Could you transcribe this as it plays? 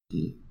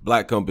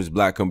Black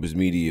Compass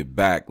Media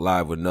back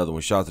live with another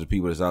one. Shout out to the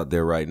people that's out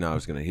there right now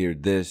that's gonna hear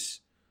this.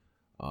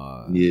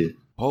 Yeah.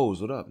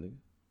 Pose, what up, nigga?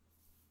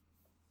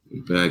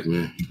 Back,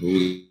 man.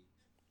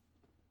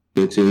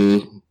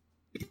 Continue.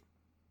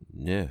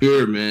 Yeah.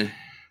 Here, man.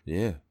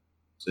 Yeah.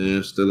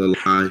 I'm still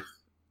alive.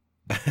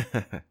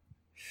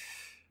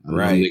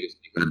 Right. Niggas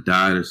think I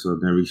died or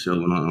something every show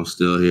when I'm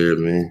still here,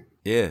 man.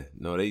 Yeah.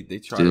 No, they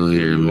try still to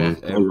here, you man.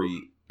 off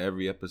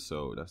every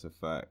episode. That's a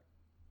fact.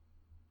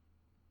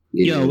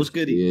 Yeah. Yo, what's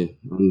good? Yeah.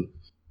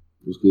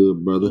 What's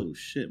good, brother? Oh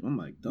shit, my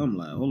mic dumb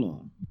loud. Hold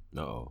on.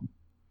 No.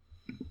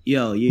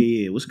 Yo,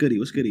 yeah. What's goody?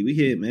 We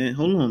here, man.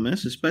 Hold on, man.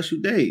 It's a special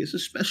day. It's a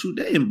special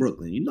day in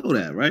Brooklyn. You know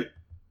that, right?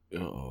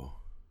 Uh-oh.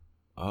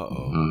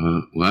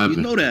 What happened?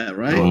 You know that,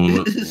 right?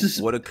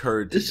 What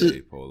occurred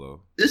today,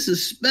 Polo? This is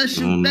a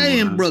special day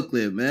in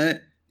Brooklyn,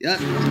 man. Y'all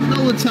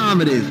know what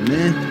time it is,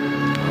 man.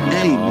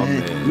 Hey,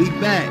 man, we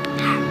back.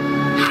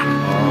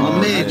 My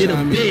man did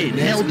a bid,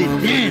 held it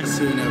down.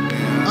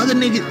 Other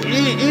niggas,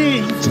 and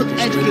he took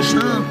extra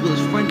time for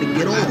his friend to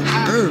get off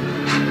early.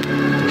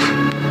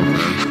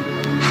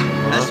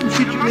 That's some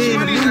shit you made in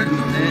the movie,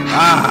 man.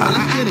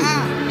 Let's get it.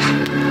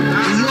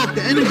 New York,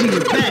 the energy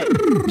is back.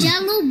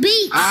 Jello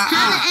Beats,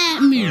 holla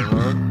at me.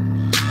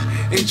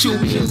 And you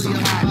be some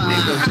hot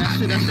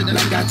nigga.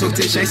 Like I told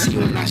Tish, I see you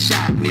when I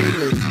shot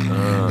niggas.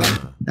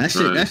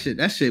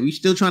 That shit. We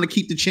still trying to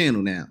keep the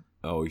channel now.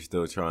 Oh, we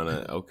still trying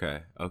to.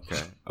 Okay.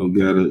 We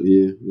gotta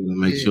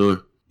make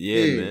sure.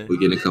 Yeah, man. We're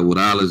getting a couple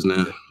dollars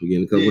now. We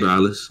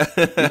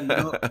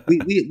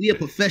a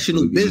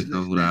professional business. A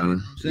couple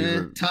dollars.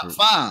 Saying top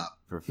 5.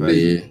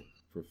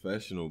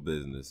 Professional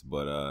business,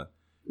 but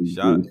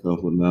shout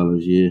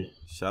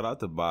out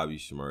to Bobby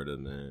Shmurda,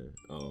 man.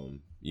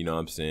 You know what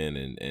I'm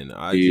saying, and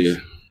I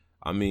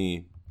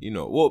mean, you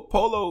know, well,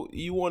 Polo,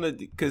 you wanted,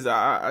 because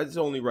I just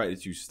only right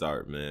that you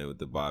start, man, with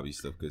the Bobby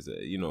stuff, because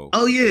you know.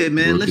 Oh yeah,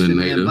 man. Brooklyn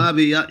Listen, man,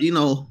 Bobby, you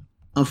know,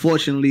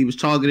 unfortunately, was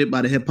targeted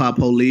by the hip hop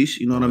police.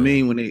 You know what I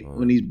mean?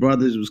 When these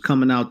brothers was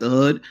coming out the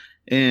hood,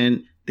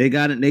 and they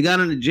got in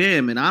the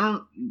jam, and I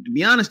don't, to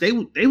be honest, they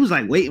was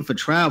like waiting for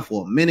trial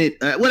for a minute,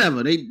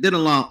 whatever. They did a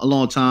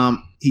long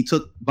time.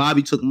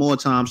 Bobby took more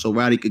time so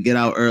Roddy could get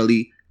out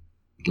early,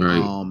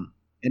 right?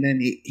 And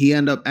then he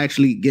ended up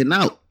actually getting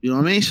out. You know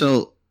what I mean?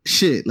 So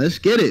shit, let's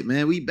get it,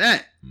 man. We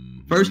back.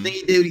 Mm-hmm. First thing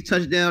he did, he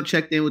touched down,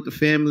 checked in with the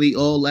family,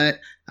 all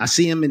that. I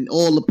see him in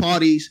all the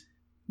parties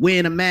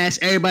wearing a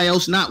mask. Everybody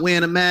else not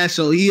wearing a mask,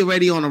 so he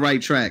already on the right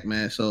track,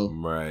 man. So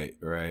right.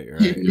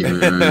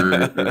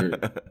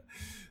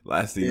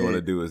 Last thing you want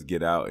to do is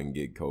get out and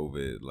get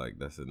COVID. Like,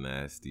 that's a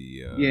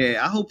nasty.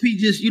 Yeah, I hope he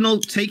just,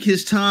 take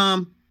his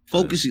time,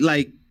 focus.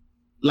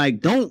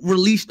 Like don't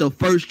release the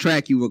first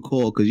track you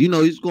record, because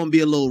it's gonna be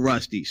a little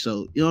rusty.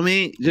 So you know what I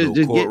mean. Just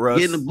get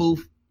in the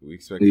booth. We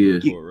expect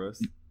court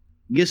rust.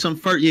 Get some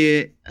first,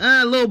 a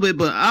little bit,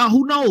 but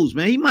who knows,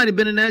 man? He might have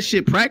been in that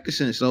shit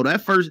practicing. So that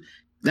first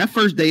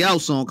day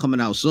out song coming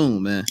out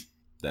soon, man.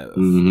 That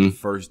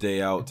first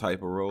day out type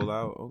of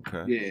rollout.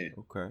 Okay. Yeah.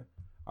 Okay.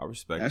 I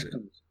respect it.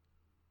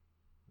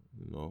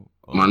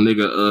 My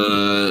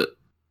nigga,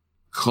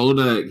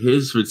 Kodak,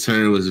 his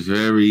return was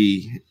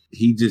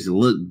he just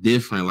looked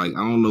different. Like, I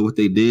don't know what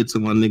they did to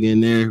my nigga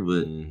in there,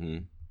 but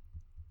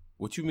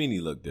what you mean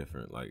he looked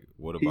different? Like,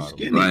 what about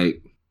him?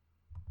 Like,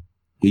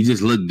 he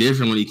just looked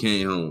different when he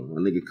came home.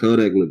 My nigga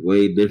Kodak looked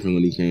way different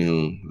when he came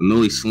home. I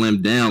know he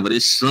slimmed down, but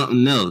it's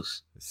something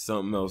else. It's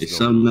something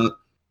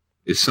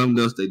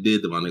else they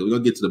did to my nigga. We're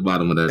gonna get to the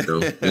bottom of that, though.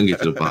 We're gonna get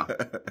to the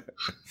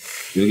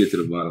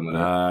bottom. Of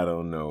that. I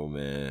don't know,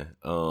 man.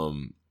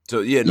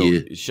 So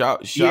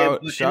shout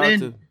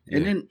to.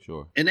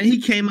 And then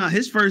he came out.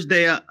 His first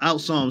day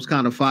out song was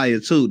kind of fire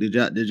too. Did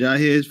y'all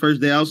hear his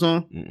first day out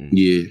song? Mm-mm.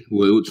 Yeah.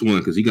 Well, which one?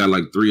 Because he got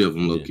like 3 of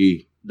them, low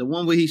key. The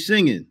one where he's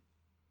singing.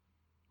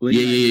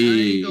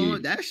 Yeah.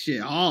 That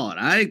shit hard.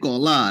 I ain't gonna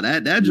lie.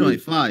 That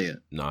joint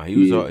fire. Nah,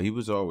 he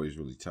was always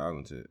really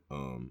talented.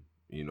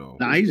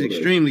 Nah, he's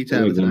extremely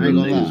talented. I ain't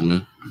gonna lie.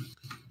 Man.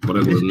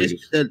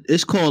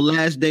 It's called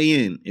Last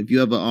Day In. If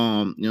you ever you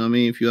know what I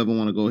mean. If you ever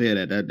want to go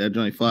hear that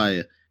joint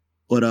fire.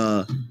 But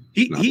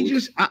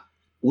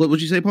what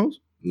would you say, Post?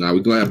 Nah, we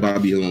glad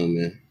Bobby home,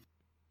 man.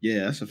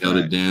 Yeah, that's a fact. Held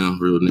it down,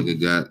 real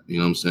nigga got, you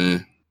know what I'm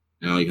saying?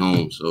 Now he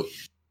home, so.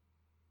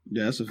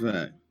 Yeah, that's a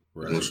fact.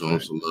 Right. Show him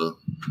some love.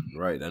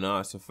 Right, no,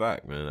 that's a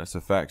fact, man. That's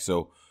a fact.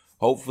 So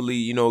hopefully,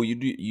 you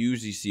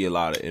usually see a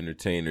lot of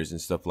entertainers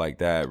and stuff like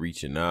that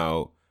reaching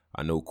out.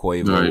 I know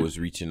Quavo was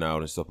reaching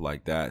out and stuff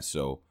like that.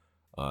 So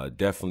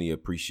definitely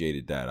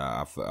appreciated that.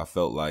 I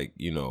felt like,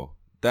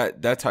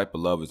 that type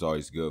of love is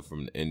always good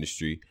from the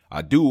industry.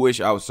 I do wish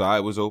Outside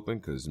was open,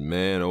 because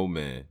man, oh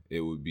man,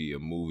 it would be a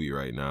movie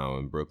right now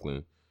in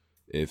Brooklyn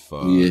if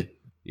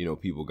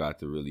people got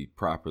to really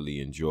properly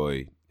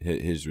enjoy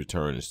his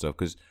return and stuff.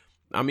 Because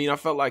I mean, I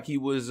felt like he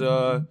was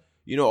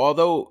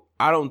although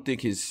I don't think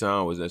his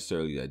sound was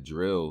necessarily that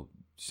drill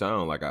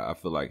sound. Like I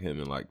feel like him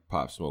and like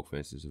Pop Smoke, for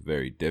instance, are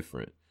very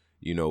different.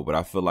 But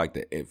I feel like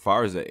as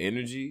far as the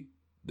energy,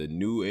 the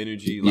new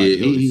energy, like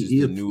this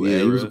is the new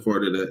era. He was a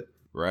part of that.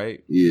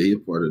 Right? Yeah, he a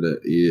part of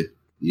that. Yeah.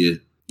 Yeah.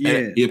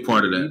 He a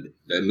part of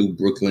that new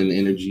Brooklyn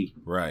energy.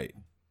 Right.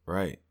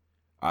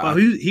 Well,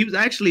 he was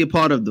actually a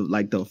part of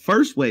the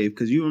first wave,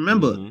 because you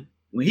remember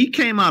when he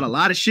came out, a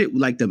lot of shit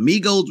like the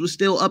Migos was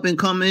still up and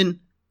coming.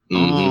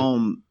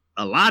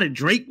 A lot of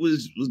Drake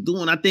was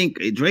doing. I think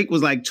Drake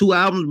was like 2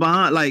 albums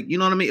behind. Like, you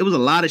know what I mean? It was a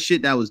lot of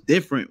shit that was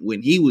different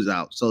when he was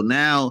out. So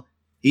now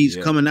he's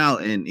coming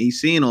out and he's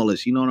seeing all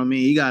this. You know what I mean?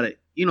 He got it.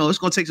 You know, it's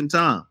gonna take some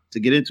time to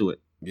get into it.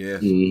 Yeah,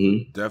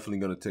 definitely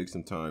gonna take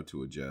some time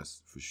to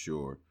adjust for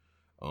sure.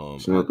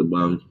 Shout out to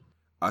Bobby.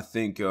 I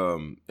think,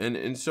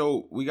 and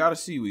so we gotta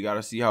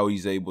see how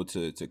he's able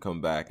to come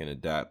back and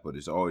adapt. But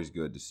it's always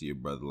good to see a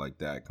brother like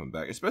that come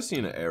back, especially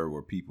in an era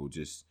where people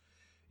just,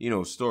 you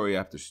know, story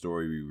after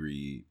story we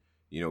read,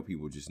 you know,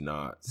 people just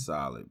not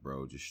solid,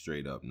 bro, just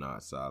straight up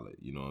not solid.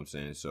 You know what I'm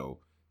saying? So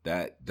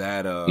that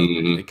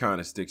it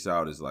kind of sticks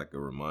out as like a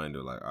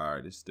reminder, like, all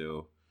right, it's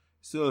still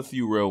a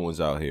few real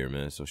ones out here,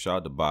 man. So shout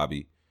out to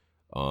Bobby,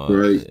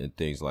 and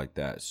things like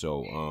that.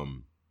 So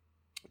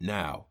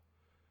now.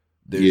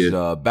 There's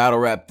battle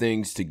rap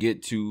things to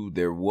get to.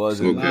 There was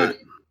a lot.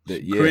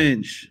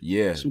 Cringe.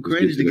 Yeah. Some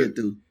cringe to get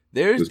through.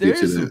 There's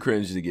some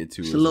cringe to get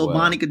to. It's a little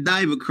Bonnie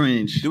Godiva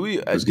cringe. Do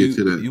we? Let's get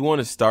to that. You want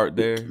to start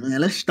there?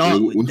 Man, let's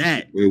start with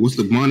that. Wait, what's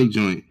the Bonnie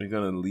joint? You're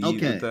gonna leave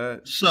with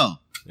that? So.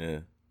 Yeah.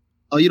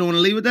 Oh, you don't want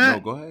to leave with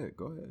that? No, go ahead.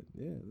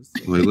 Yeah.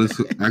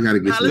 I gotta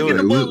get to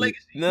that.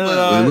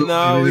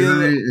 No, we're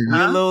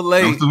a little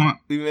late.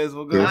 We may as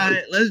well go. All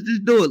right, let's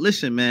just do it.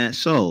 Listen, man.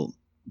 So.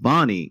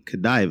 Bonnie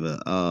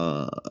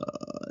Godiva,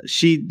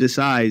 she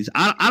decides.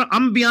 I'm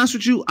gonna be honest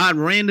with you. I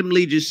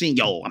randomly just seen,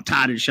 I'm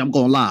tired of this shit. I'm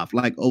going live.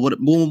 Like,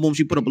 boom.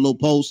 She put up a little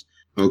post,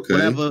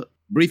 whatever,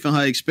 briefing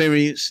her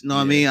experience. You know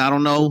what I mean? I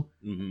don't know.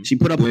 She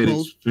put up a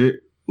post.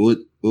 What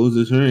was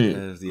the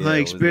trend? Her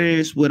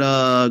experience with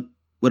the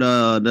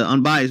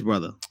Unbiased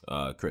brother,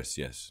 Chris.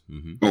 Yes.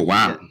 Oh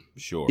wow.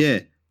 Sure. Yeah.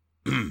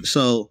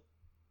 So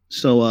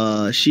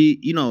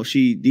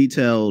she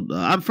detailed.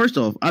 First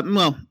off,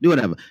 do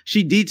whatever.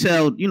 She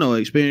detailed,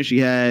 experience she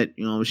had,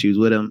 when she was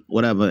with him,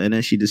 whatever. And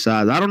then she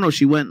decides. I don't know.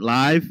 She went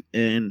live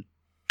and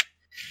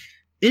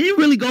it didn't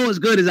really go as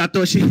good as I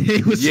thought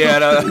it was. Yeah.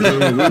 What was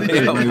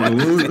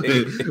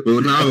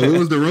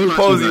the rollout?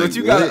 Posey, what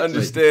you gotta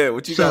understand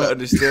is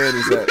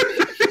that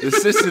the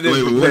sister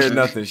didn't prepare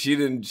nothing. She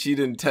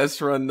didn't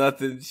test run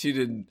nothing. She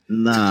didn't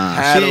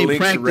have a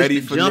links ready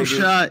for jump niggas.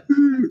 Shot.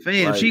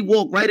 Fam, she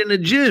walked right in the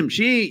gym.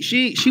 She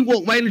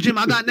walked right in the gym.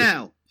 I got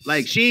now.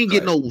 Like, she ain't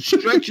get no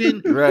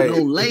stretching, no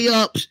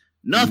layups,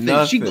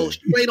 nothing. She goes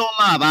straight on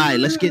live. All right,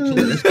 let's get to it.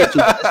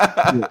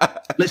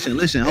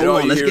 Listen. Hold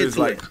on. Let's get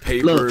to it.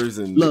 Papers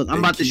look, I'm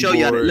about to show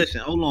y'all.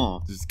 Listen, hold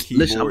on.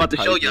 Listen, I'm about to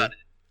show y'all.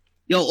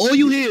 Yo, all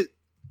you hear.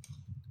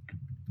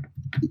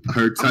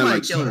 Her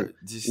time, so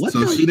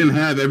she didn't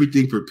have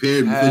everything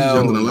prepared before she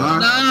jumped on the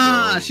line.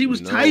 Nah, she was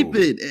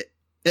typing.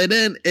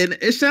 And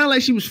it sounded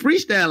like she was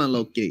freestyling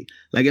low key.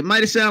 Like, it might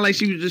have sounded like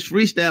she was just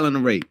freestyling the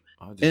rape.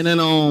 And then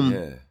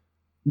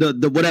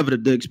the whatever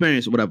the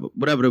experience or whatever. So,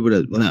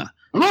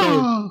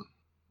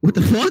 what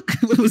the fuck?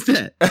 What was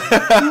that?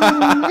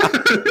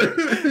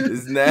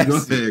 It's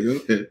nasty. Go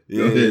ahead.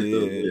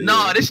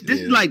 No, this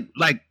is like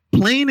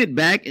playing it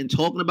back and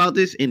talking about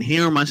this and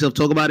hearing myself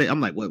talk about it. I'm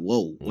like, what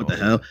the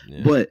hell?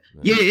 Yeah, but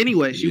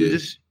anyway, she was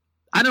just.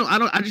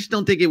 I just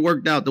don't think it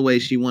worked out the way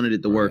she wanted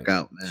it to work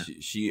out, man.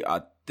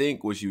 I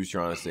think what she was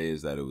trying to say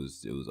is that it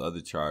was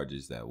other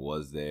charges that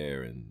was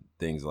there and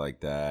things like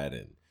that,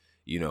 and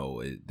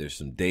there's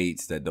some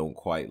dates that don't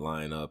quite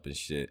line up and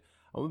shit.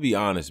 I'm gonna be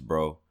honest,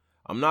 bro.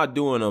 I'm not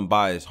doing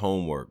unbiased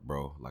homework,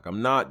 bro. Like,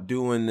 I'm not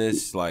doing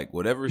this like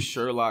whatever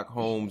Sherlock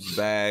Holmes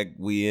bag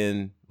we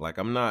in. Like,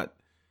 I'm not.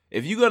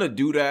 If you're gonna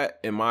do that,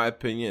 in my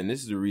opinion, and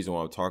this is the reason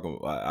why I'm talking.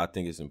 I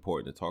think it's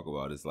important to talk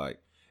about. Is like,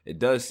 it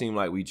does seem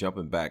like we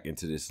jumping back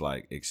into this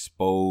like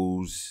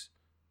exposed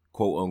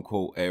quote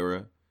unquote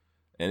era.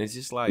 And it's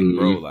just like,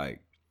 bro, like,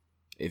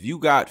 if you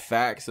got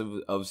facts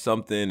of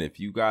something,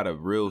 if you got a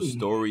real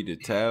story to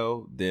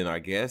tell, then I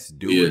guess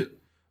do it.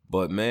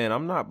 But man,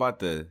 I'm not about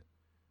to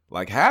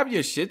like have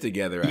your shit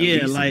together. At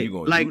least if you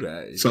gonna do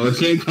that. So it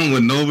can't come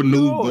with no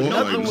new.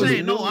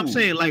 I'm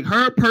saying like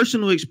her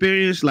personal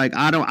experience. Like,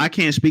 I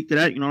can't speak to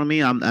that. You know what I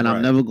mean? I'm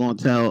never gonna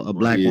tell a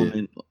black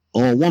woman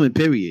or a woman,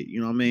 period. You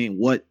know what I mean?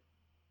 What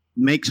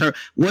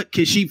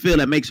can she feel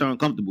that makes her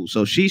uncomfortable?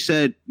 So she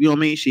said, you know what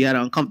I mean? She had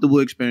an uncomfortable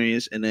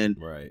experience, and then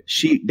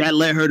that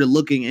led her to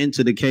looking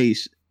into the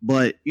case.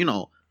 But,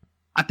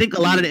 I think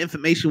a lot of the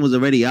information was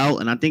already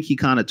out, and I think he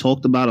kind of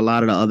talked about a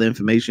lot of the other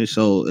information.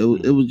 So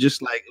it was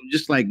just like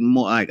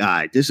more like, all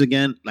right, this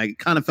again, like, it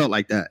kind of felt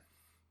like that.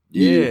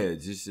 Yeah,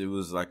 it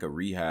was like a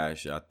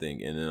rehash, I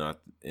think. And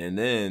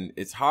then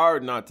it's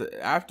hard not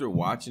to, after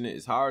watching it,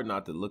 it's hard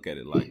not to look at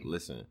it like,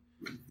 listen,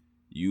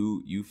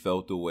 You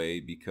felt the way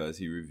because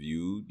he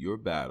reviewed your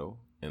battle,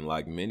 and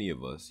like many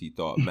of us, he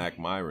thought Mac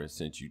Myron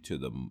sent you to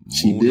the moon.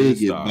 She did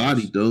get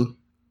bodied though,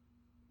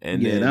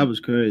 and then that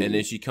was crazy. And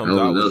then she comes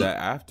out with that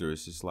after.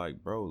 It's just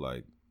like, bro,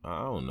 like,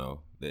 I don't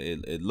know.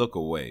 It looked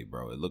away,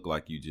 bro. It looked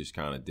like you just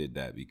kind of did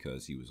that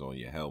because he was on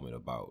your helmet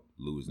about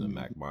losing to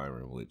Mac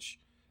Myron, which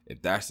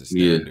if that's the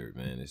standard,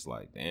 man, it's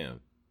like, damn,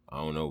 I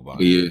don't know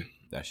about it.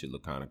 That shit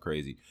look kind of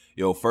crazy.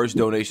 Yo, first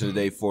donation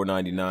today,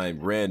 $4.99.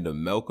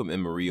 Random. Malcolm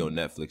and Marie on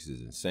Netflix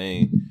is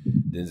insane.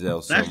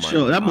 Denzel.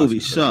 That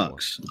movie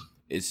sucks.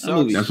 It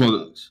sucks. That's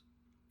what.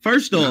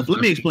 First off,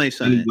 let me explain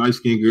something. Light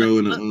skinned girl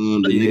in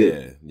the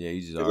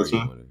you just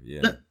arguing with her.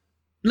 Yeah.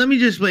 Let me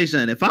just explain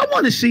something. If I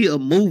want to see a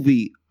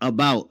movie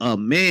about a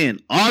man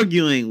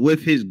arguing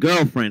with his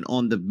girlfriend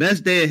on the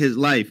best day of his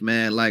life,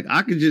 man, like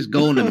I could just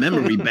go in the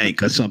memory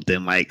bank or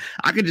something. Like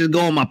I could just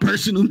go on my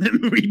personal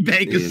memory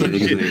bank or some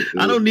shit.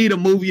 I don't need a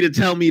movie to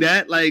tell me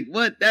that. Like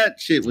what? That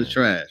shit was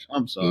trash.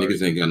 I'm sorry.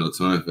 Niggas ain't got no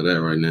time for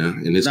that right now.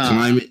 In this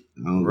climate,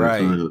 I don't got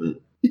time for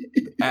that.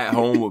 At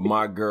home with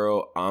my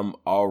girl, I'm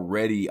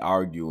already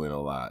arguing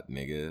a lot,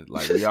 nigga.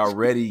 Like we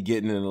already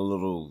getting in a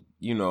little,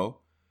 you know.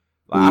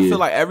 Like, I feel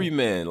like every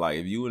man, like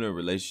if you in a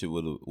relationship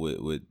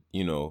with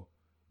you know,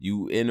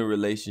 you in a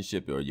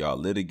relationship or y'all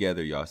live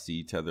together, y'all see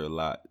each other a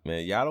lot,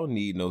 man. Y'all don't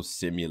need no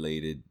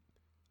simulated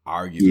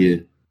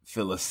argument,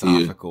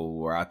 philosophical,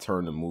 where I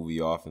turn the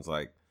movie off and it's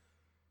like,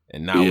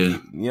 and now you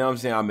know what I'm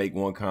saying? I make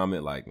one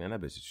comment like, man, that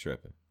bitch is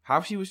tripping.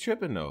 How she was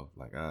tripping though?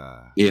 Like,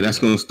 yeah, that's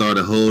gonna start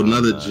a whole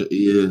nother.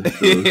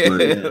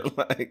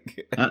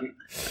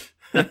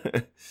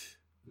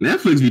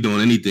 Netflix be doing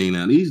anything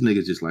now. These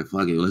niggas just like,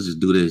 fuck it, let's just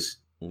do this.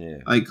 Yeah,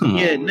 like come on.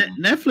 Yeah,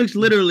 Netflix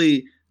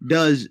literally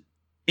does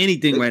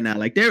anything right now.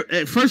 Like they're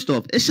first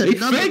off, it's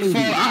another movie.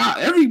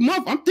 Every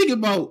month I'm thinking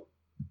about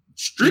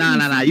strictly.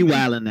 Nah, you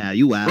wildin' now.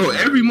 You wildin'. Bro,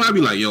 every month I be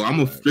like, yo, I'm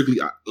gonna strictly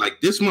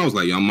like this month I was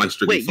like, yo, I might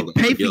strictly. Wait, you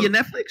pay for your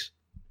Netflix?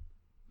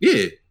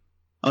 Yeah.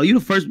 Oh, you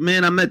the first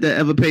man I met that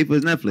ever paid for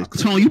his Netflix.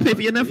 Tone, you pay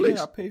for your Netflix?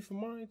 Yeah, I pay for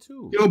mine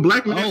too. Yo,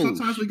 black man,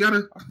 sometimes we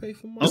gotta. I pay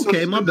for mine.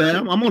 Okay, my bad.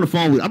 I'm on the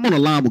phone I'm on the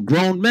line with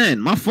grown men.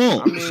 My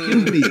fault.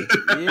 Excuse me.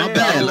 My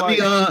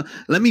bad.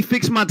 Let me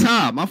fix my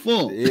tie. My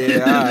fault.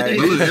 Yeah, all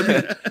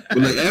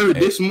right.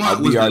 This month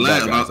was the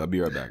last. I'll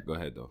be right back. Go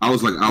ahead though. I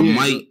was like, I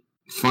might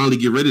finally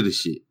get rid of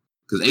this shit.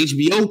 Because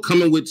HBO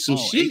coming with some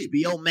shit.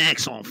 HBO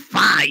Max on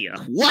fire.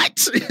 What?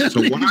 So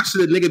why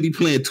should a nigga be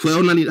playing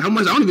 $12.99? How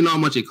much? I don't even know how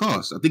much it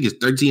costs. I think it's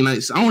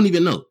 $13.99. I don't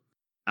even know.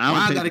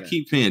 Why I gotta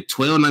keep paying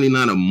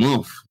 $12.99 a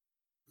month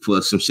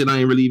for some shit I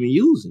ain't really even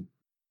using?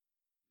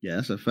 Yeah,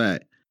 that's a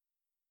fact.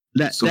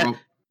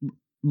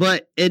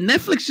 But at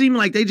Netflix seem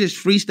like they just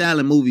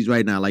freestyling movies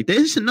right now. Like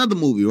there's another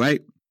movie,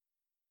 right?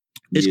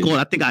 It's called,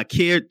 I think I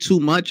Care Too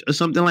Much or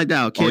something like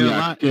that. I Care a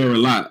Lot. I Care a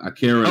Lot. I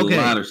Care a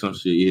Lot or some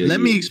shit. Yeah. Let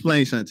me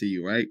explain something to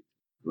you, right?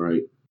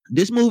 Right.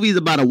 This movie is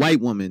about a white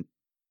woman.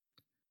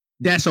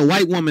 That's a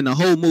white woman the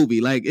whole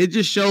movie. Like it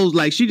just shows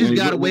like she just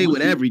got away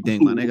with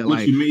everything, my nigga.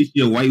 Like you mean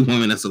she a white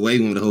woman that's a white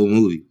woman the whole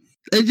movie.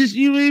 It just,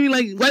 you mean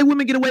like white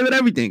women get away with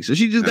everything. So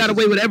she just got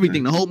away with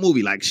everything the whole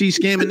movie. Like she's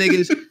scamming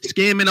niggas,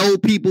 scamming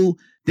old people.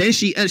 Then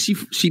she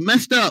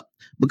messed up.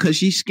 Because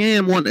she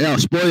scammed one.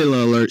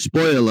 Spoiler alert.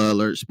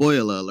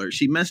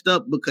 She messed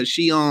up because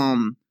she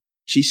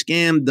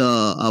scammed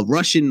a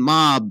Russian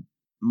mob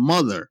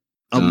mother,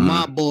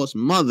 mob boss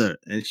mother,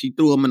 and she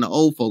threw him in the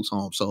old folks'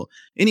 home. So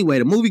anyway,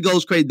 the movie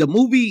goes crazy. The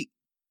movie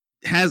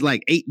has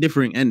like 8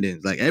 different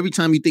endings. Like every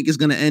time you think it's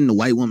gonna end, the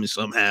white woman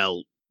somehow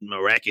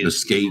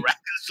miraculously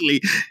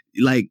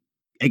like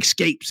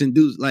escapes and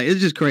does like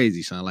it's just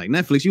crazy, son. Like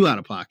Netflix, you out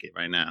of pocket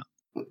right now.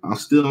 I'm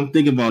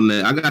thinking about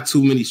that. I got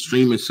too many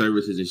streaming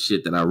services and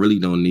shit that I really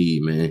don't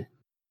need, man.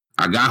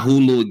 I got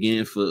Hulu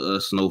again for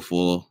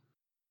Snowfall.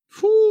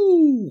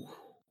 Whew.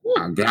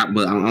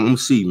 but I'm gonna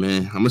see,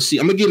 man. I'm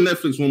gonna get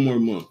Netflix one more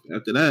month.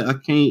 After that, I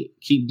can't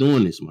keep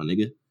doing this, my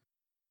nigga.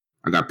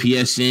 I got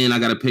PSN. I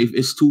gotta pay.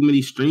 It's too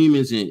many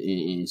streamings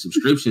and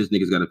subscriptions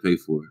niggas gotta pay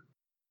for.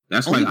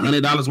 That's like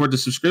 $100 worth of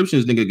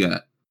subscriptions nigga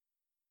got.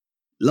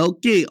 Low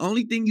key,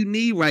 only thing you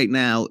need right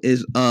now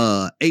is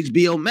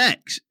HBO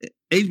Max.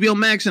 HBO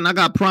Max and I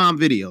got Prime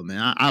Video,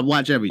 man. I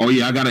watch everything. Oh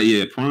yeah, I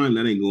gotta Prime.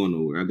 That ain't going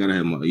nowhere. I gotta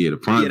have the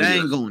Prime. Yeah, that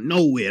ain't going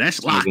nowhere.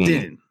 That's locked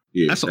in.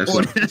 Yeah,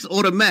 that's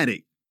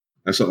automatic.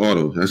 That's an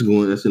auto. That's in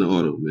the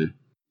auto, man.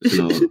 That's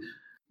an auto.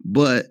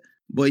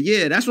 But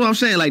yeah, that's what I'm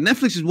saying. Like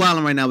Netflix is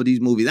wilding right now with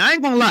these movies. I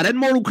ain't gonna lie, that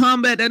Mortal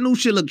Kombat, that new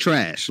shit look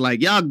trash.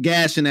 Like y'all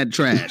gassing that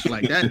trash.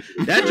 Like that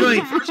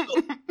joint.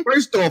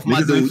 First off,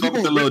 my dude, you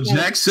the little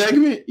Jack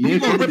segment. You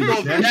gonna rip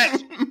off Jack?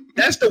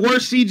 That's the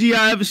worst CGI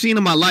I ever seen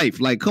in my life.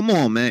 Like, come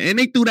on, man. And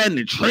they threw that in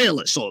the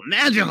trailer. So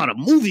imagine how the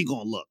movie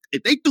gonna look.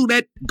 If they threw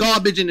that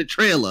garbage in the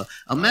trailer,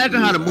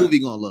 imagine how the movie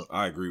gonna look.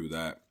 I agree with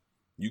that.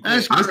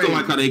 I still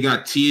like how they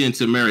got Tia and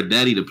Tamara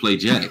Daddy to play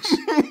Jax.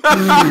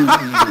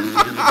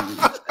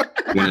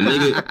 When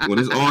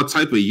there's all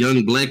type of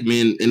young black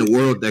men in the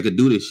world that could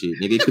do this shit.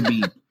 Nigga, it could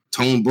be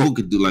Tone Bro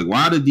could do. Like,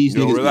 why did these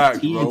niggas relax,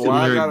 Tia and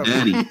Tamara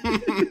Daddy?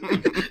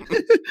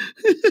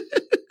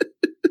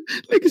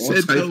 Nigga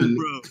said Tone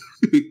Bro.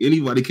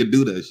 Anybody could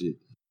do that shit.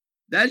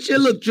 That shit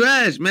look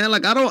trash, man.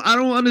 Like I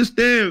don't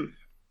understand.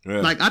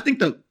 Yeah. Like I think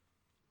the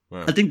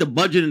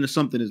budget into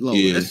something is low.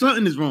 Yeah.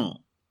 Something is wrong.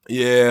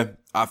 Yeah,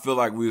 I feel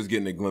like we was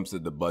getting a glimpse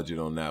of the budget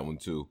on that one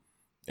too.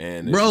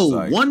 And bro,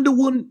 like, Wonder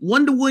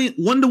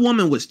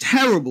Woman was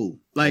terrible.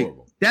 Like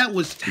horrible. That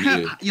was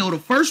yo. The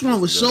first one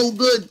was so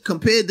good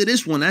compared to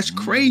this one. That's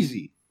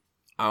crazy.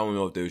 I don't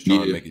know if they was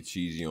trying to make it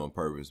cheesy on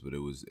purpose, but it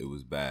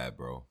was bad,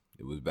 bro.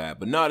 It was bad.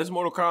 But nah, this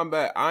Mortal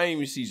Kombat, I ain't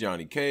even see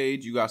Johnny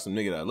Cage. You got some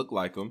nigga that look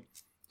like him.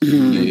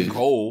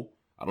 Cole.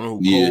 I don't know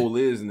who Cole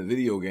is in the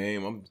video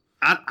game.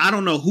 I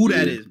don't know who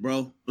that is,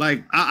 bro.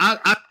 Like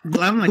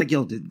I'm like,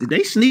 yo, did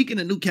they sneak in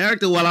a new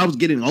character while I was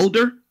getting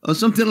older or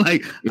something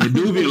like? It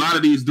do be a lot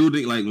of these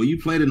dudes like when you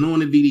play the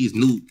knowing it be these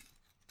new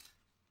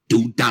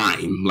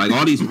dime like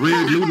all these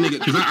weird new niggas.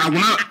 Because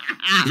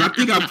I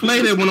think I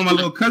played at one of my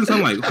little cousins.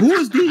 I'm like, who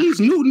is these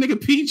new nigga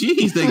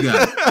PGs they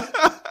got?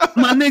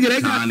 My nigga,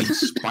 they got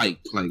Spike.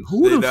 Like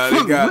who the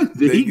fuck?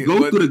 Did he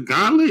go through the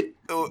gauntlet?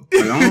 Like,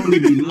 I don't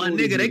even my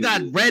nigga, they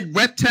got red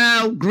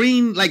reptile,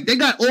 green, like they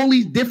got all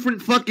these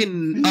different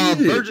fucking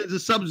versions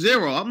of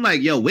Sub-Zero. I'm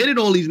like, yo, where did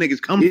all these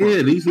niggas come from?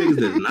 Yeah, these niggas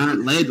that's not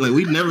like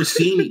we've never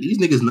seen these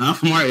niggas not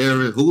from our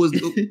era.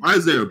 Why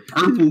is there a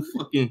purple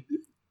fucking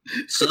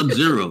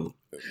Sub-Zero?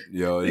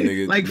 Yo,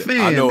 nigga, like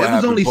fam, I know it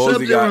was only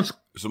Sub-Zero.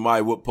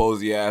 Somebody whooped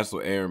Posey ass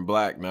with Aaron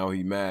Black. Now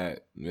he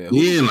mad. Man,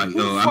 like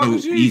yo, I know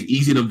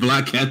easy to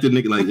block at the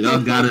nigga. Like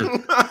y'all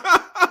gotta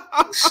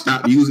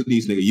stop using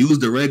these niggas. Use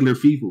the regular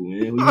people,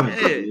 man.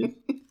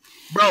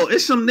 Bro,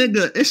 it's some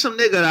nigga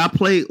that I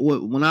play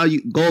with when I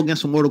go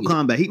against some Mortal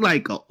Kombat. He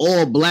like an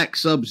all black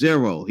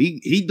Sub-Zero.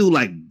 He do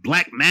like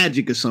black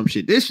magic or some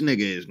shit. This nigga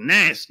is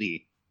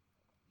nasty.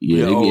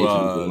 Yeah,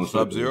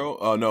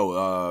 Sub-Zero? No,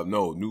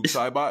 Noob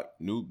Saibot.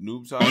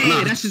 Noob Saibot.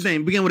 Yeah, that's his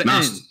name. Begin with an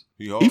N.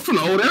 He from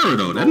the old era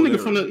though. That nigga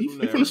from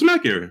the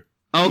Smack era.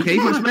 Okay, he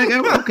from the Smack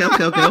era.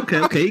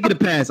 Okay. He get a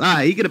pass. All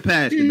right, he get a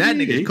pass. That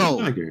nigga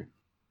cold.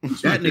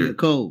 That nigga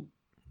cold,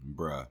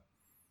 bruh.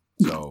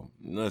 So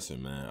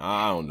listen, man.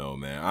 I don't know,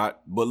 man.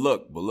 But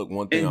look.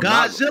 One thing. And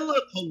Godzilla.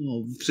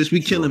 Hold on, since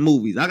we killing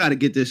movies, I got to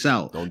get this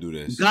out. Don't do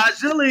this.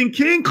 Godzilla and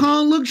King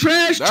Kong look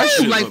trash that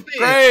too. Shit like look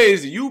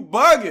crazy. You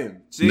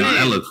bugging? See? Nah,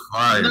 that looks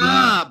fire.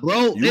 Nah,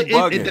 bro. You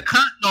bugging?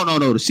 No.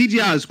 The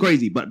CGI is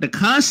crazy, but the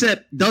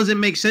concept doesn't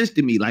make sense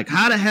to me. Like,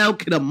 how the hell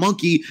could a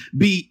monkey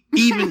be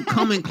even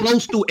coming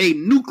close to a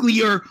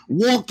nuclear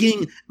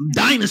walking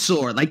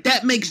dinosaur? Like,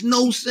 that makes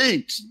no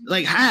sense.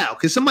 Like, how?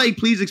 Can somebody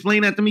please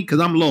explain that to me? Because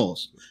I'm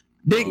lost.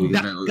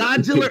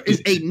 Godzilla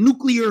is a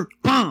nuclear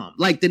bomb.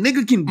 Like the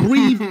nigga can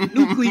breathe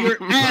nuclear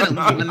atoms,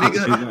 my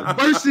nigga,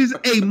 versus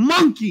a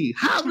monkey.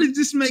 How does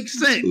this make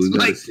sense?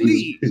 Like,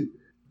 please.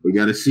 We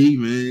gotta see,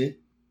 man.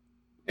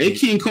 Ain't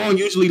King Kong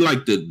usually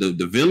like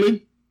the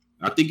villain?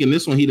 I think in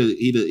this one he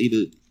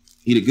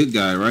the good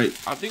guy, right?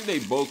 I think they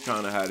both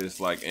kind of had this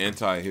like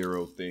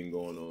anti-hero thing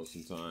going on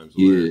sometimes.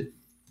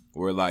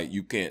 Where like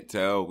you can't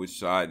tell which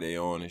side they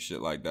on and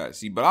shit like that.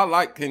 See, but I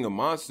like King of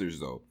Monsters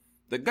though.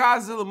 The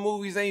Godzilla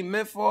movies ain't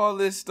meant for all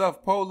this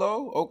stuff,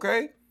 Polo,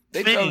 okay?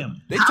 They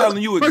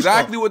telling you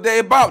exactly what they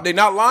about. They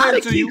not lying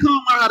to you. King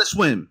Kong learn how to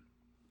swim?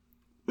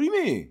 What do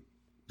you mean?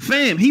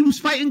 Fam, he was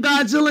fighting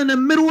Godzilla in the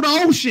middle of the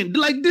ocean.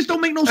 Like, this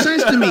don't make no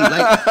sense to me.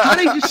 Like, how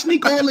they just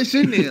sneak all this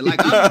in there?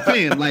 Like,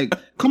 fam, like,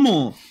 come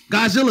on.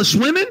 Godzilla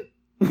swimming?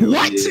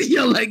 What?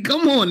 Yo, like,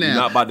 come on now. You're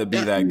not about to be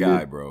that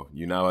guy, bro.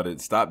 You know how to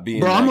stop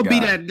being that guy. Bro, I'm going to be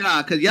that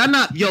guy. Because y'all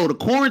not, the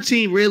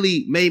quarantine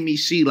really made me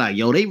see, like,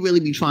 they really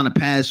be trying to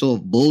pass off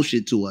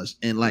bullshit to us.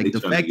 And, like, the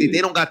fact that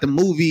they don't got the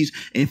movies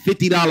and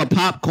 $50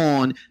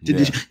 popcorn to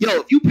if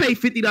you pay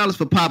 $50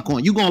 for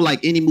popcorn, you going to like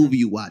any movie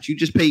you watch. You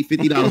just pay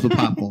 $50 for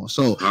popcorn.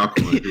 So,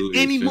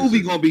 any movie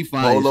going to be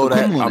fine. Polo,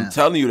 I'm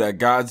telling you that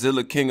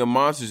Godzilla King of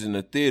Monsters in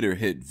the theater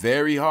hit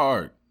very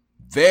hard.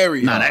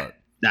 Very hard.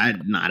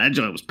 That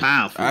joint was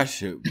powerful. That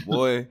shit,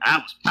 boy.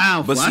 That was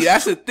powerful. But see,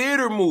 that's a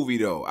theater movie,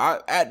 though.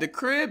 At the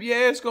crib,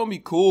 it's going to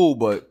be cool,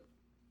 but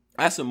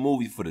that's a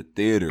movie for the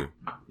theater.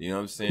 You know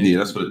what I'm saying? Yeah,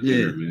 that's for the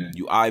theater, man.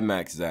 You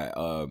IMAX that.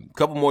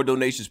 Couple more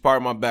donations. Part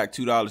of my back,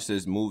 $2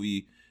 says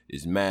movie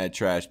is mad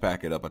trash.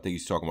 Pack it up. I think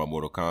he's talking about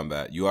Mortal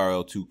Kombat.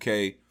 URL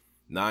 2K,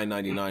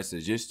 $9.99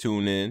 says just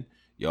tune in.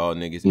 Y'all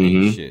niggas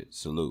ain't shit.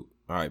 Salute.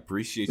 All right,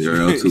 appreciate you.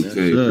 URL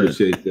 2K,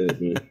 appreciate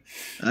that, man.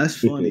 That's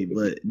funny,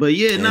 but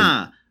yeah,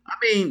 nah. I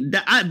mean,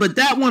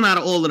 that one out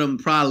of all of them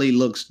probably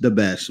looks the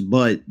best.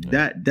 But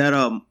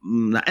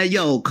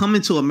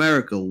Coming to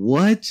America,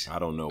 what? I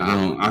don't know.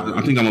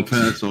 I think I'm gonna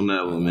pass on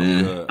that one,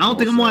 man. I don't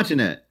think I'm watching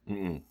that. I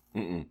don't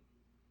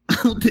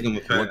think I'm gonna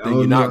pass. One thing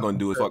you're not gonna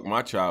do is fuck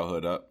my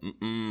childhood up.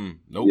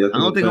 Nope. I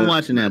don't think I'm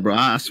watching that, bro.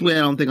 I swear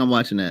I don't think I'm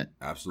watching that.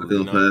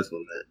 Absolutely not. Pass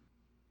on that.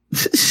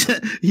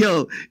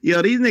 Yo,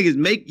 these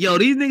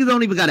niggas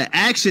don't even got an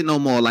accent no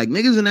more. Like,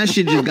 niggas and that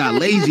shit just got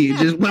lazy and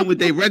just went with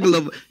their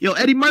regular.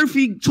 Eddie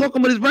Murphy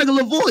talking with his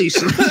regular voice.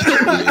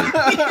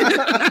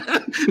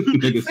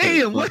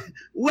 Damn,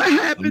 what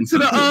happened to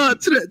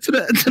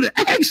the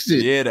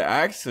accent? Yeah, the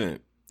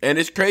accent, and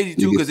it's crazy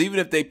too because even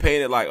if they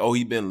paint it like, oh,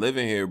 he been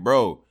living here,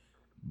 bro,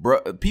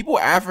 people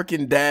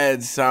African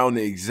dads sound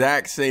the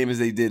exact same as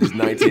they did as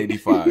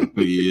 1985.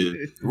 Yeah.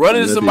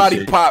 Running to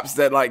somebody pops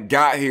that like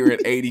got here in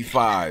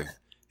 85.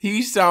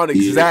 He sound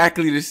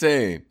exactly the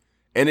same.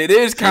 And it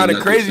is kind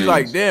of crazy.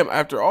 Like, damn,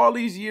 after all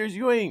these years,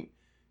 you ain't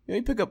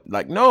pick up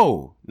like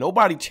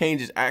nobody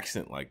changes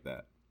accent like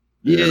that.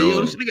 Yeah, yo,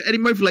 this nigga Eddie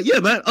Murphy, like, yeah,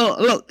 man. Oh,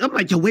 look, I'm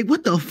like, yo, wait,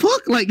 what the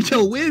fuck? Like,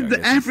 yo, where'd the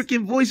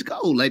African voice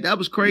go? Like, that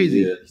was crazy.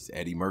 Yeah. He's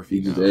Eddie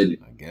Murphy now, I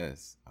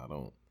guess. I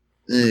don't.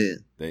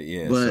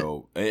 Yeah.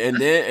 So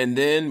and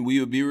then we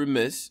would be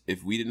remiss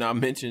if we did not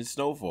mention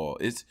Snowfall.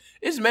 It's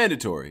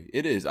mandatory.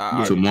 It is.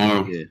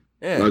 Tomorrow.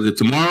 Yeah. Is it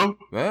tomorrow?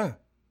 Yeah.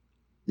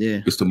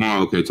 Yeah. It's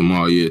tomorrow. Okay,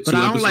 tomorrow. Yeah. But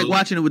I don't like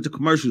watching it with the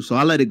commercial, so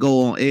I let it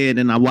go on air and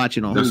then I watch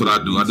it on Hulu. That's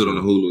what I do. I do it on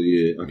the Hulu.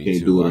 Yeah. I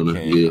can't do it on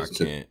the. Yeah. I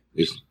can't.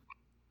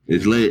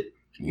 It's lit.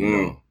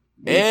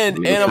 And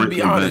I'm gonna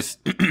be honest,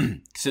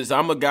 since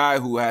I'm a guy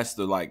who has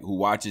to who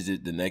watches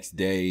it the next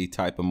day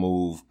type of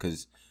move,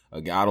 because I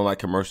don't like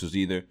commercials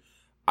either.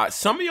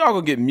 Some of y'all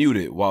gonna get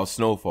muted while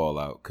Snowfall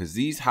out, because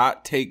these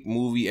hot take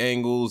movie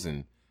angles,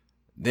 and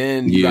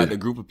then you got the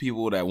group of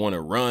people that want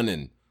to run,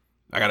 and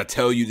I gotta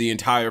tell you the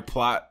entire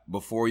plot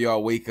before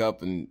y'all wake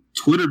up. And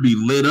Twitter be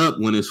lit up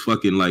when it's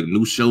fucking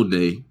new show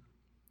day.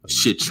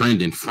 Shit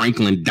trending.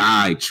 Franklin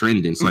died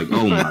trending. It's like,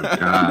 oh my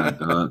god,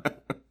 dog.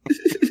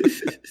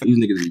 These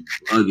niggas be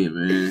bugging,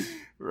 man.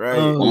 Right.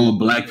 All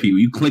black people.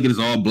 You click it as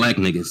all black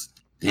niggas.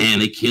 Damn,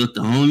 they killed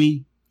the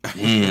homie.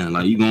 Damn,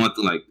 you going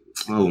to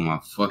oh my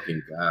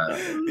fucking god.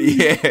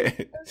 Yeah,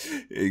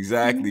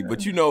 exactly.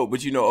 But you know,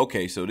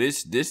 okay, so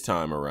this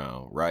time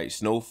around, right?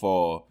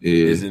 Snowfall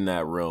is in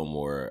that realm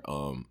where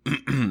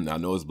I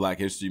know it's Black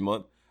History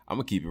Month. I'm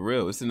gonna keep it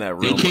real. It's in that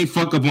realm. They can't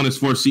fuck up on this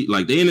fourth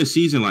season. They in the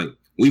season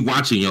we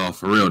watching y'all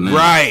for real now.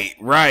 Right.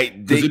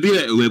 Because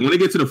when they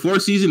get to the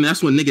fourth season,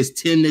 that's when niggas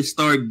tend to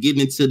start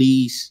getting into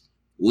these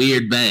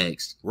weird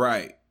bags.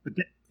 Right.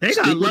 They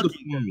got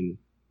lucky.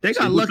 They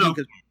got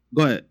lucky.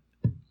 Go ahead.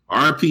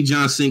 R.P.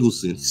 John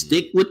Singleton.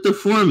 Stick with the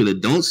formula.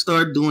 Don't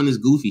start doing this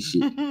goofy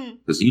shit.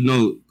 Because you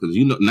know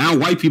now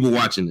white people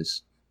watching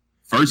this.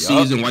 First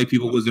season, white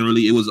people wasn't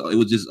really. It was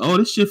just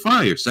this shit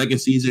fire. Second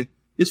season,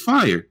 it's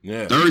fire.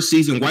 Yeah. Third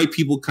season, white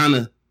people kind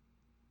of.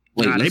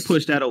 They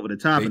pushed that over the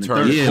top. They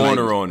turned the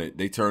corner on it.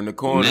 They turned the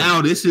corner.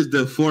 Now this is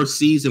the fourth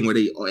season where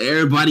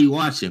everybody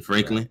watching,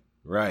 Franklin.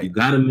 Right. You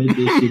gotta make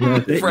this shit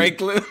happen.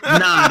 Franklin.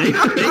 Nah, they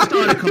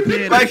started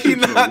comparing like he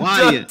not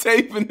duct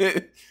taping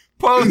it.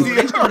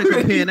 They started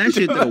comparing that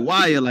shit to The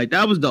Wire. Like,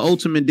 that was the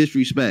ultimate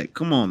disrespect.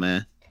 Come on,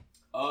 man.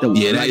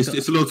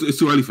 It's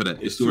too early for that.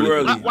 It's too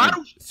early. Why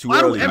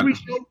don't every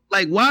show,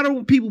 why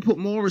don't people put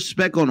more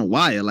respect on The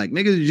Wire? Like,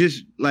 niggas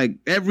just,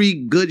 every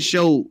good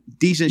show,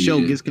 decent show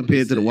gets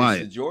compared to The Wire.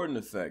 It's the Jordan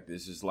effect.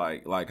 It's just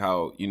like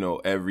how,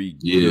 every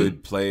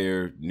good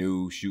player,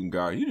 new shooting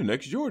guard, he the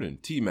next Jordan.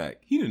 T-Mac,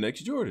 he the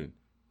next Jordan.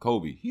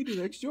 Kobe, he the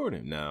next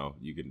Jordan. Now,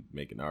 you can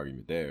make an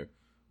argument there.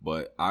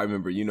 But I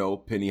remember,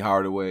 Penny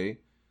Hardaway,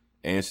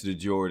 answer to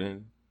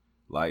Jordan.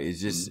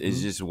 It's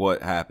just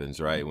what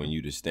happens, right, when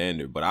you the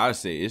standard. But I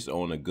say it's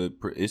on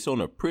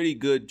a pretty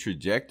good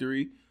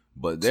trajectory.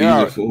 But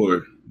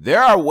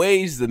there are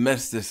ways to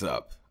mess this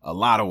up. A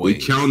lot of ways.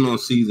 We count on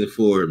season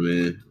 4,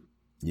 man.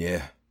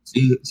 Yeah.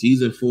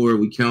 Season 4,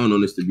 we count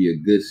on this to be a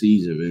good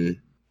season,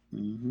 man.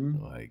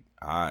 Mm-hmm.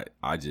 I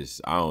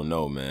don't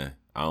know, man.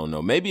 I don't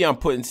know. Maybe I'm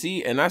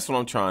and that's what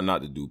I'm trying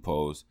not to do,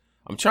 Pose.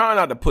 I'm trying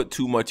not to put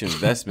too much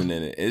investment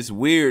in it. It's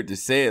weird to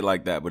say it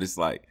like that, but it's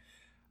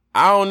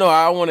I don't know.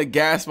 I want to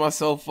gas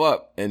myself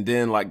up, and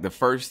then the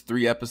first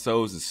 3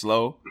 episodes is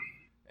slow,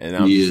 and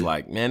I'm just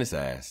man, it's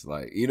ass.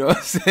 You know what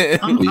I'm saying?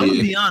 I'm gonna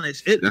be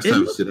honest. It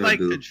looks like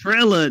the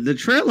trailer. The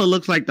trailer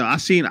looks like I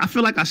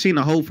feel like I seen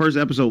the whole first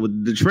episode.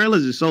 But the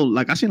trailers is so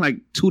I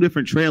seen 2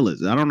 different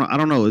trailers. I don't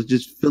know. It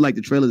just feel like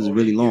the trailers is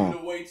really long.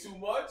 Giving away too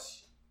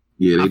much?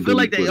 Yeah, I feel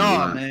like they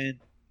are, man.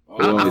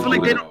 I feel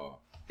like they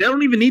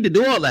don't even need to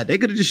do all that. They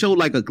could have just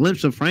showed a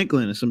glimpse of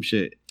Franklin or some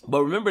shit.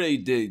 But remember, they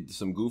did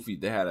some goofy.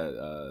 They had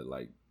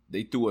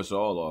they threw us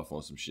all off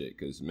on some shit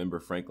because remember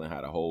Franklin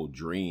had a whole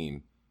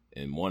dream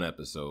in one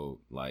episode.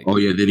 Oh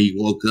yeah, then he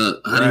woke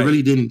up. I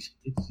really didn't.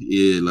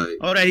 Yeah,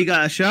 that he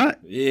got a shot.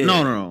 Yeah,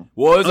 no.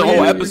 Well, it's a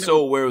whole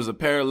episode where it was a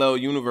parallel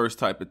universe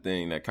type of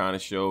thing that kind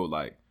of showed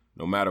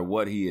no matter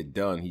what he had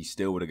done, he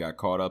still would have got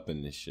caught up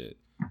in this shit.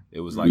 It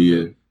was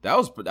that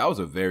was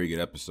a very good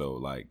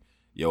episode.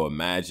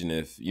 Imagine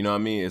if, you know what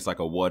I mean? It's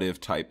a what if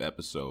type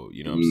episode,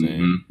 you know what I'm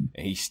saying?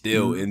 And he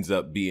still ends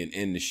up being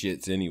in the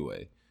shits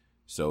anyway.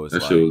 So it's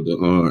that shit was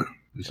hard.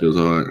 That shit was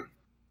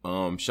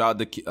hard.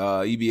 Shout out to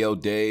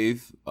EBL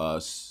Dave,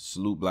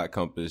 salute Black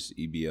Compass,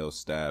 EBL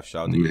staff.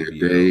 Shout out to EBL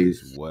Dave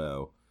as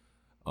well.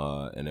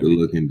 And good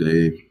looking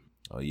Dave.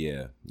 Oh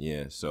yeah.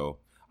 So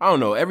I don't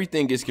know.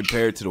 Everything gets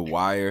compared to The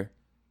Wire.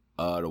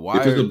 The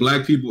Wire. If it's a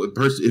black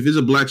if it's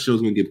a black show,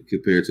 it's gonna get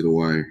compared to The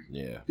Wire.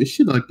 Yeah. This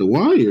shit like The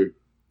Wire.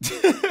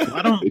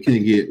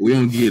 We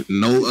don't get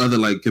no other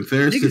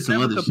comparison to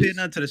some other shit. Compare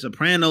nothing to The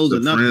Sopranos or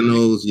nothing.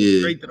 Sopranos, yeah.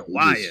 Straight to The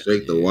Wire.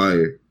 Straight to The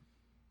Wire.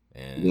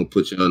 We're gonna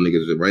put y'all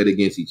niggas right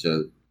against each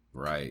other.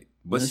 Right.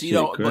 But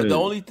the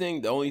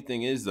only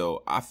thing is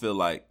though, I feel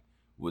like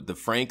with the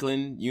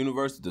Franklin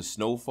universe, the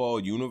Snowfall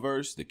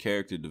universe, the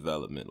character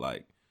development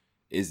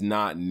is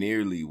not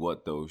nearly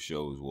what those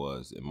shows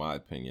was, in my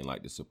opinion.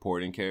 The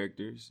supporting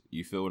characters.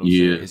 You feel what I'm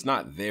saying? It's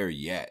not there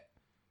yet.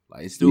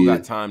 It's still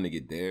got time to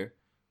get there.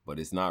 but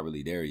it's not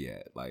really there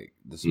yet. Like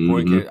the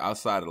supporting character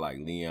outside of like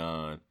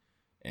Leon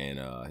and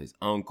his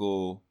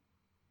uncle,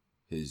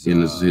 his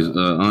auntie,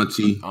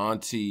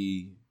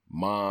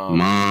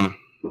 mom,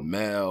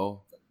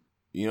 Mel.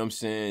 You know what I'm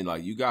saying?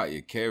 Like you got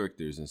your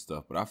characters and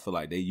stuff, but I feel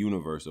like their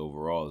universe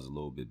overall is a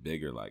little bit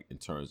bigger, like in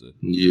terms of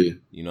you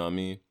know what I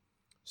mean?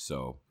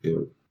 So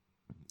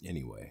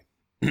anyway.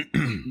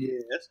 Yeah,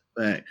 that's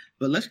a fact.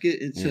 But let's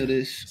get into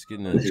this. Let's get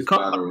into this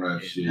battle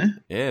rap shit.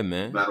 Yeah,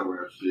 man. Battle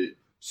rap shit.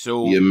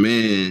 So yeah,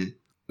 man.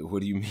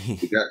 What do you mean?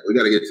 We got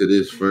to get to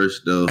this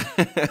first, though.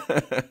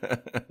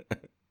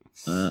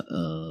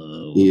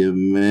 Yeah,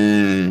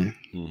 man.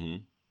 Mm-hmm.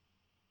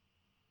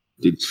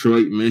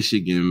 Detroit,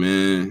 Michigan,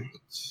 man.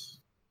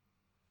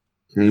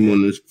 Came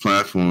on this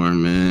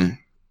platform, man.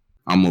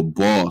 I'm a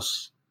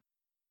boss.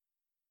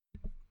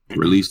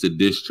 Released a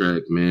diss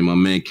track, man. My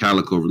man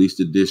Calico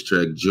released a diss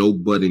track. Joe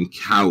Budden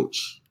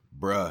Couch.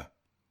 Bruh.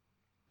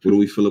 What do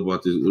we feel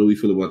about this? What do we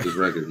feel about this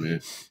record,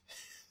 man?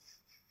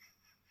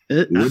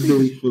 What do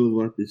we feel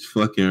about this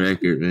fucking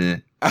record,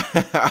 man?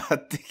 I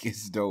think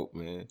it's dope,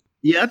 man.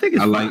 Yeah, I think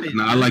it's I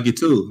like it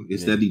too.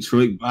 It's that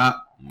Detroit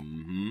bop.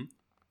 Mm-hmm.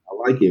 I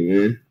like it,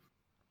 man.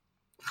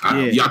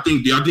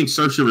 Y'all think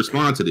Surf should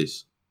respond to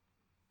this?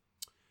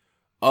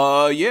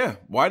 Yeah.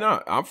 Why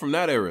not? I'm from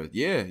that era.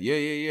 Yeah.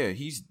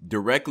 He's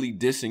directly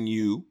dissing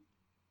you.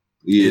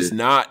 Yeah. It's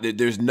not that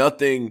there's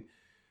nothing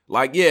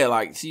like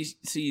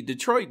see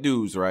Detroit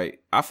dudes, right?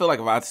 I feel like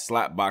if I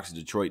slap box a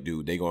Detroit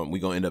dude, we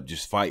gonna end up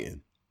just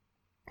fighting.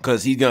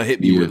 Cause he's gonna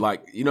hit me with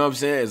like, you know what I'm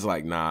saying? It's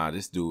like, nah,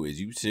 this dude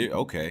is you serious?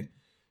 Okay.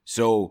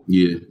 So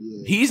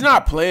he's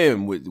not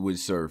playing with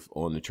Surf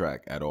on the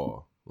track at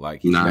all.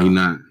 Like he's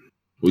not.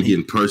 We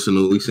getting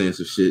personal. We saying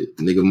some shit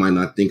nigga might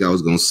not think I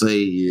was gonna say.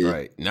 Yeah.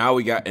 Right. Now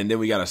we got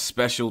a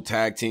special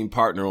tag team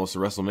partner on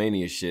some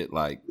WrestleMania shit.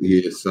 Like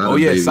Sada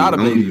Baby. Sada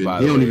Baby. He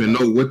don't even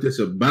know what this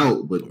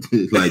about, but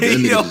like that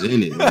nigga's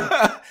in it. Man.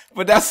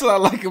 But that's what I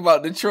like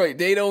about Detroit.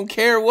 They don't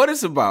care what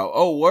it's about.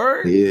 Oh,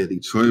 word? Yeah,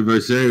 Detroit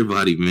versus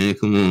everybody, man.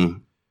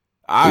 Come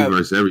on.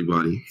 Versus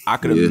everybody. I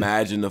could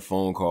imagine the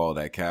phone call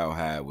that Cal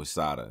had with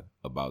Sada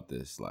about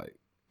this. Like,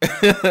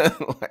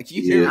 like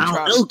you hear him I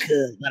don't know,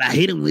 cuz, but I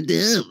hate him with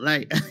the up.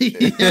 Like, that's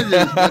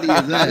just funny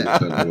as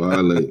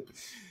that.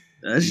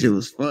 That shit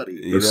was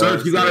funny. But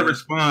Surf, you gotta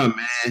respond,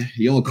 man.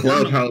 You on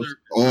Clubhouse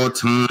all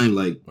time,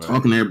 like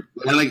talking to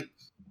everybody.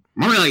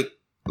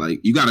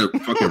 Like you gotta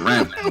fucking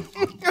rap now.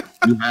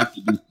 You have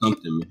to do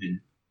something,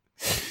 man.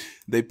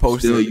 They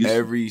posted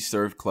every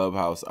Surf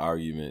Clubhouse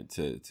argument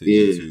to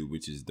YouTube,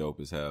 which is dope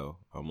as hell.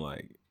 I'm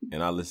like,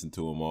 and I listened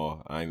to them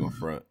all. I ain't gonna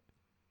front.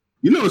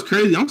 You know what's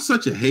crazy? I'm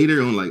such a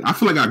hater on like. I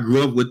feel like I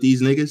grew up with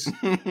these niggas.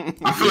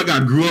 I feel like I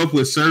grew up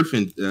with Surf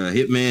and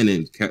Hitman,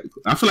 and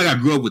I feel like I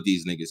grew up with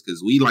these niggas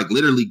because we like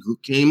literally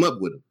came up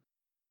with them.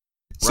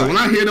 So when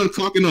I hear them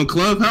talking on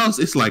Clubhouse,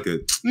 it's like a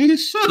nigga,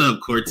 shut up,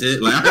 Cortez.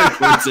 Like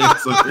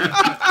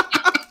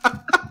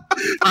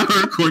I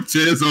heard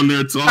Cortez on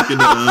there talking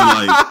to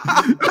like.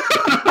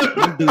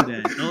 Don't do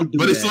that. Don't do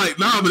but that. It's like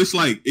but it's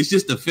like it's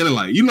just a feeling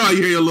like you know how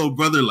you hear your little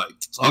brother like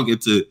talking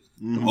to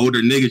older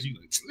niggas. You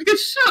like nigga,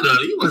 shut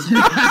up. You was.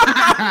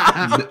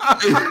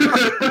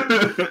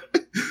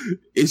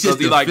 It's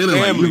just like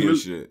family and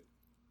shit.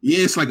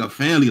 Yeah, it's like a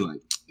family.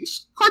 Like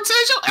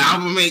Cortez, your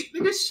album mate,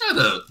 nigga, shut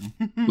up.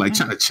 Like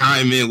trying to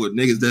chime in with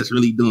niggas that's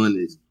really doing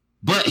this,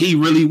 but he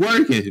really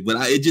working. But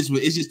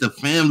it's just a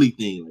family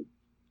thing. Like,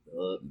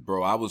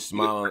 bro, I was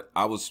smiling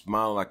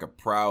like a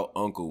proud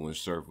uncle when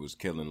Surf was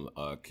killing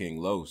King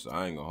Los.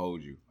 I ain't gonna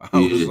hold you. I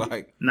was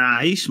like,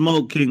 nah, he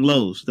smoked King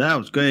Los. That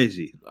was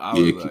crazy. I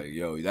was like,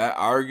 yo, that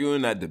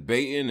arguing, that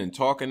debating, and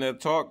talking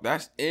that talk,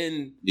 that's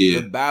in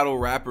the battle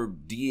rapper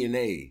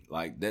DNA.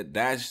 Like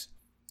that's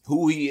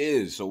who he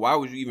is. So why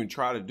would you even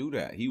try to do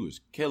that? He was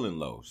killing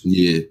Los.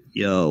 Yeah.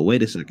 Yo,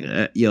 wait a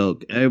second. Yo,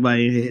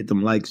 everybody in here hit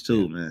them likes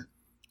too, man.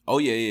 Oh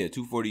yeah.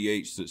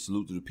 248.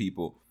 Salute to the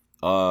people.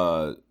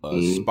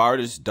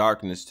 Spartus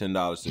Darkness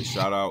 $10 says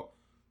shout out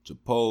to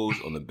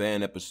Pose on the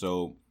band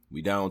episode.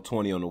 We down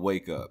 20 on the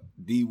wake up.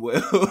 D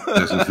Will.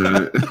 That's a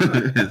fact.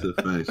 That's a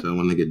fact. So I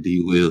want to get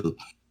D Will.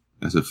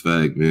 That's a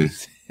fact, man.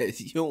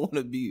 You don't want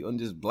to be on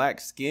this black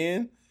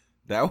skin.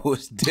 That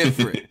was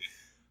different.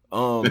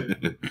 But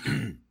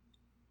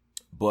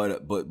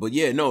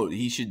yeah, no,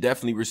 he should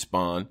definitely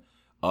respond.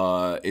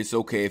 It's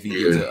okay if he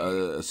gets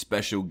a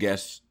special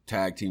guest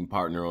tag team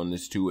partner on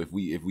this too. If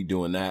we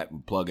doing that,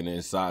 plugging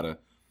in Sada,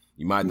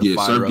 you might have to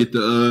fire up. Get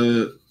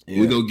the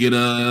we go get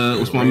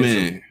what's my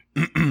man?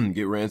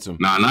 Get Ransom.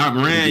 Nah, not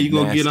Rand. You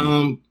gonna get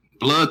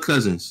Blood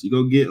Cousins. You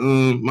go get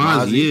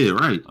Mozzie. Yeah,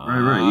 right.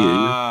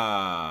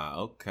 Yeah.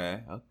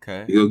 Okay.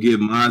 You go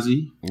get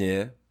Mozzie.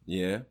 Yeah.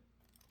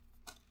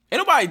 Ain't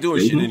nobody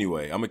doing shit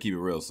anyway. I'm gonna keep it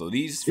real. So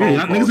these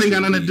niggas ain't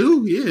got nothing to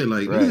do. Yeah,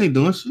 like niggas ain't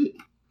doing shit.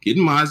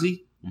 Getting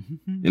Mozzie.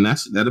 And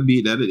that'll be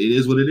it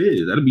is what it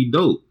is. That'll be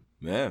dope.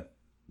 Yeah.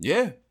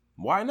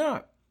 Why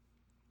not?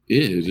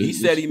 Yeah. He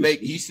said he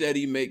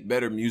make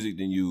better music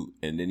than you,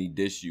 and then he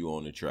dissed you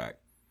on the track.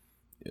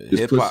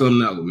 Just put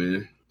something out,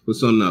 man. Put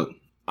something out.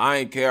 I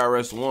ain't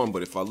KRS-One,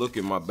 but if I look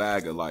at my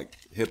bag of like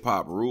hip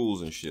hop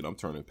rules and shit, I'm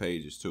turning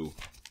pages too.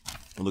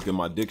 I look at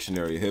my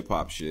dictionary of hip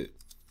hop shit.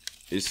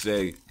 It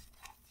say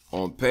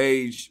on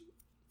page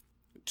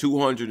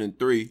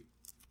 203,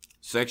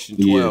 section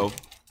 12,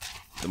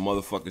 the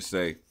motherfucker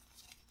say,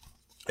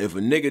 if a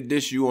nigga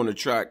diss you on the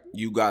track,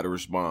 you gotta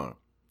respond.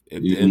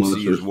 If the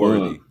MC is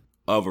worthy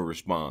of a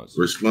response.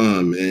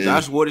 Respond, man.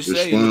 That's what it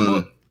say in the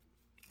book.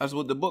 That's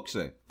what the book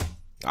say.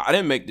 I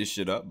didn't make this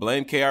shit up.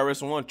 Blame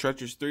KRS-One,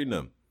 Treacherous 3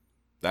 them.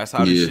 That's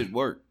how this shit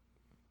work.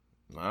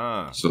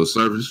 So,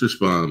 sir, just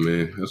respond,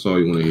 man. That's all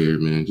you want to hear,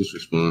 man. Just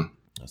respond.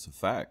 That's a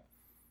fact.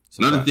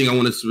 Another thing I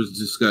want to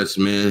discuss,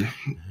 man.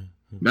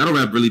 Battle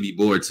rap really be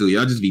bored, too.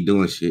 Y'all just be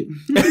doing shit.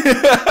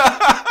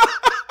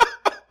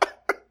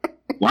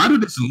 Why do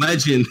this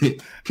legend...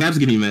 Cap's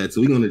getting mad, so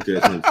we going to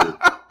address him, too.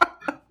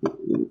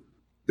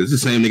 It's the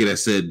same nigga that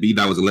said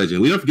B-Dot was a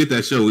legend. We don't forget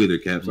that show either,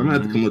 Caps. I'm going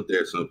to have to come up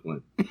there at some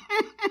point.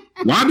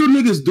 Why do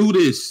niggas do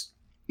this?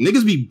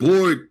 Niggas be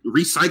bored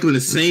recycling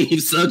the same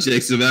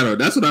subjects in battle.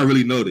 That's what I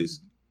really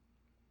noticed.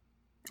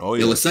 Oh,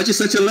 yeah. It was such and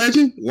such a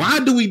legend. Why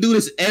do we do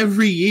this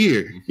every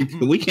year?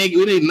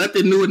 It ain't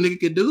nothing new a nigga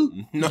could do.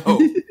 No.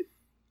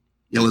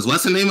 Yo, is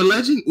what's the name of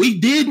legend? We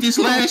did this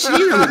last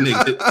year with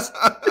niggas.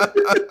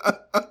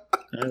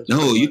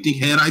 No, you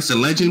think Head Ice a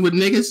legend with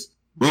niggas?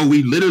 Bro,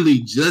 we literally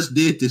just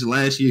did this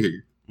last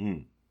year.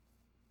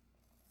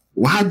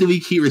 Why do we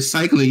keep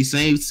recycling these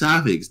same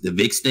topics? The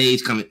big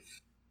stage coming.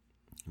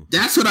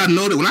 That's what I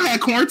noticed. When I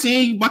had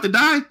quarantine about to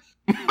die,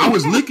 I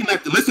was listening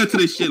to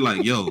this shit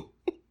like, yo,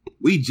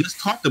 we just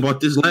talked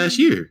about this last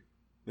year.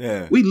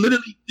 Yeah. We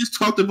literally just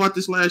talked about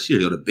this last year.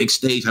 Yo, the big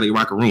stage, how they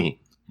rock a room.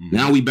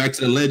 Now we back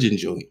to the legend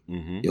joint.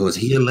 Yo, is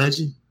he a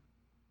legend?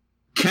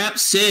 Cap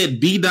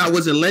said B-Dot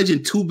was a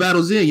legend 2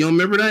 battles in. You don't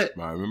remember that?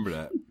 I remember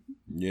that.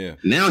 Yeah.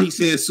 Now he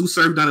said Sue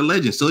Surf not a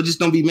legend. So it just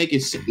don't be making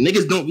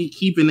niggas don't be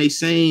keeping they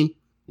same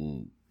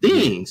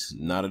things.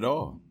 Not at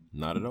all.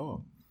 Not at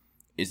all.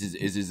 It's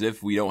as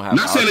if we don't have.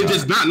 Not saying it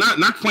just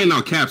not pointing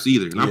out Caps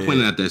either. Not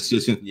pointing out that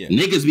shit.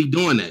 Niggas be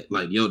doing that.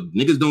 Like, yo,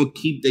 niggas don't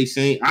keep they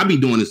saying. I be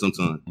doing this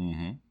sometimes.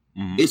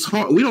 It's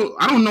hard.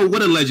 I don't know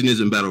what a legend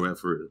is in battle rap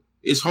for real.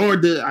 It's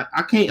hard to.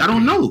 I can't. I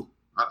don't know.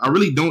 I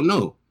really don't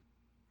know.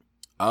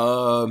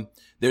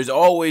 There's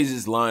always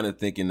this line of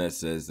thinking that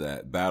says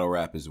that battle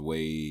rap is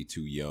way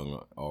too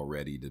young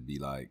already to be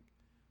like,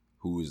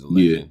 who is a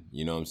legend?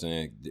 You know what I'm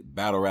saying?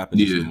 Battle rap in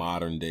its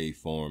modern day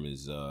form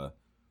is,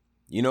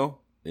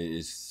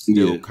 it's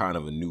still kind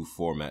of a new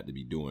format to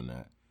be doing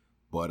that.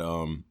 But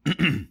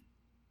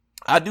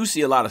I do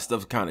see a lot of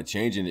stuff kind of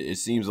changing. It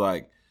seems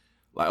like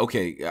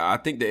okay, I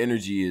think the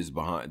energy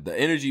behind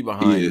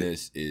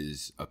this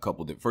is a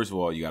couple. First of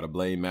all, you got to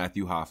blame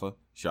Matthew Hoffa.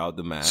 Shout out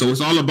to Math. So it's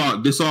all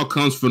about this. All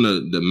comes from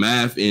the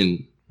math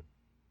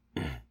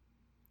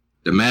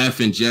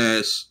and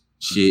jazz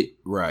shit.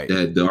 Right.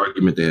 That the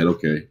argument they had.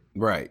 Okay.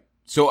 Right.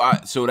 So I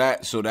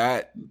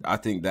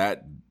think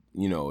that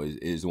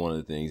is one of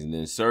the things. And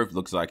then Surf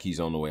looks like he's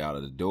on the way out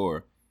of the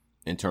door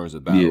in terms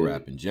of battle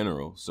rap in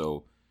general.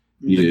 So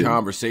the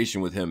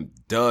conversation with him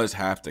does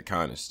have to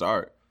kind of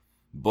start.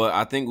 But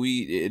I think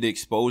it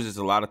exposes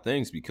a lot of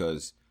things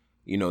because,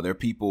 there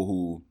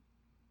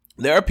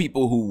are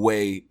people who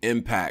weigh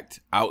impact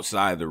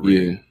outside the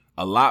ring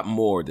a lot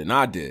more than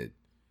I did.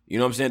 You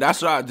know what I'm saying?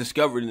 That's what I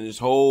discovered in this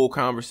whole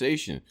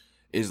conversation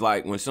is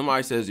like when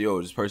somebody says, yo,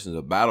 this person's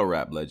a battle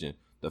rap legend,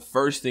 the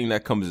first thing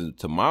that comes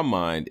into my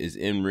mind is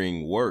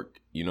in-ring work.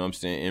 You know what I'm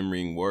saying?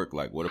 In-ring work,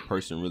 like what a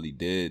person really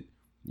did,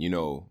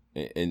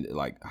 and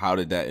like how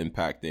did that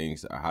impact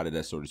things? How did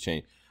that sort of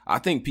change? I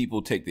think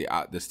people take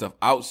the stuff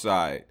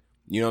outside.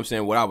 You know what I'm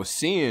saying? What I was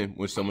seeing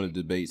with some of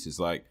the debates is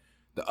like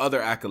the other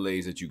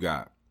accolades that you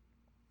got.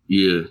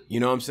 Yeah.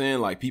 You know what I'm saying?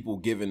 Like people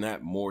giving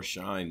that more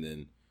shine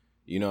than,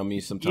 you know what I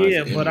mean?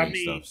 Sometimes but I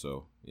mean, stuff.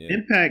 So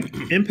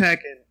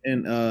impact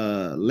and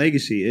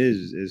legacy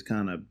is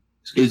kind of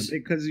because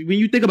when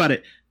you think about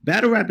it,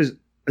 battle rap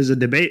is a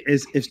debate.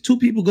 If two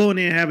people go in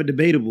there and have a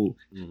debatable,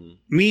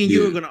 me and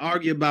you are going to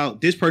argue about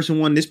this person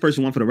won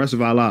for the rest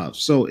of our lives.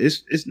 So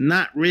it's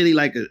not really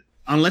like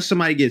unless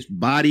somebody gets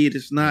bodied,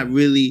 it's not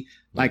really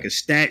like a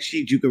stat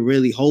sheet you can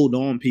really hold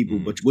on people.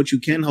 But what you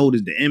can hold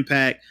is the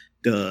impact,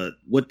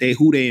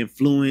 who they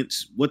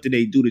influence, what did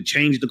they do to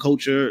change the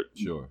culture,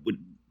 with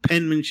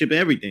penmanship,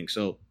 everything.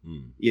 So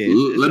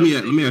let me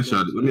ask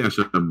y'all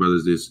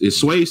brothers this: is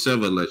Sway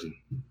Sever a legend?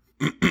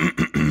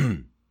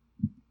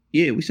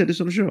 Yeah, we said this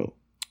on the show.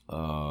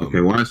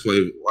 Okay, why is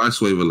Sway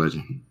a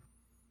legend?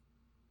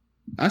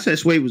 I said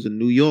Sway was a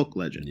New York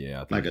legend.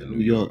 Yeah, like a New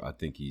York. I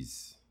think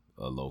he's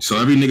a local. So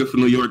every nigga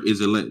from New York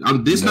is a legend.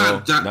 I'm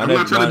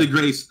not trying to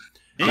degrade.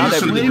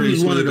 Sway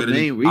was one of the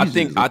main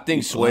reasons. I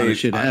think Sway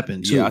should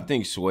happen too. Yeah, I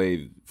think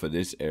Sway for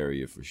this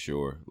area for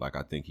sure. Like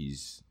I think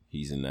he's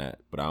in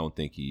that, but I don't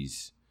think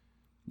he's.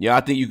 Yeah,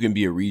 I think you can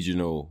be a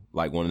regional,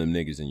 like one of them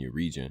niggas in your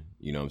region.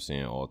 You know what I'm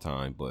saying, all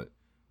time. But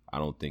I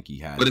don't think he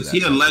has. But is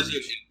he a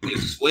legend?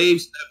 Is Sway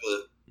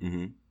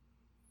Sever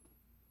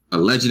a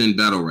legend in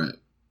battle rap?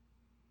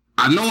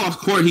 I know off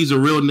court he's a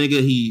real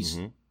nigga.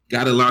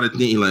 got a lot of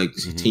things like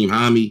Team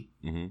Hami.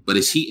 But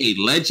is he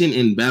a legend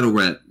in battle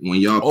rap when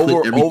y'all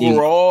put everything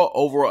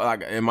overall?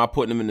 Like, am I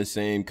putting him in the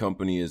same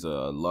company as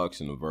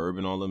Lux and the Verb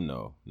and all them?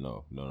 No.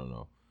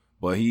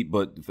 But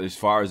as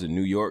far as the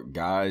New York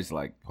guys,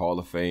 like Hall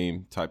of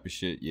Fame type of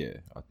shit, yeah,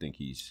 I think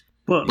he's.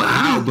 But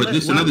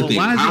this is another thing.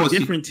 Why is it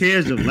different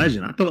tiers of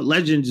legend? I thought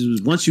legends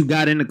was once you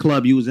got in the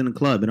club, you was in the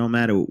club. It don't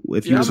matter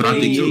if you was the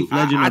 8th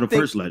legend or the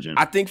first legend.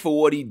 I think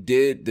for what he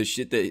did, the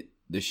shit that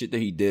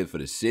he did for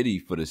the city,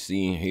 for the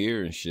scene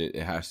here and shit,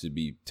 it has to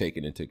be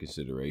taken into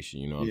consideration.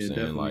 You know what I'm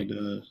saying? Like,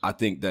 does. I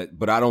think that,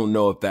 but I don't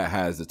know if that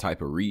has the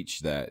type of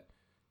reach that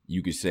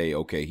you could say,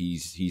 okay,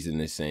 he's in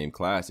the same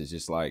class. It's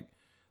just like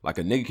a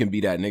nigga can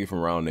be that nigga from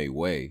around their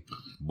way,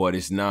 but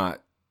it's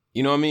not,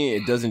 you know what I mean?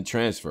 It doesn't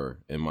transfer,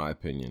 in my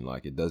opinion.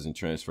 Like, it doesn't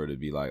transfer to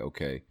be like,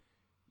 okay,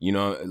 you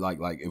know, like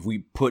if we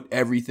put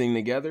everything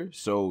together.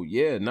 So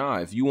yeah,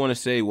 if you want to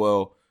say,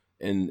 well,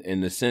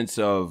 in the sense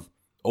of,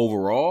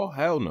 overall,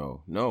 hell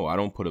no, I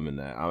don't put him in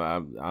that.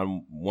 I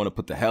want to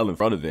put the hell in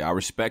front of it. I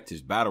respect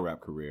his battle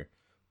rap career,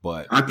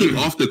 but I think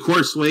off the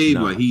court, Swave,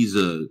 like he's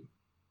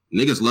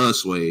niggas love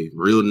Swave,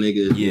 real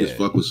niggas. Niggas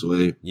fuck with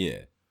Swave. Yeah,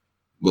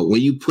 but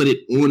when you put it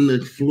on the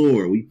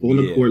floor, we on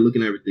the court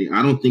looking at everything.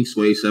 I don't think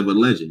Swave's ever a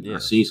legend. Yeah.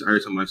 I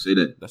heard somebody say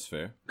that. That's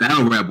fair.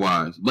 Battle rap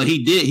wise, but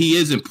he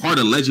isn't part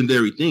of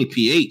legendary thing.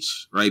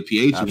 PH, right?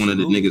 PH is one of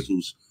the niggas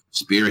who's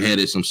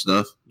spearheaded some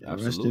stuff. Yeah,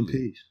 rest in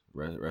peace.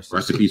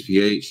 Rest in peace,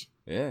 PH.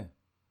 Yeah.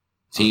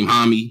 Team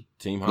Hami.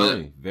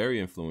 Very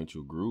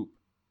influential group,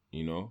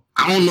 you know.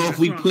 I don't know if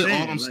we put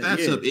all them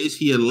stats up. Is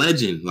he a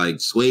legend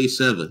like Sway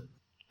 7?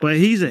 But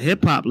he's a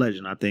hip hop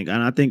legend, I think.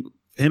 And I think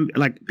him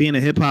like being a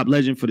hip hop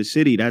legend for the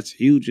city, that's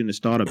huge in the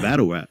start of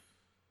battle rap.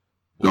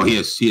 No, he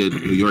a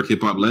New York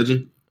hip hop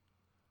legend?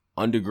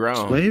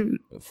 Underground.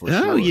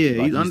 Hell yeah,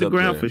 like, he's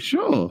underground for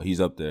sure.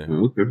 He's up there.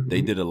 Okay.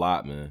 They did a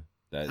lot, man.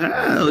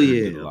 Hell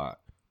yeah. Did a lot.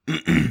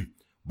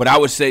 But I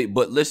would say,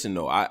 but listen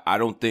though, I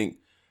don't think.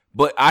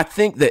 But I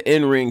think the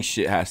in-ring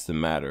shit has to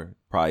matter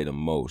probably the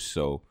most.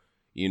 So,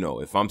 you know,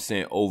 if I'm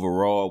saying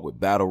overall with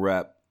battle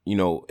rap, you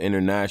know,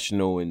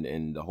 international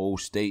and the whole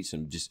states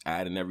and just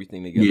adding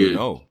everything together,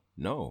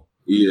 no.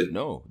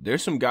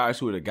 There's some guys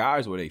who are the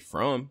guys where they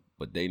from,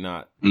 but they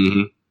not,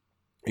 you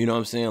know what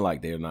I'm saying?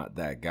 Like they're not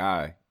that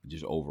guy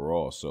just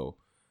overall. So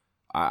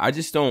I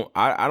just don't,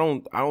 I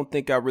don't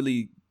think I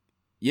really,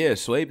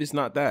 Swave is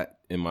not that.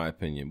 In my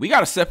opinion, we got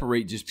to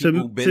separate just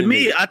people. To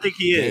me, I think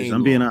he is.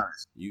 I'm being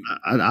honest.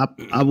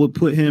 I would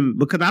put him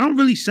because I don't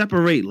really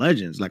separate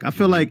legends. Like I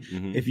feel like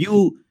if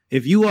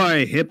you are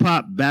a hip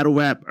hop battle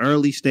rap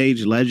early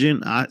stage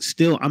legend, I'm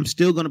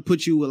still gonna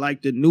put you with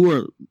like the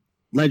newer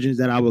legends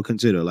that I would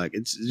consider. Like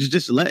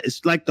it's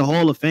like the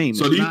Hall of Fame.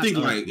 So do you think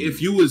like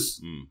if you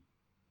was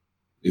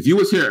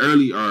here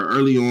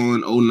early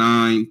on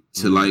 09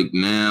 to like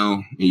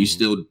now and you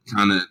still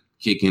kind of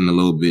kicking a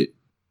little bit,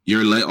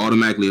 you're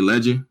automatically a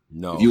legend?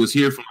 No. If you was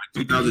here from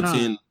like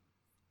 2010.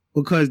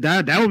 Because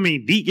that would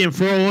mean Deacon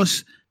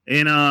Frost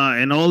and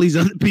all these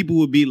other people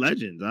would be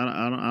legends.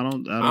 I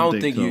don't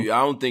think so. I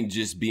don't think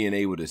just being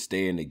able to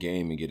stay in the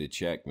game and get a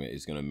check, man,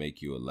 is gonna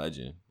make you a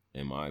legend,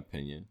 in my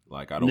opinion.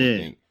 Like I don't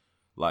think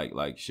like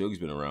Suge's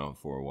been around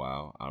for a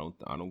while. I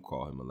don't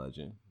call him a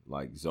legend.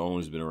 Like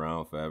Zone's been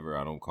around forever.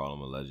 I don't call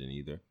him a legend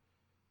either.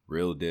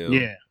 Real Deal.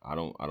 Yeah. I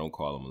don't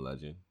call him a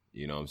legend.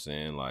 You know what I'm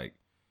saying? Like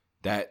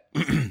that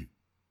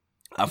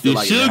I feel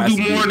like Suge do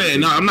more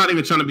than. No, I'm not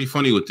even trying to be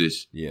funny with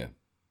this. Yeah.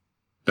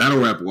 Battle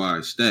rap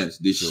wise, stats.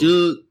 Is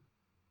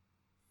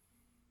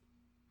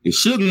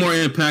Suge more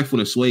impactful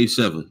than Swave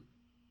 7?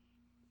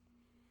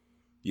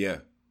 Yeah.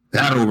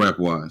 Battle rap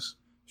wise.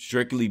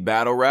 Strictly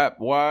battle rap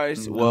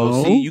wise?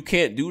 Well, see, you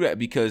can't do that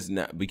because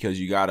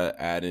you gotta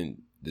add in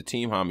the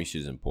Team Hami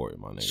shit is important,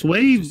 my nigga.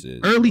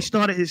 Swave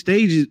started his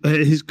stages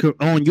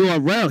on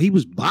URL. He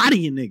was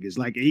bodying niggas.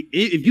 Like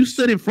if you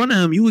stood in front of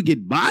him, you would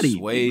get bodied.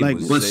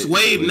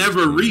 Swave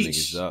never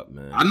reached. Up,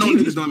 man. I know he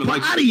niggas don't even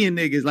like bodying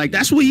niggas. Like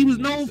that's what he was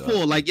known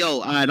for. Like yo,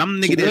 all right, I'm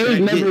the nigga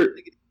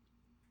that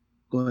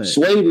Go ahead.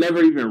 Swave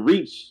never even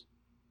reached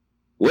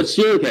what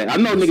Suge had. I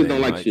know niggas don't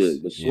like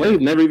Suge, but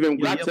Swave never even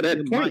got to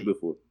that point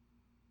before.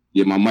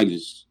 Yeah, my mic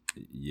just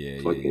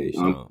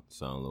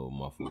sound a little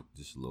muffled,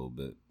 just a little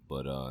bit,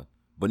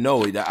 But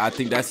no, I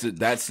think that's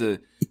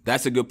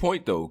a good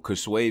point though,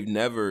 because Swave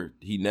never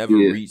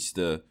reached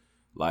the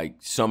like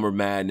Summer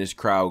Madness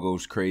crowd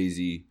goes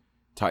crazy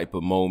type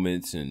of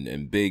moments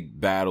and big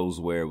battles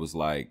where it was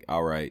like,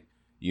 all right,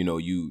 you know,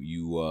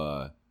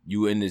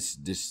 you in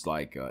this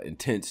like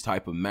intense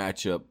type of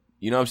matchup,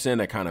 you know what I'm saying,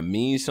 that kind of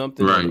means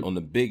something on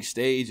the big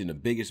stage in the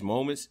biggest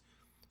moments.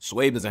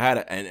 Swave doesn't have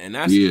it, and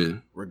that's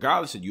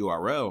regardless of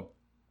URL.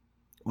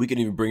 We can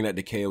even bring that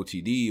to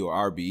KOTD or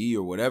RBE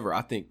or whatever.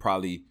 I think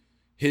probably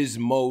his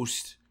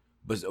most,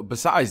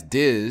 besides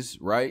Diz,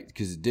 right?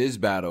 Because Diz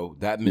battle,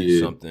 that meant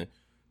something.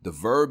 The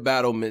Verb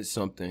battle meant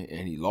something,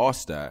 and he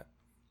lost that.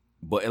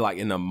 But like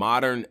in the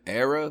modern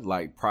era,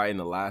 like probably in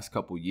the last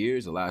couple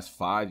years, the last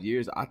 5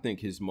 years, I think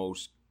his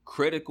most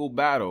critical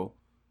battle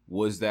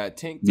was that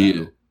Tink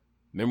battle.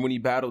 Remember when he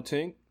battled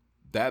Tink?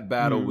 That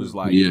battle was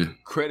like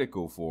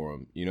critical for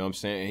him. You know what I'm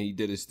saying? And he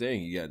did his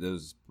thing. That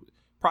was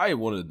probably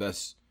one of the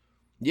best.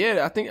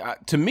 Yeah, I think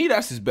to me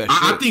that's his best.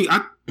 I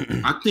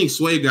think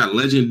Sway got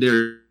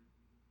legendary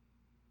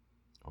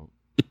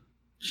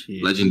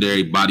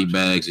body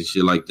bags and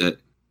shit like that.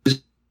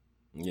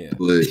 Yeah,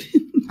 but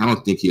I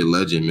don't think he a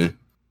legend, man.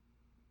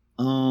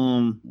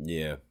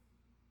 Yeah.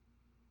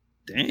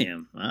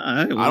 Damn.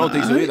 I don't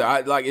think so either.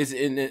 I like it's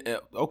in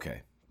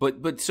okay.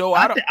 But so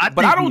I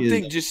don't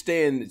think just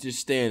staying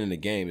in the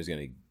game is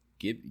gonna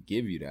give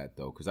you that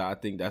though, because I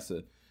think that's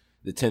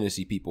the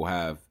tendency people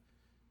have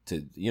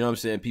to, you know what I'm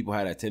saying? People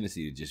have that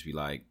tendency to just be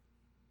like,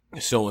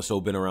 so and so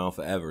been around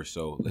forever,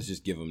 so let's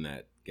just give them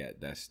that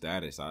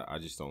status. I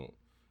just don't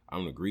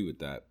agree with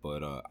that.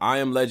 But I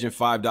Am Legend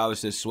 $5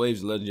 says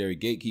Swave's a legendary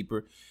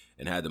gatekeeper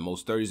and had the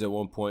most 30s at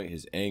one point.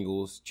 His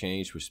angles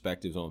changed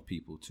perspectives on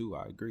people too.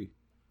 I agree.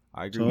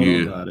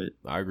 About it.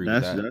 I agree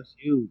with that. That's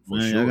huge,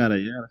 man. Sure. I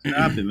gotta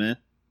stop it, man.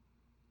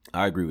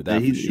 I agree with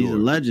that. He's a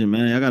legend,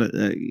 man. I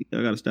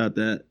gotta stop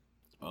that.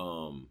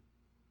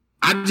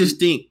 I just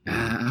think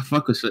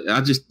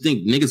I just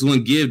think niggas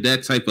wouldn't give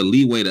that type of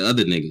leeway to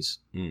other niggas.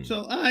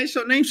 So all right,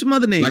 so name some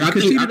other names. Like, I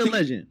think a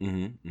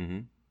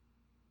legend.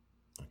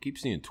 I keep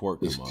seeing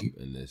Twerk come up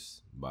in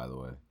this, by the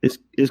way. It's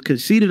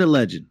conceded a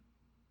legend.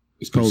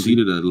 It's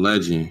conceded a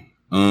legend.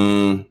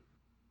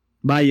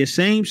 By your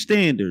same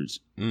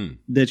standards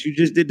that you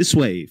just did the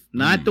Swave.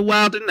 Not the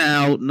Wild and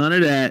Out, none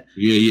of that.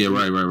 Yeah,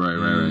 right.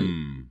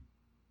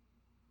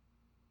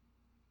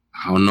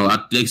 I don't know.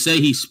 They say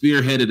he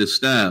spearheaded a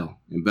style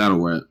in battle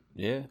rap.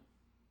 Yeah.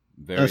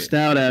 A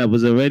style that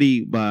was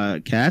already by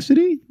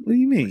Cassidy? What do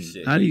you mean?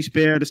 How do you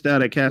spare the style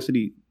that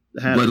Cassidy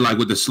had? But like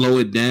with the slow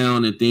it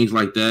down and things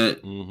like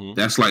that,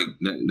 that's like,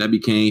 that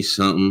became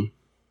something.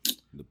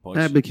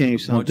 That became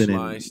something.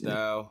 Punchline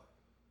style.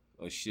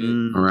 Oh shit!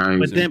 Right.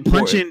 But then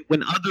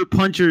when other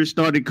punchers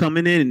started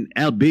coming in,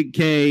 Big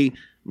K,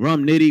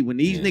 Rum Nitty, when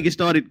these niggas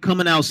started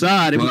coming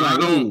outside, it was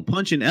like,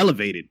 punching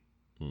elevated.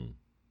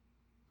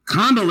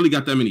 Khan don't really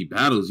got that many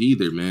battles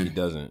either, man. He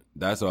doesn't.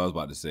 That's what I was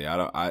about to say.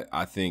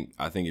 I think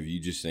if you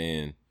just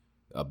saying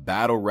a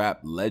battle rap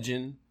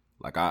legend,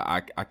 like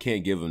I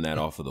can't give him that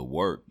off of the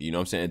work. You know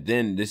what I'm saying? And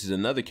then this is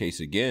another case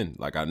again.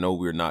 Like I know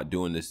we're not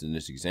doing this in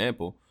this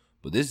example,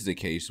 but this is a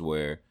case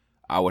where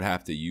I would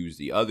have to use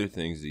the other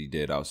things that he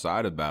did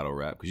outside of battle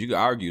rap, because you could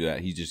argue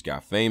that he just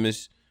got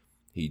famous.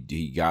 He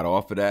got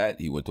off of that.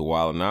 He went to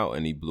Wild 'N Out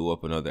and he blew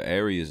up in other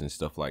areas and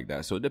stuff like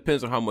that. So it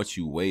depends on how much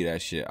you weigh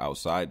that shit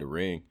outside the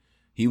ring.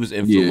 He was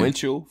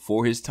influential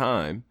for his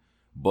time,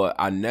 but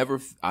I never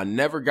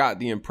got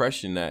the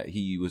impression that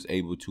he was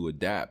able to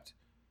adapt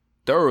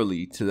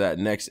thoroughly to that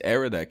next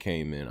era that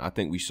came in. I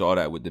think we saw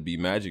that with the B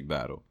Magic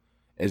battle.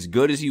 As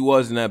good as he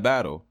was in that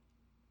battle,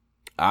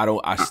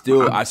 I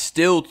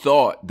still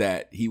thought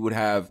that he would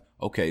have,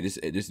 okay,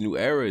 this new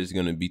era is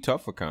gonna be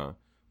tough for Khan,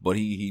 but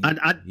he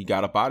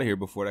got up out of here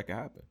before that could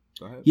happen.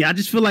 Go ahead. Yeah, I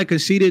just feel like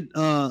Conceited,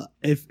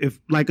 if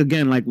like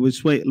again, like with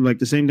Sway, like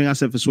the same thing I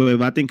said for Sway,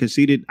 I think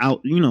Conceited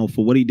out,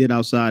 for what he did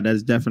outside,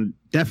 that's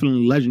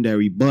definitely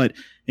legendary. But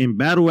in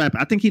battle rap,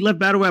 I think he left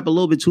battle rap a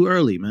little bit too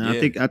early, man.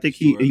 Yeah, I think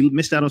he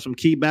missed out on some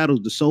key battles.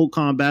 The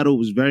SoulCon battle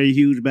was very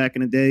huge back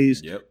in the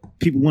days. Yep.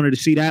 People wanted to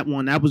see that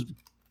one. That was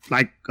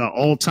like an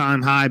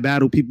all-time high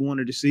battle people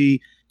wanted to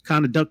see.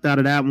 Kind of ducked out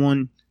of that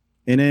one.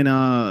 And then,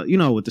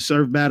 with the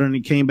Surf battle, and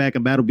he came back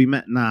and battle be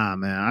met. Nah,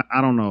 man,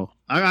 I don't know.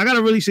 I got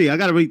to really see. I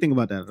got to really think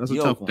about that. That's a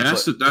tough one.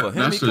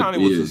 He kind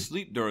of was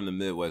asleep during the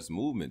Midwest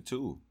movement,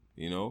 too.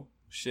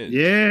 Shit.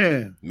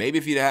 Yeah. Maybe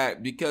if he'd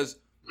had, because,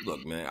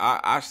 look, man,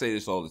 I say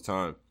this all the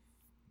time.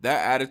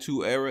 That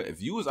Attitude Era,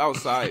 if you was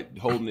outside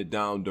holding it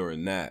down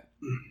during that,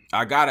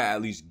 I got to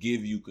at least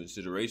give you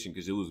consideration,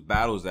 because it was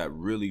battles that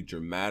really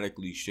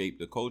dramatically shaped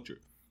the culture.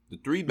 The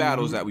three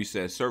battles that we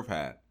said Surf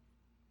had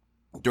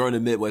during the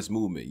Midwest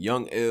movement,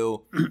 Young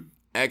Ill,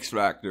 X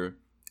Factor,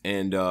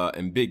 and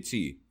Big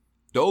T,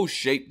 those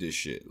shaped this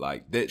shit.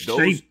 Like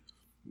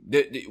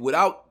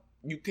without,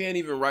 you can't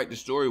even write the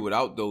story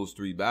without those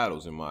three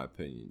battles, in my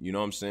opinion. You know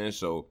what I'm saying?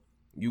 So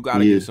you got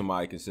to give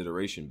somebody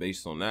consideration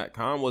based on that.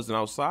 Khan wasn't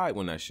outside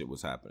when that shit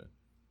was happening.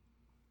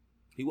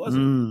 He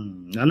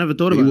wasn't. I never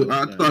thought about it.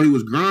 I thought he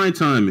was grind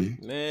timing.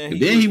 Man,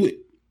 and then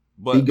he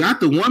got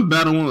the one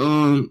battle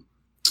on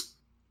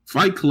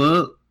Fight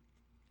Club.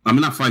 I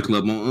mean, not Fight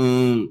Club,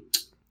 on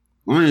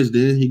Lions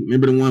Den.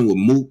 Remember the one with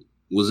Mook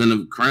was in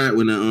the crowd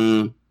when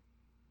the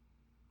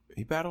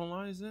he battled on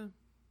Lions Den?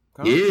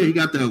 Yeah, he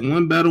got that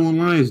one battle on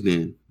Lions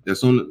Den.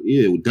 That's on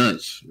with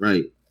Dutch,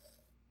 right?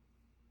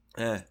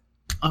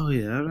 Oh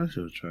yeah, that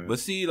shit was trash. But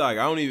see, like,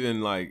 I don't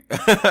even I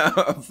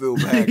feel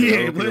bad. I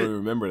don't even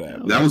remember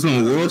that. That was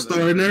on World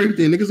Star and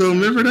everything. Niggas don't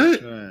remember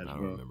that? I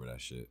don't remember that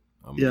shit.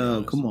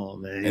 Yo, come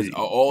on, man. As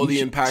all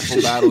the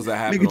impactful battles that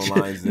happened on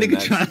Lions Den.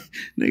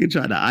 Nigga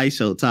tried to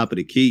ISO top of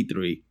the key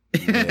 3.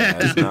 Yeah,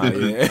 that's not,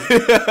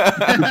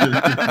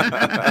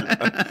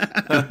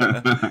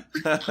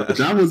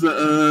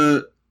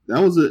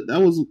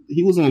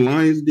 he was on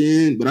Lions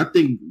Den, but I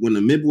think when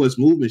the Midwest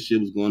movement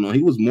shit was going on,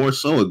 he was more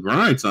so a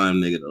grind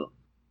time nigga though.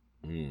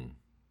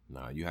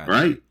 Nah, you had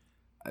right.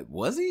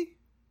 Was he?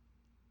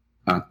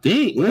 I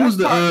think. When was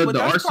the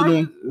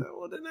Arsenal?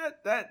 Well, then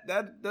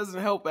that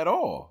doesn't help at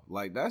all.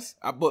 Like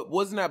but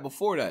wasn't that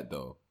before that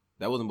though?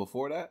 That wasn't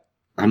before that.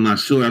 I'm not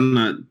sure.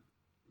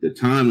 The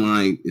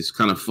timeline is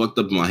kind of fucked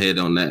up in my head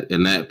on that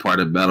in that part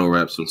of battle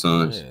rap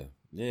sometimes.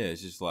 Yeah,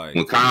 it's just like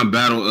when Khan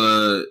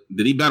battled.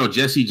 Did he battle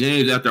Jesse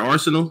James after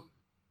Arsenal?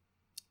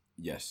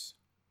 Yes.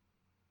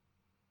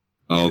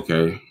 Oh,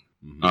 okay.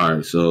 Mm-hmm. All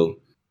right. So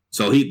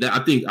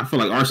I feel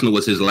like Arsenal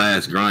was his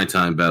last grind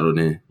time battle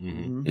then,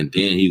 and then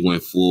he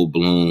went full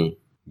blown.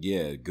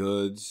 Yeah,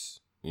 Goods.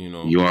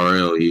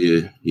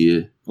 URL.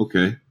 Yeah.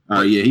 Okay. All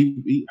right. Yeah.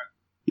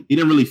 He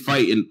didn't really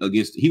fight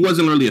against. He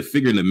wasn't really a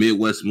figure in the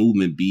Midwest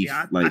movement beef.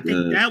 Yeah, I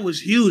think that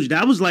was huge.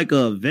 That was like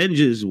a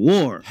Avengers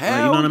war. Hell,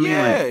 you know what I mean?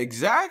 Yeah,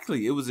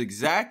 exactly. It was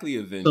exactly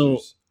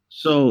Avengers.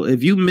 So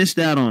if you missed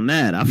out on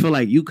that, I feel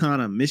like you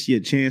kind of missed your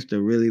chance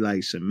to really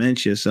like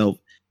cement yourself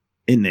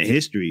in the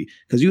history,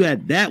 because you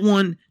had that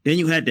one, then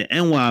you had the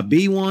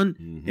NYB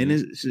one, and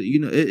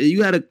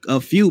you had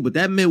a few, but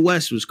that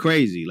Midwest was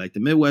crazy. Like the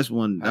Midwest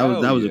one,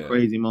 that was a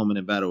crazy moment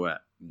in battle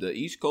rap. The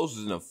East Coast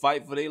is in a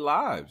fight for their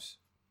lives.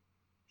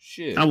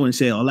 Shit, I wouldn't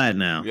say all that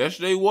now.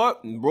 Yesterday,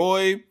 what,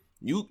 boy?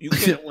 You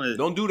can't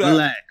don't do that.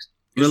 Relax.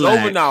 It's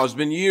over now. It's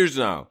been years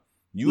now.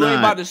 You ain't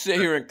about to sit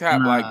here and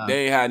cap like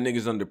they ain't had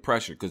niggas under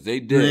pressure, because they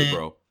did,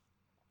 bro.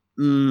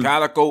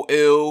 Calico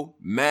Ill,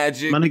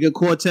 Magic. My nigga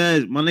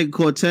Cortez.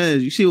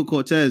 You see what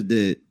Cortez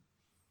did?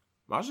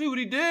 I see what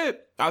he did.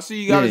 I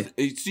see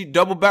you see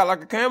double back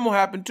like a camel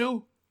happen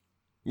too.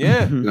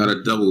 Yeah. Got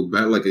a double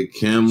back like a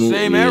camel.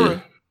 Same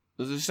era.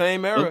 It was the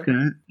same era. Okay.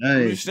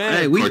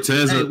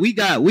 We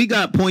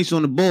got points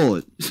on the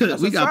board.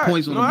 We got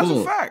points on the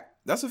board.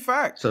 That's a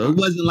fact. So it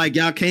wasn't like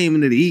y'all came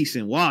into the East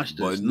and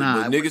washed us.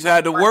 But niggas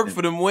had to work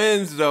for them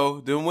wins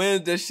though. Them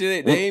wins, that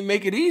shit, they ain't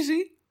make it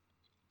easy.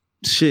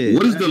 Shit.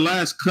 What is the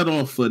last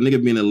cutoff for a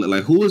nigga being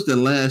like? Who was the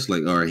last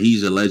like? All right,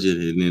 he's a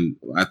legend, and then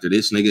after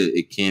this nigga,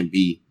 it can't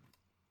be.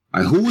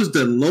 Like, who is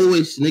the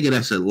lowest nigga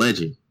that's a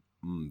legend?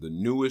 The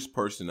newest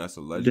person that's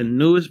a legend. The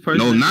newest person.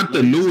 No, not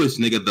the newest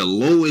nigga. The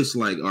lowest.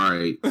 Like, all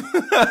right. This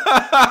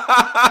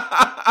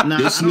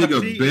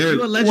nigga barely. If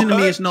you're a legend to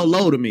me, it's no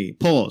low to me.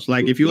 Pause.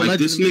 Like, if you're like a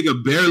legend, this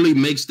nigga barely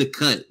makes the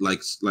cut.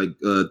 Like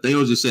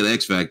Thanos just said,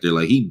 X Factor.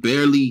 Like he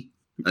barely.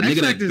 X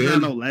Factor's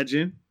not no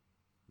legend.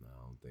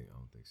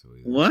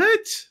 What?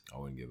 I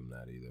wouldn't give him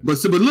that either.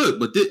 But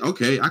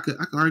okay, I could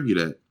argue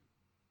that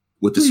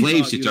with the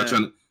Swave shit y'all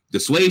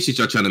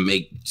trying to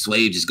make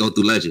Swave just go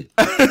through legend.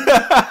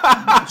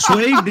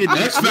 Swave did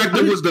X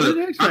Factor was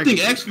I think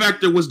X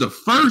Factor was the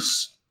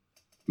first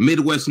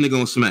Midwest nigga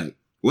on Smack,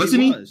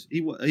 wasn't he?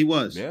 He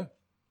was. Yeah.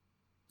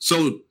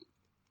 So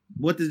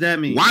what does that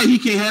mean? Why he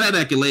can't have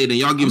that accolade and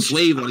y'all give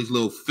Swave all these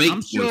little fake?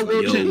 I'm sure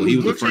he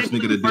was the first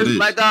nigga to do this.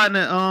 Black guy in the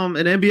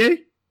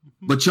NBA.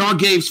 But y'all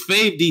gave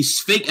Fave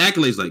these fake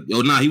accolades like,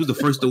 he was the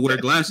first to wear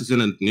glasses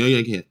and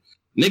you can't.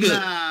 Nigga,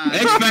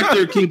 X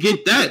Factor can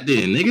get that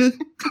then, nigga.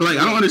 Like,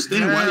 I don't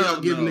understand why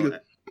y'all giving nigga.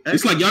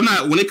 It's like y'all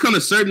not, when it comes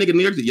to certain nigga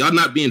lyrics, y'all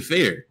not being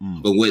fair.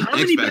 But with how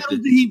many battles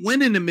did he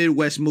win in the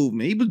Midwest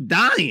movement? He was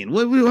dying.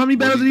 How many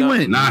battles did he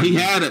win? Nah, he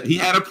had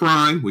a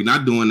prime. We're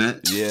not doing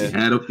that. Yeah.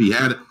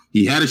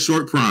 He had a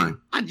short prime.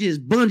 I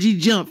just bungee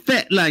jump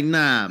fat like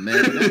nah,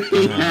 man.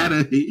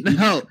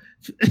 No.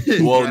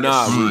 Well,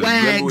 nah,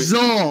 swags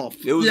off.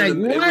 It was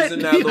in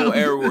that little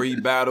era where he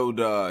battled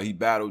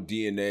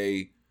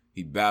DNA,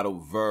 he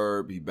battled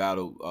Verb, he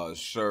battled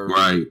Sir.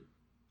 Right.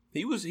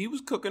 He was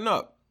cooking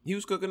up.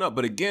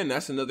 But again,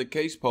 that's another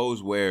case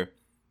posed where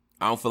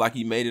I don't feel like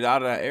he made it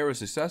out of that era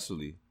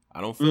successfully.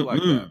 I don't feel like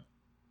that.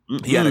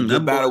 He had a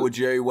good battle with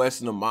Jerry West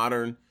in the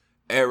modern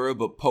era,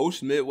 but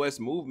post Midwest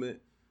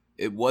movement,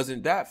 it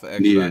wasn't that for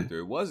X Factor.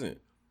 It wasn't.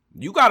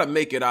 You got to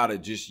make it out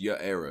of just your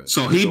era.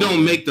 So he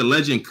don't make the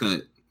legend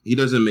cut. He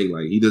doesn't make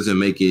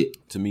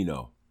it. To me,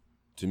 no.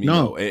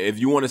 If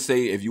you want to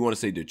say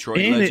Detroit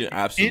legend,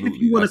 absolutely. And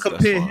if you want to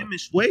compare him and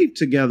Swave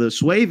together,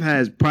 Swave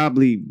has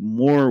probably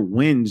more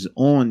wins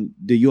on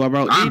the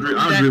URL. I agree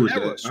with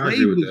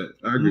that.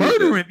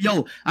 Murdering,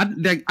 yo.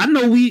 I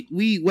know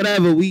we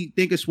whatever we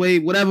think of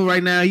Swave, whatever.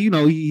 Right now,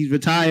 he's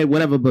retired,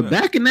 whatever. But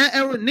back in that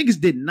era,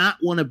 niggas did not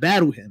want to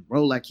battle him,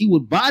 bro. Like he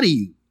would body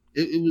you.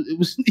 It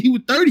was he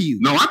would 30 you.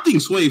 No, I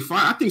think Swave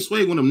fine. I think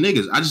Swave one of them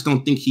niggas. I just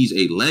don't think he's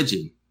a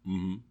legend.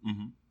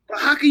 But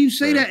how can you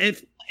say that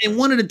if in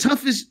one of the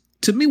toughest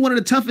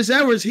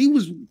eras, he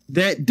was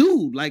that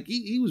dude. Like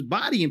he was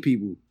bodying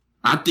people.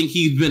 I think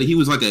he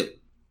was like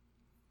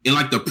in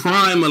like the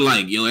prime of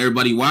like,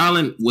 everybody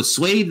wilding. Was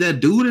Swave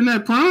that dude in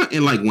that prime?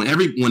 And like when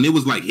it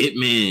was like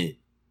Hitman,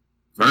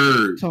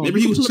 Verb. Maybe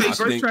he was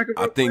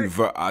I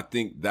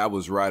think that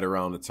was right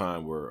around the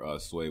time where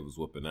Swave was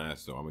whooping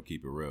ass, so I'm gonna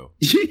keep it real.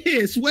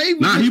 Yeah, Swave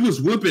he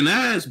was whooping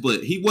ass,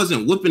 but he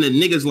wasn't whooping at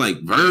niggas like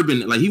Verb,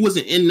 and like he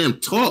wasn't in them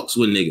talks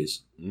with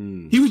niggas.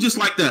 He was just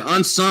like that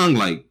unsung,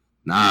 like,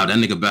 nah, that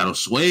nigga battle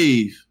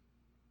Swave.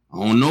 I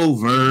don't know,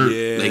 Verb.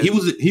 Yeah. Like he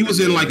was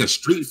in like a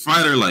Street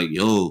Fighter, like,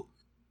 yo,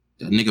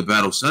 that nigga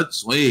battle such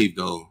Swave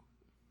though.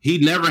 he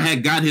never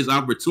had got his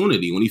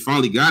opportunity. When he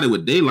finally got it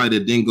with Daylight,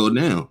 it didn't go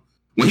down.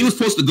 When he was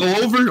supposed to go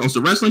over on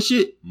some wrestling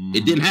shit,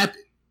 it didn't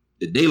happen.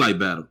 The Daylight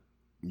battle.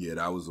 Yeah,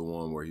 that was the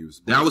one where he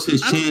was. That was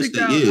his chance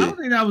to. I don't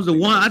think that was the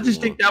one. I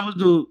just think that was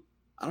the.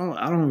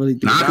 I don't really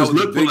think. Nah, because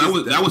look,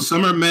 that was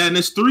Summer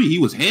Madness 3. He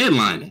was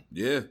headlining.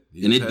 Yeah,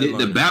 and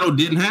the battle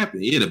didn't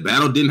happen. Yeah, the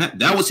battle didn't happen.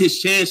 That was his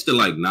chance to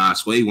like, nah,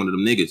 Sway one of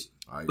them niggas.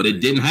 But it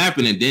didn't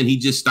happen, and then he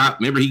just stopped.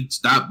 Remember, he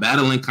stopped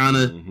battling, kind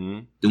of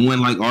doing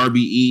like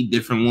RBE,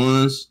 different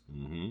ones.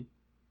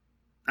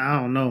 I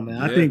don't know, man.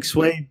 Yeah. I think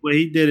Sway, what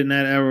he did in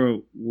that era,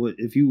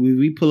 if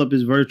we pull up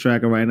his verse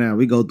tracker right now,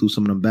 we go through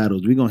some of them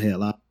battles. We gonna hit a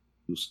lot.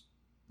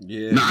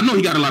 Yeah, no, I know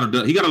he got a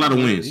lot of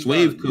wins.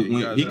 Sway could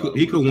win.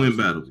 He could win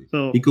battles.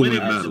 So he could win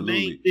battles. The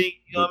main thing,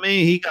 you know what I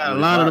mean? He got a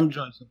lot of them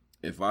joints.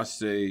 If I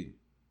say,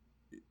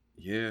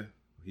 yeah,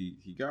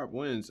 he got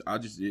wins. I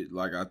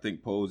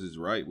think Pose is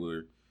right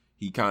where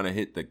he kind of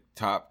hit the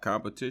top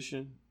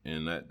competition,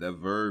 and that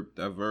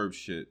verb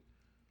shit.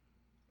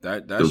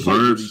 That the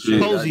verb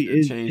shit. Posey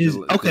is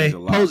okay.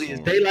 Posey is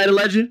Daylight a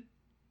legend?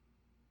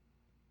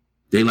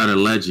 Daylight a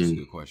legend. That's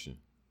a good question.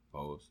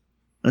 Pose.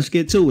 Let's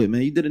get to it,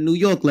 man. You did a New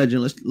York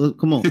legend. Let's look.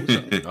 Come on.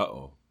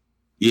 Uh-oh.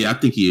 Yeah, I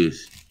think he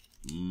is.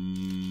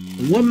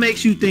 What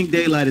makes you think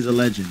Daylight is a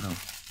legend, though?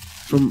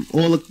 From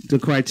all of the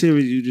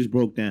criteria you just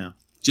broke down.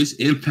 Just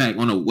impact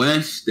on the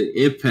West,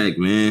 the impact,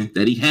 man,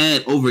 that he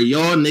had over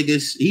y'all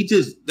niggas.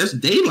 That's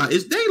Daylight.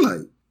 It's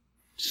Daylight.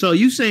 So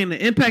you saying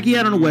the impact he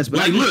had on the West,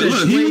 but like,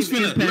 look, he was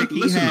finna, impact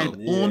he had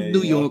on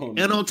New York,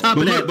 and on top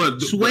of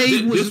that,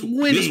 Sway was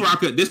winning.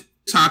 This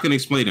how I can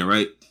explain it,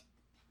 right?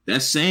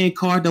 That same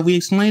card that we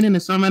explained in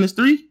Summer Madness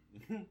 3,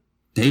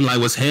 Daylight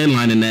was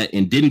headlining that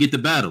and didn't get the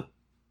battle.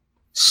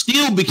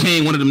 Still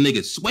became one of them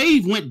niggas. Sway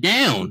went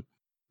down.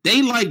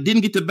 Daylight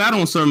didn't get the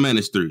battle on Summer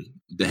Madness 3.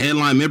 The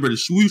headline member to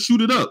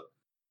shoot it up.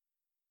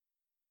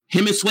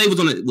 Him and Sway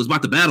was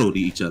about to battle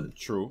each other.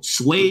 True.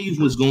 Sway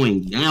was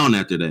going down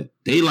after that.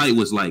 Daylight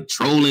was like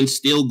trolling,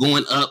 still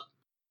going up,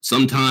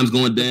 sometimes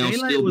going down.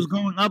 Daylight was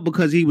going up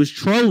because he was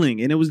trolling,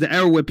 and it was the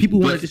era where people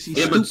wanted to see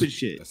stupid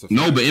shit.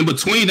 No, but in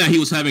between that, he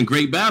was having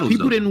great battles. He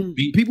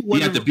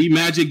had to be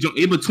Magic.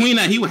 In between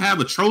that, he would have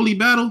a trolley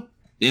battle.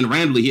 Then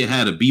randomly, he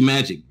had a B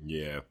Magic.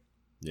 Yeah,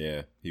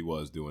 he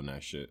was doing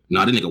that shit.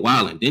 Nah, that nigga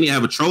wildin'. Then he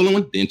have a trolling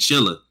one, then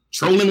Chilla.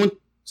 Trolling one.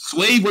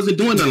 Sway wasn't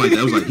doing nothing like that.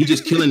 It was like he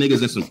just killing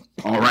niggas in some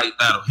all right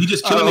battle. He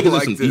just killing niggas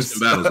in some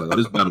decent battles. Like,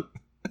 this battle.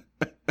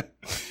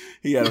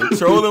 He had a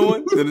trolling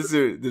one, then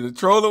a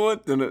trolling one,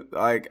 then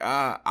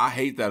I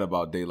hate that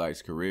about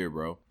Daylight's career,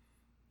 bro.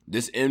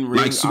 This in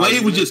ring, like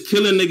Sway was just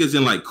killing niggas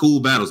in like cool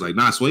battles. Like,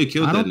 nah, Sway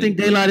killed. I don't think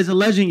Daylight is a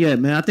legend yet,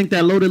 man. I think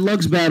that Loaded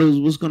Lux battle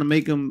was going to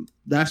make him.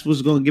 That's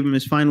what's going to give him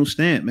his final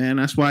stamp, man.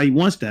 That's why he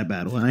wants that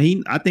battle.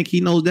 And I think he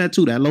knows that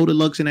too. That Loaded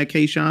Lux and that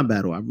K-Shine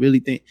battle. I really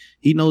think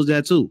he knows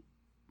that too.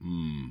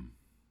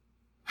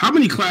 How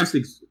many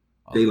classics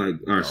Daylight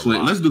or Sway?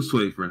 Let's do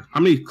Sway first.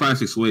 How many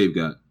classics Sway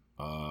got?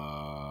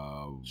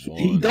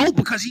 He don't,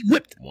 because he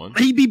whipped.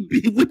 He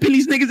be whipping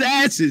these niggas'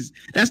 asses.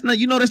 That's not,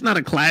 that's not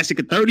a classic.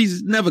 A 30s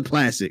is never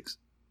classics.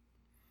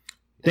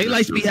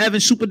 Daylight be having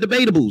super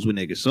debatables with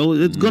niggas, so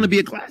it's gonna be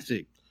a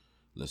classic.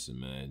 Listen,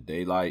 man,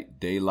 Daylight,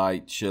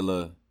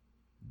 Chilla,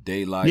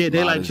 Daylight. Yeah,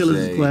 Daylight Chilla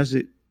is a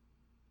classic.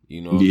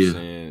 You know what I'm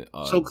saying?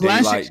 So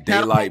classics,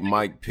 Daylight,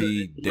 Mike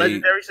P.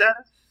 Legendary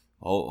status.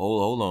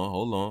 Hold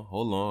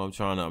on. I'm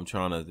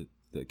trying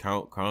to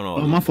count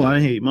all. Oh, my fault. I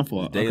hate my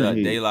fault.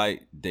 Daylight.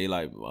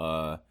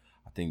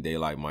 I think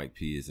Daylight Mike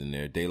P is in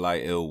there.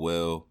 Daylight Ill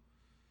Will.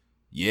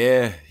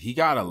 Yeah, he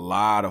got a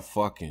lot of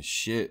fucking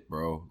shit,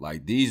 bro.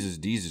 Like these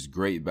is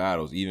great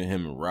battles. Even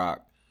him and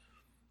Rock.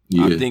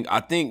 Yeah. I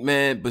think,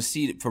 man. But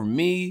see, for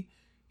me,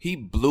 he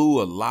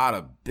blew a lot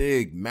of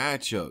big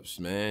matchups,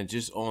 man.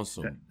 Just on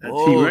some that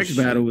T-Rex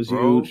battle was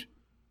huge.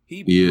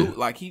 He blew,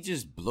 he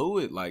just blew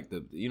it, like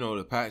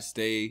the Pat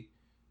Stay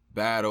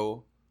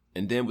battle,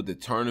 and then with the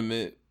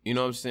tournament, you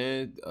know what I'm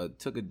saying?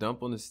 Took a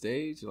dump on the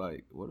stage.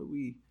 Like, what are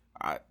we?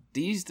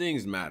 These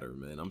things matter,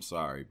 man. I'm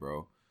sorry,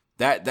 bro.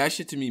 That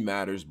shit to me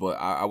matters, but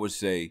I would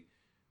say,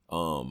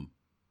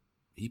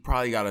 he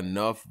probably got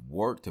enough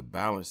work to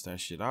balance that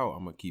shit out.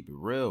 I'm gonna keep it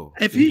real.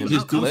 If he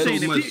just do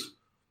so much.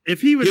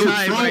 If he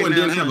retired right and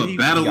now, then have a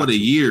battle of the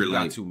year,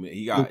 I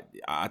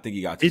think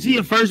he got. Is he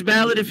a first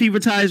ballot if he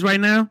retires right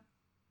now?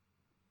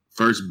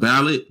 First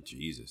ballot?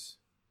 Jesus.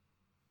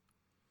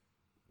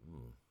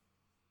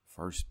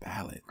 First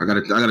ballot. I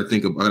gotta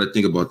think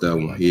about that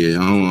one. Yeah,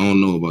 I don't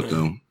know about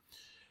that one.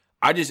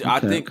 I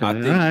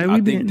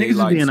think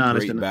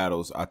Daylight's great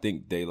battles. I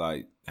think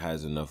Daylight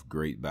has enough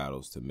great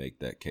battles to make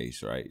that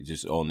case, right?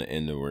 Just on the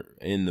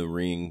in the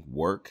ring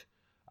work.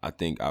 I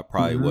think I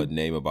probably would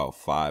name about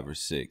 5 or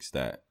 6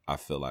 that I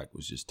feel like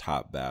was just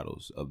top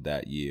battles of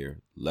that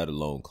year, let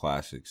alone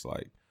classics.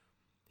 Like,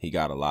 he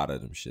got a lot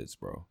of them shits,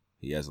 bro.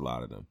 He has a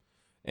lot of them.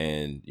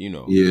 And,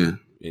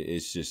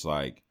 it's just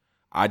like,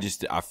 I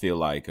feel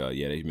like,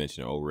 they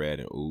mentioned O-Red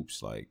and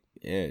Oops. Like,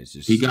 yeah, it's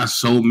just. He got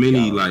so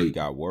many, he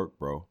got work,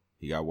 bro.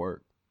 He got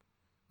work.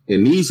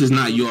 And these is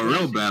not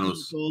URL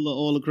battles.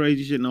 All the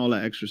crazy shit and all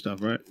that extra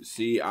stuff, right?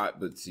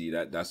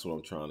 That's what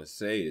I'm trying to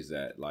say is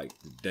that like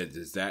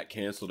does that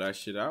cancel that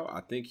shit out?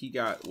 I think he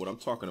got what I'm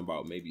talking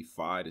about, maybe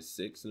 5 to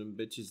 6 of them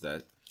bitches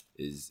that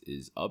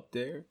is up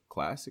there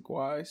classic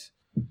wise.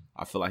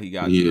 I feel like he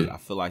got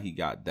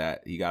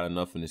that. He got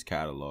enough in his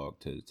catalog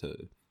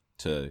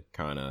to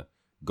kind of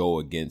go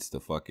against the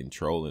fucking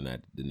trolling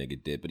that the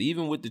nigga did. But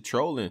even with the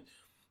trolling,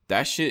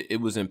 that shit, it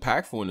was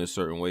impactful in a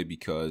certain way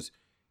because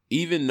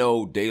even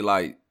though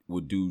Daylight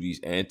would do these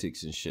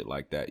antics and shit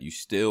like that, you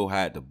still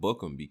had to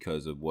book him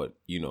because of what,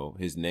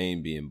 his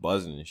name being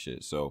buzzing and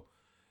shit. So,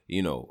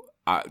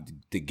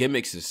 the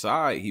gimmicks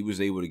aside, he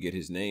was able to get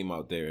his name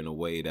out there in a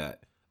way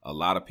that a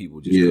lot of people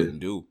just couldn't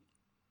do.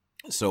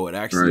 So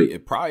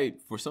it probably,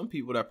 for some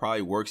people, that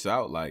probably works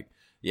out. Like,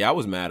 yeah, I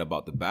was mad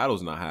about the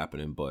battles not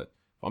happening, but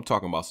if I'm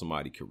talking about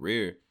somebody's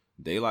career,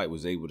 Daylight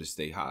was able to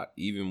stay hot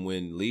even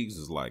when Leagues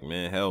was like,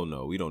 man, hell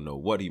no, we don't know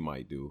what he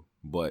might do.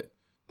 But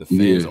the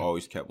fans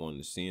always kept wanting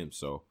to see him.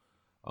 So,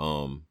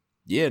 I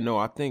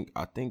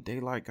think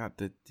Daylight got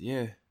the,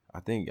 I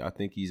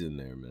think he's in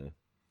there, man.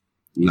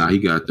 Nah, he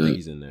got that.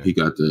 He's in there. He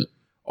got that.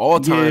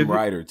 All-time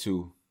writer,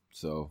 too.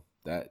 So,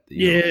 that,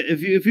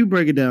 if you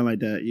break it down like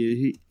that,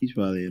 he's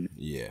probably in it.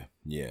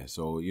 Yeah.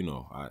 So,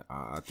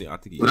 I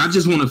think But I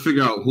just want to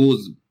figure out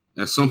who's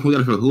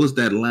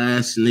that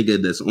last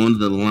nigga that's on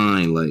the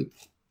line, like,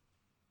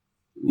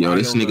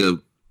 this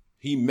nigga.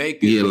 He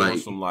make it like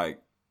some, like,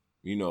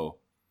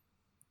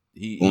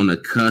 he on the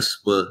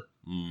cusp of.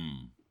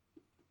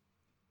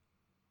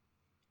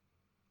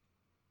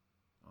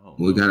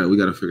 We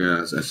gotta figure it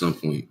out at some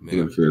point. Man.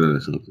 We gotta figure it out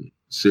at some point.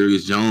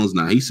 Serious Jones,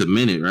 nah, he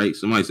submitted, right?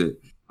 Somebody said,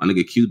 my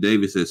nigga Q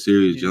Davis said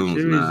Serious Jones,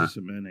 Serious nah. Is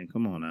submitting.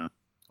 Come on now.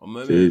 Oh,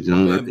 my man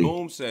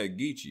Boom said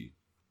Geechee.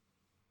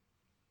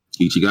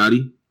 Geechee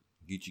Gotti?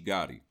 Geechee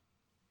Gotti.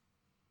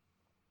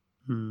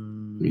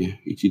 Yeah,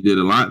 Geechee did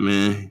a lot,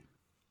 man.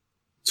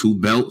 2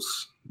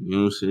 belts. You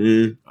know what I'm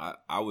saying?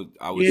 I would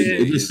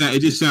say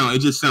it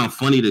just sound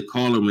funny to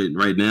call him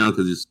right now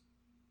because it's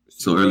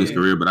so early in his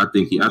career. But I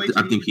think he is.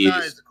 I think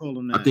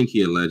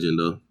he a legend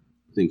though.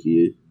 I think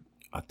he is.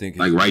 I think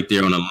like right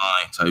there on the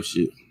line type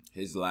shit.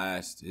 His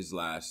last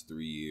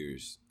 3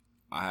 years.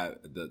 I had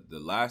the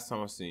last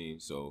time I seen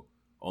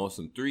on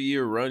some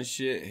 3-year run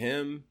shit.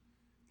 Him,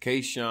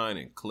 K-Shine,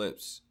 and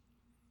Clips.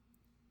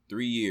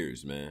 3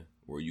 years, man,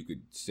 where you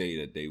could say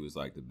that they was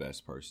like the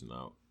best person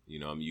out.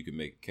 You could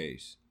make a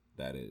case.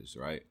 That is,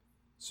 right?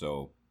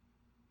 So,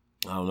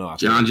 I don't know.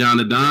 John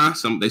the Don?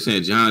 They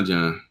said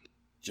John.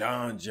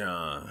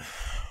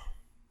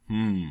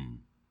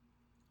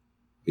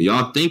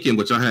 Y'all thinking,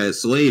 but y'all had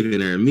Swave in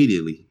there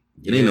immediately.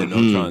 It ain't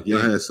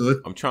y'all had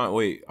Swave. I'm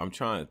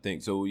trying to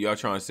think. So, y'all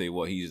trying to say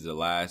what? He's the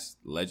last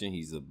legend?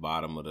 He's the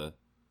bottom of the...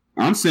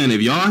 I'm saying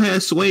if y'all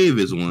had Swave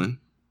as one...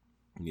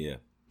 Yeah.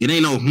 It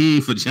ain't no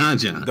for John.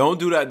 Don't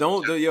do that.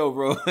 Don't do, yo,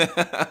 bro.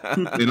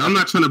 And I'm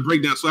not trying to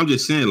break down. So I'm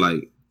just saying,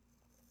 like,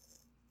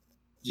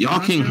 y'all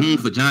can't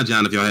for John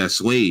if y'all had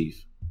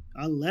Swave.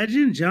 A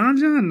legend, John,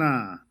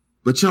 nah.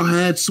 But y'all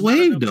had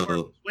Swave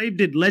though. Swave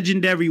did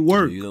legendary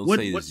work. You don't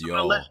say what's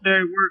y'all.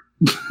 Legendary work?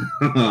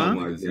 Oh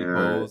my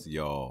god,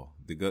 y'all.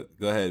 Go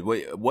ahead.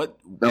 Wait, what?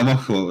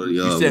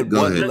 You said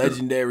what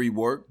legendary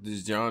work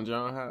does John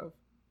have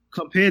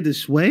compared to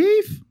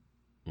Swave?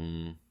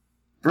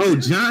 Bro,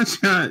 John,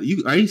 are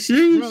you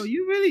serious? Bro,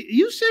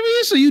 you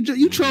serious or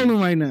you trolling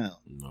right now?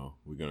 No,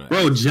 we're gonna.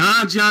 Bro,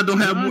 John don't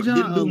have more.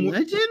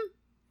 Legend?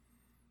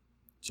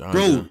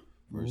 Bro,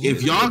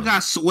 if y'all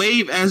got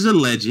Swave as a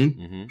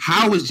legend,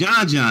 how is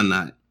John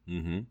not?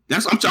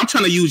 That's I'm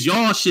trying to use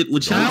y'all shit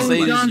with y'all. How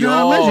is John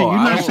a legend? You're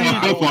not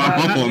saying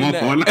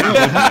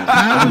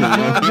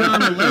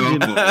John a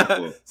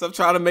legend. So I'm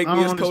trying to make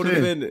me his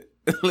co-defendant.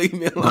 Leave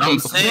me alone. I'm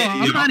saying,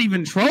 I'm not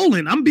even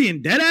trolling. I'm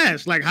being dead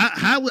ass. Like,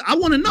 how I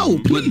want to know.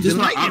 Please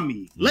enlighten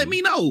me. Let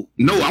me know.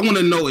 No, I want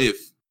to know if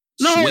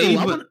Swave.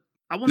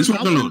 I want to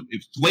know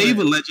if Swave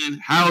a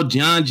legend. How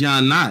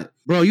John not?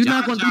 Bro, you're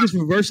not going to do this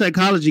reverse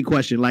psychology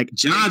question. Like,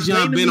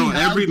 John been on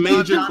every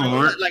major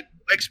card. Like,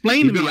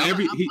 explain to me. I'm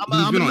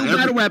a new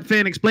battle rap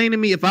fan. Explain to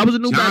me if I was a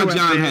new battle rap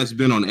fan. John has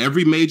been on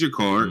every major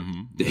card.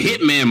 The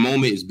Hitman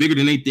moment is bigger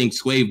than anything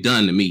Swave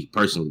done to me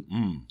personally.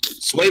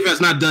 Swave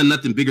has not done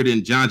nothing bigger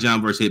than John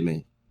versus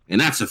Hitman,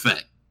 and that's a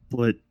fact.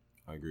 But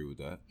I agree with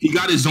that. He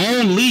got his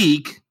own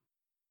league,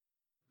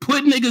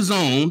 put niggas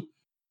on.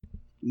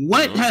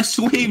 What has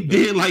Swave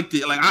did like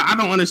that? Like I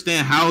don't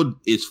understand how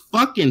it's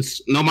fucking.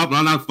 No,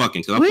 I'm not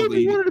fucking. Cause Swave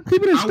is one of the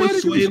people that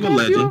started Swave a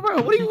legend.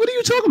 What are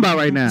you talking about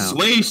right now?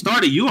 Swave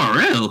started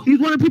URL. He's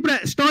one of the people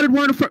that started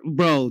one of the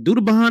bro. Do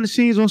the behind the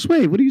scenes on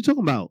Swave. What are you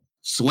talking about?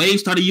 Swave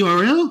started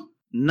URL.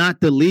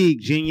 Not the league,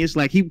 genius.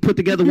 Like he put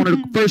together one of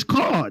the first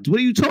cards. What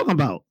are you talking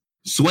about?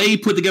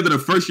 Swave put together the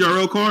first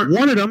URL card?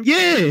 One of them,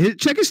 yeah.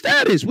 Check his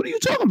status. What are you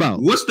talking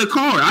about? What's the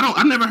card?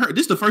 I never heard.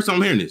 This is the first time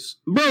I'm hearing this.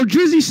 Bro,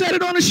 Drizzy said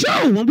it on the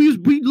show when we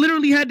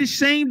literally had the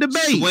same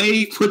debate.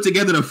 Swave put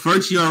together the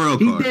first URL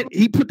card.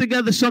 He put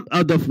together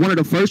one of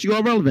the first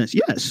URL events.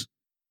 Yes.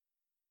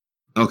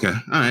 Okay.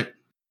 All right.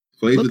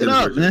 Look it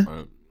up,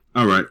 man.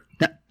 All right.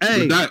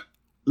 Hey,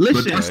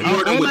 listen.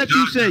 All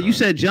that you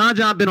said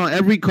John been on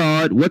every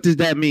card. What does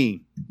that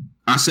mean?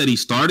 I said he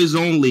started his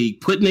own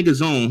league, put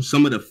niggas on.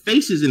 Some of the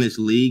faces in this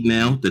league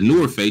now, the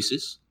newer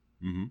faces.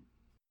 Mm-hmm.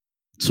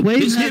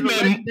 Swave has a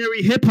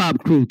legendary hip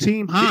hop crew,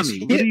 Team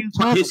Hami. What are you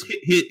talking about?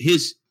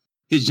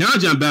 His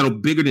John battle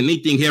bigger than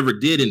anything he ever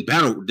did in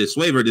battle. The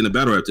Swave ever did in a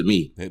battle rap to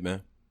me.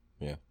 Hitman.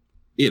 Yeah.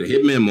 Yeah, the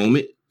Hitman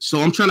moment. So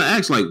I'm trying to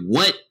ask, like,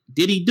 what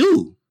did he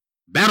do?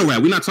 Battle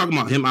rap. We're not talking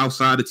about him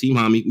outside of Team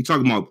Hami. We're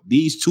talking about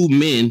these two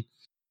men,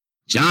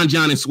 John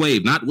and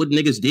Swave, not what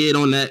niggas did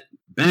on that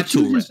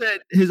battle rap. You just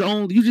said his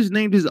own. You just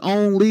named his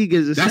own league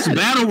as a. That's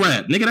battle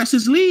rap, nigga. That's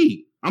his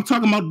league. I'm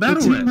talking about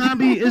battle rap. Team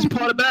Hami is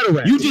part of battle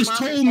rap. You just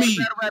told me.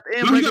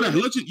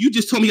 You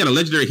just told me he got a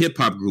legendary hip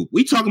hop group.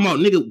 We talking about,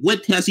 nigga,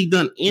 what has he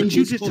done in? But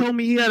you just told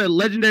me he had a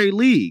legendary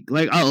league,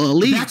 like a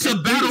league. That's a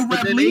battle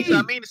rap league.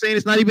 I mean, saying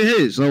it's not even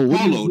his. So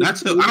Polo, I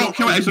don't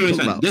care what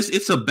explanation.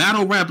 It's a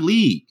battle rap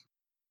league.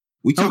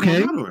 We talking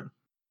about battle rap.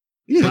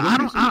 Yeah,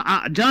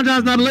 but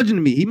John's not a legend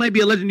to me. He might be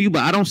a legend to you,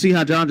 but I don't see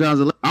how John's a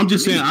legend. I'm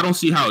just saying I don't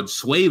see how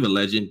Swave a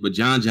legend, but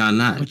John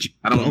not.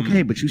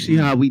 Okay, but you see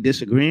how we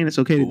disagree, and it's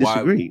okay to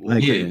disagree.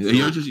 Like,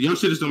 your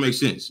shit just don't make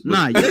sense.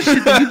 Nah, your shit,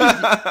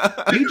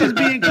 you just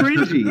being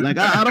cringy. Like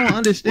I don't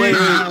understand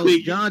how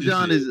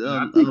John is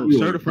a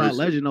certified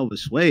legend over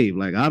Swave.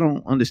 Like I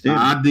don't understand.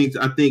 I think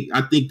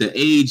the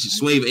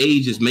Swave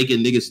age is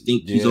making niggas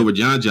think he's over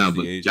John,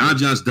 but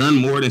John's done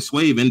more than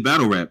Swave in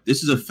battle rap.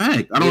 This is a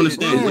fact. I don't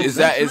understand. Is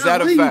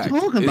that a fact?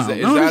 Talking about?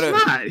 Is that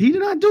it's not. He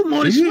did not do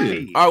more than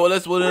Swave. All right,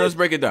 let's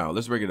break it down.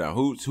 Let's break it down.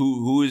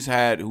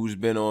 Who's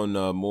been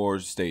on more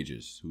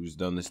stages? Who's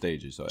done the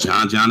stages?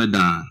 John and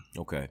Don.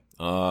 Okay.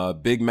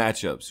 Big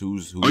matchups.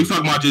 Who's Are you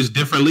talking about just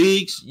different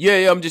leagues?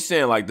 Yeah. I'm just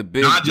saying like the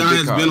big. John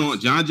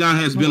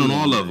has been on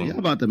all of them. You're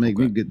about to make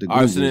me get the.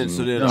 All right, so then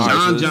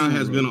John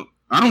has been on.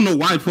 I don't know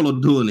why Polo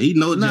doing it. He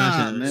knows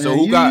John. Man. So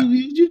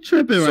you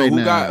tripping right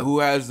now? Who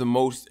has the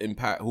most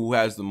impact? Who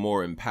has the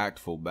more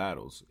impactful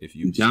battles? If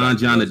you John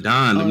and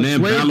Don, the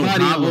man battle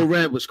Hollow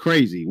Red was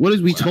crazy. What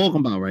is we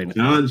talking about right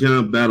now?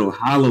 John battle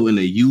Hollow in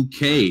the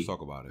UK. Let's talk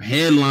about it.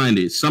 Headlined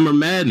it, Summer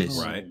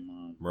Madness.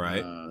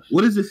 Right.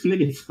 What is this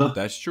nigga talking?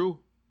 That's true.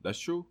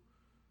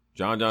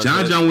 John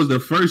was the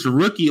first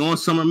rookie on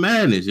Summer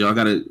Madness. Y'all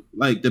gotta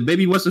like the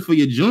baby whistle for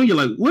your junior.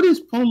 Like, what is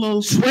Polo?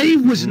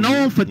 Swave was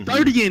known for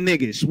 30 in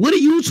niggas. What are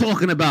you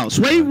talking about?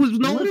 Swave was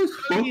known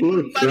for 30 in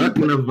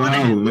niggas. What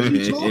are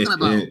you talking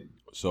about?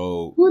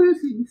 So what is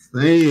he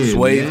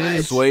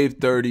saying? Swave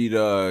 30 to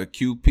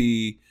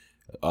QP,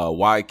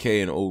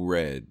 YK and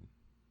O-Red,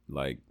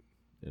 like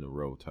in a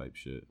row type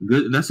shit.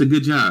 Good. That's a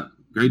good job.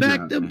 Great job.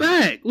 Back to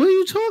back. What are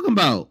you talking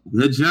about?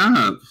 Good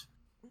job.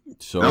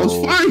 So that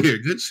was fire.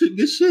 Good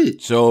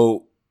shit.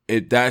 So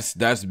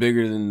that's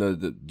bigger than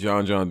the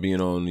John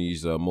being on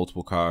these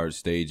multiple card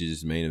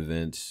stages, main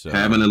events,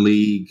 having a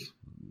league.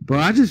 Bro,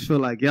 I just feel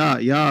like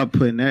y'all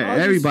putting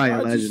everybody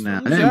a legend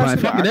now.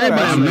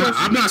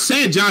 I'm not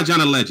saying John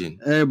a legend.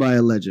 Everybody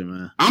a legend,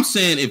 man. I'm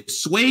saying if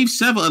Swave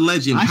Sever a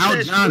legend,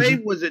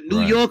 Swave was a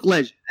New York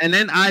legend, and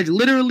then I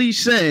literally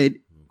said.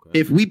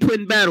 If we put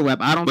in battle rap,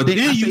 I don't think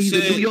he's a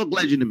New York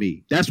legend to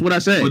me. That's what I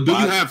said. But do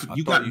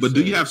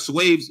you have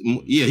Swaves?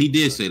 Yeah, he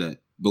did say that.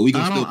 But we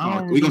can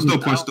still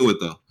punch through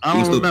it though. I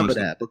don't remember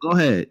that. But go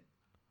ahead.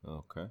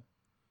 Okay.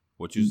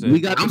 What you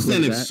said? I'm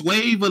saying if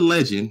Swave a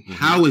legend,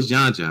 how is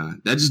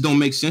John? That just don't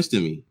make sense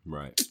to me.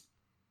 Right.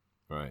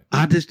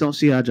 I just don't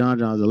see how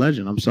John's a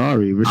legend. I'm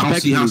sorry. I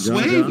don't see how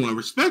Swave one.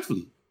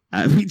 Respectfully.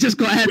 We just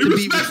gonna have to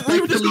be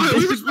respectfully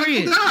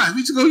disagreeing.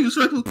 We just gonna be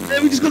respectful.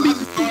 We just gonna be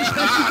respectful.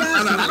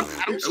 I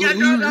don't see how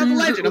John's a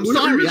legend. I'm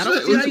sorry. I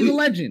don't see how he's a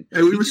legend.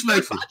 Hey, we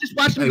respectful. I just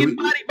watched him get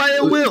bodied by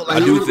Ill Will. I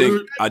do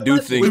think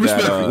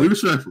that. We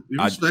respectful.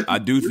 I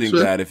do think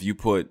that if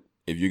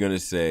you're gonna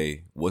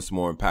say what's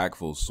more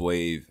impactful,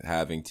 Swave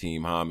having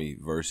Team Hami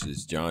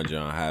versus John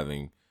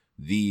having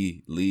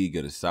the League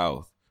of the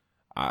South.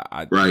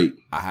 I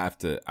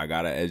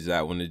gotta edge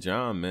that one to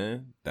John,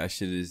 man. That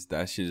shit is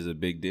a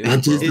big deal.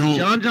 Is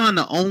John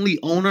the only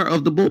owner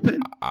of the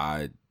bullpen?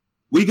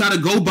 We gotta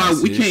go by.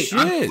 We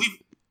can't.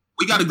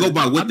 We gotta go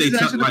by what they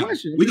tell.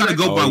 We gotta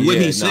go by what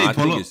he said.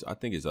 I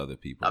think it's other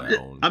people.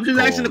 I'm just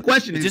asking the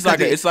question.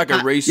 It's like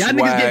a race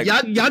swag.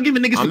 Y'all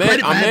giving niggas some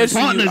credit for having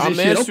partners and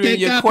shit. I'm answering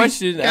your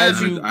question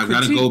as you. I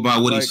gotta go by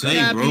what he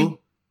saying, bro.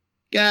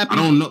 I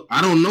don't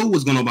know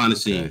what's going on behind the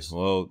scenes.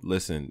 Well,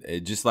 listen,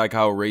 just like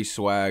how Race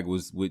Swag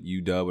was with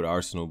UW with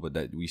Arsenal, but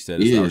that we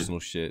said it's Arsenal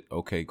shit.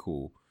 Okay,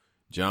 cool.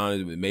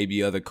 John,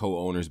 maybe other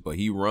co-owners, but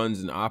he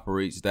runs and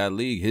operates that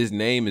league. His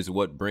name is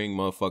what bring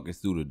motherfuckers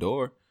through the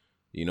door.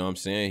 You know what I'm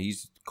saying?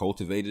 He's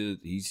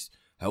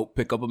helped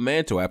pick up a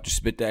mantle after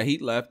Spit That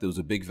Heat left. There was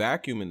a big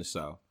vacuum in the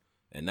South,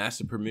 and that's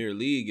the premier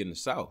league in the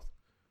South.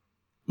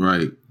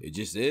 Right. It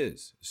just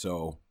is.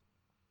 So,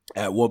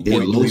 at what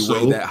point do we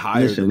weigh that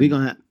higher? Listen, we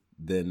gonna.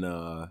 Then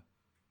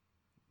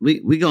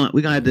we gonna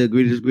have to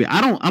agree to disagree.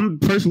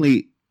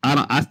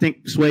 I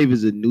think Swave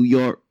is a New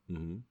York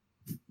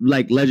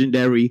like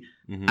legendary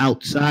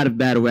outside of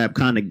battle rap,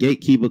 kind of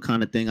gatekeeper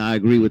kind of thing. I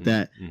agree with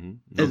that.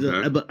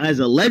 As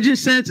a legend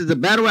sense, as a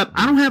battle rap,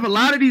 I don't have a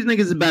lot of these niggas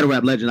as battle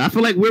rap legend. I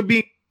feel like we're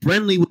being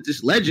friendly with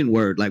this legend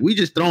word. Like we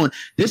just throwing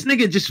this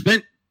nigga just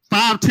spent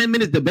 5-10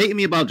 minutes debating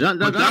me about John.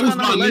 That was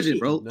my legend,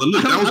 bro. But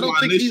look, that was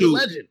my initial.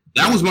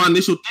 That was my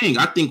initial thing.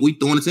 I think we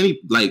throwing it to any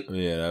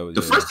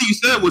the first thing you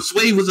said was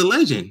Swave was a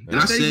legend, and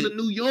I said he's a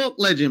New York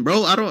legend,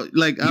 bro. I don't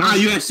like.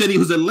 You had said he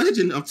was a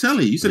legend. I'm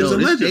telling you, you said he was a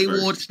legend. J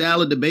Ward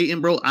style of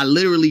debating, bro. I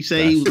literally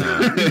say he was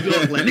a New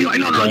York legend. Like,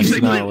 no, you say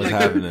what's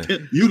happening.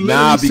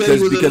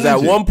 Because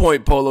at one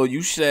point, Polo,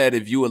 you said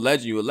if you a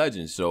legend, you a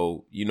legend.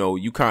 So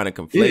you kind of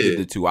conflated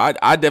the two. I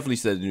definitely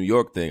said the New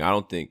York thing. I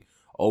don't think.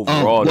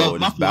 Overall, though,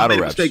 in this battle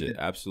rap shit,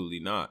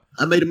 absolutely not.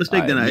 I made a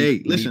mistake.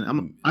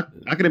 Listen,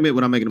 I can admit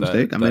when I'm making a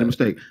mistake. I made a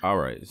mistake. All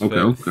right, it's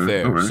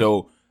fair. All right.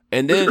 So,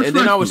 and then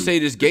I would say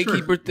this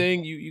gatekeeper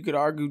thing. You could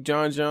argue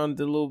John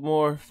did a little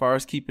more as far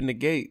as keeping the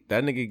gate.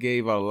 That nigga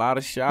gave out a lot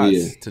of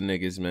shots to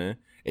niggas, man.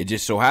 It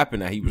just so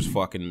happened that he was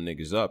fucking them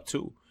niggas up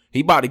too.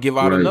 He about to give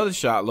out another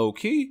shot, low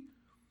key.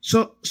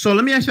 So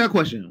let me ask you a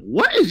question.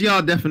 What is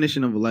y'all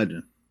definition of a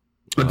legend?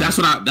 But that's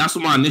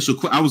what my initial.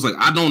 I was like,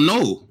 I don't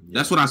know.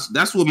 That's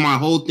what my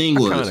whole thing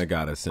was. I kind of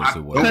got a sense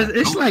of what. Because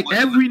it's like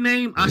every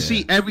name I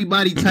see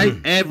everybody type,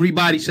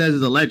 everybody says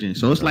is a legend.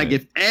 So it's like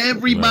if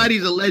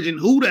everybody's a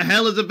legend, who the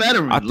hell is a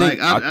veteran?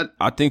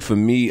 I think for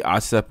me, I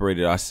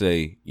separated. I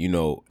say,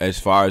 as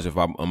far as if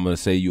I'm gonna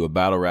say you a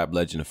battle rap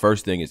legend, the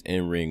first thing is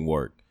in ring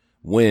work,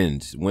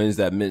 wins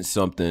that meant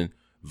something,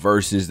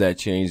 versus that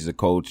changed the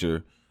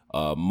culture.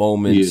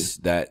 Moments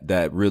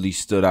that really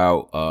stood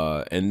out,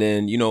 and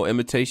then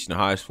imitation, the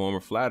highest form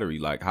of flattery.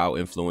 Like how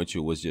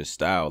influential was your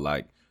style?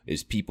 Like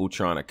is people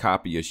trying to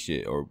copy your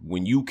shit, or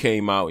when you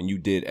came out and you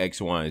did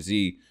X, Y, and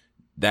Z,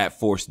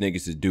 that forced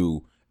niggas to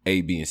do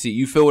A, B, and C.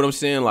 You feel what I'm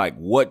saying? Like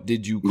what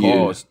did you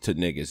cause to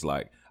niggas?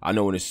 Like I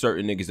know when there's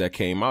certain niggas that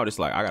came out, it's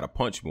like I gotta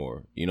punch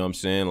more. You know what I'm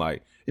saying?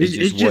 Like it's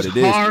just what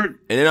it hard. Is.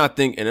 And then I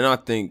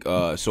think,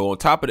 so on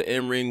top of the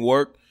in ring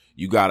work.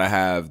 You gotta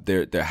have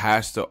there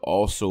has to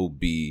also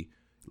be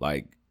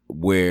like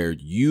where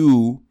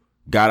you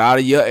got out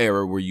of your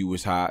era where you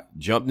was hot,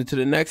 jumped into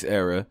the next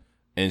era,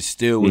 and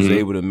still was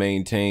able to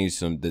maintain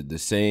the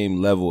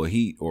same level of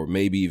heat, or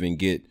maybe even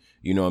get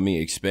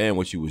expand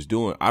what you was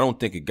doing. I don't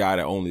think a guy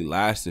that only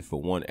lasted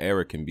for one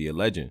era can be a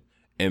legend.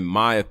 In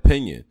my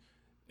opinion,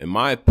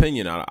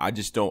 I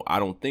just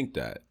don't think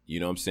that.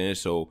 You know what I'm saying?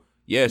 So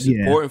it's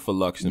important for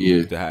Lux and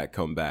Mook to have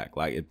come back.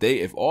 Like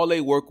if all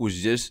they work was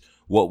just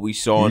what we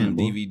saw on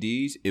the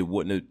DVDs, I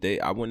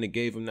wouldn't have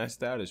gave him that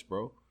status,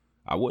 bro.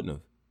 I wouldn't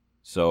have.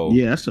 So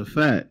that's a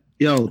fact.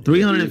 Yo,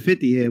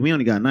 350 here. We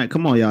only got 9.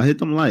 Come on, y'all, hit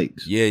them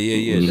likes. Yeah.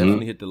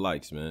 Definitely hit the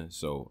likes, man.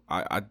 So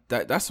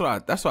that's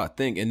what I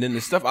think. And then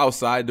the stuff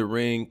outside the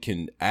ring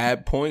can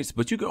add points,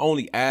 but you can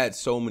only add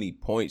so many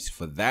points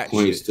for that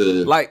shit.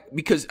 Like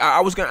because I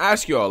was gonna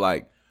ask y'all,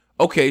 like,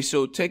 okay,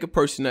 so take a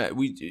person that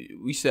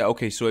we said,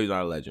 okay, Swave's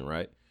not a legend,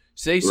 right?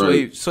 Say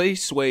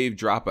Swave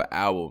drop an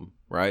album.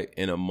 Right,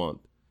 in a month,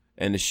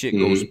 and the shit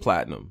goes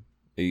platinum.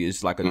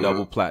 It's like a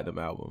double platinum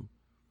album.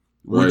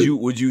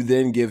 Would you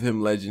then give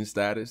him legend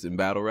status in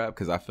battle rap?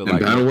 Because I feel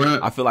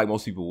like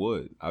most people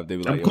would. They'd be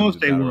like, of course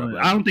they would.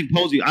 I don't think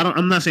Posey.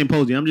 I'm not saying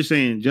Posey. I'm just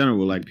saying in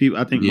general. Like people,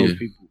 I think most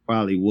people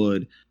probably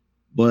would.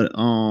 But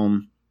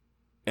and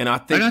I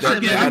think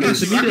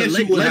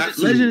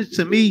legend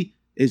to me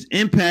is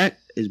impact,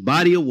 is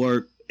body of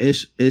work,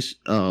 it's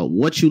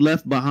what you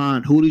left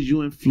behind. Who did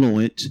you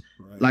influence?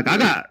 Like I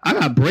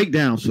got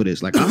breakdowns for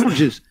this. Like I don't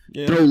just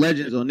throw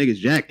legends on niggas'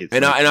 jackets.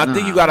 And I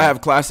think you gotta have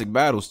classic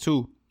battles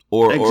too,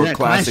 or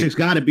classics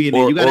gotta be in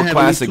there. You gotta have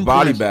classic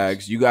body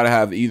bags. You gotta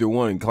have either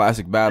one.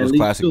 Classic battles,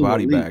 classic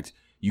body bags.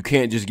 You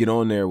can't just get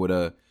on there with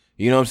a,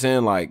 you know what I'm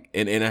saying? Like,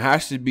 and it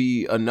has to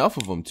be enough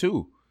of them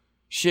too.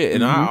 Shit,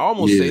 and I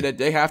almost say that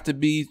they have to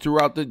be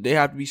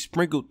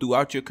sprinkled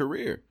throughout your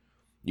career.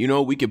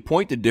 We could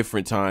point to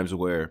different times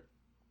where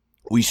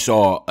we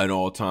saw an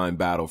all-time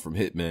battle from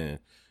Hitman.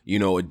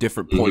 At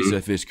different points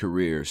of his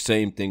career.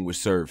 Same thing with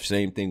Surf.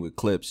 Same thing with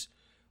Clips.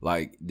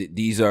 Like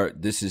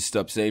this is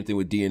stuff. Same thing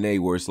with DNA,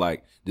 where it's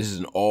like this is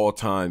an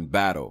all-time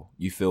battle.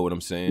 You feel what I'm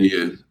saying?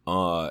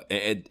 Yeah.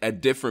 At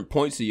different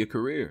points of your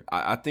career,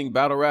 I think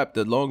battle rap,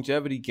 the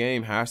longevity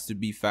game has to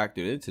be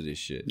factored into this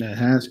shit. It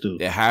has to.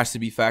 It has to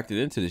be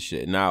factored into this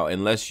shit. Now,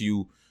 unless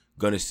you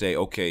gonna say,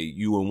 okay,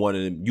 you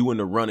in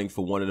the running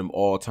for one of them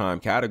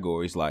all-time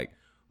categories, like.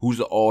 Who's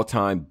the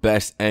all-time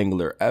best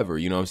angler ever?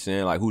 You know what I'm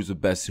saying? Like, who's the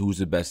best,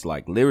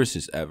 like,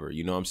 lyricist ever?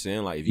 You know what I'm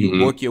saying? Like, if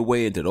you work your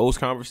way into those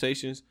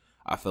conversations,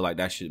 I feel like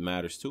that shit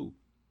matters, too.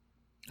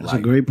 That's a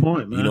great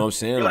point, man. You know what I'm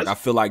saying? Like, I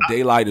feel like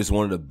Daylight is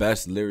one of the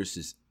best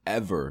lyricists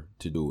ever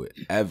to do it,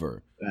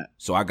 ever.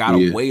 So I got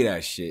to weigh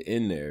that shit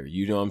in there.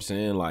 You know what I'm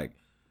saying? Like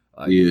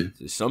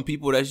some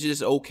people that's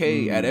just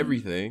okay at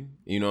everything.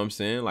 You know what I'm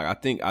saying? Like, I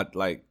think,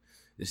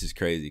 this is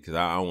crazy because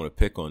I don't want to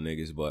pick on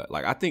niggas, but,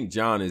 like, I think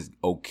John is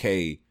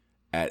okay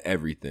at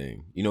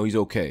everything. He's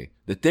okay.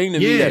 The thing to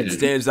me that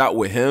stands out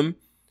with him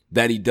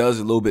that he does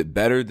a little bit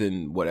better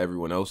than what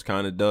everyone else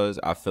kind of does,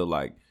 I feel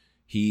like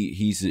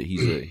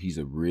he's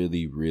a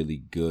really,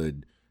 really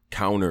good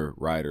counter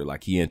writer.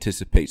 Like, he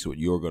anticipates what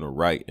you're gonna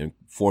write and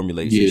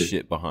formulates his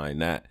shit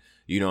behind that.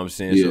 You know what I'm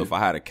saying? So if I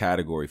had a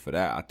category for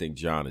that, I think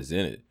John is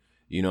in it.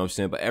 You know what I'm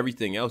saying? But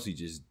everything else he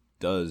just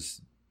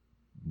does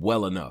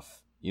well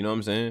enough. You know what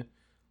I'm saying?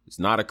 It's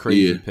not a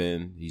crazy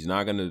pen. He's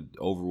not gonna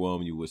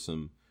overwhelm you with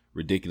some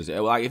ridiculous.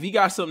 Like, if he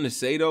got something to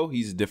say though,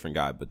 he's a different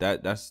guy. But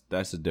that's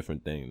a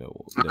different thing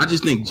though. I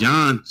just think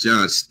John's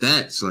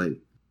stats, like,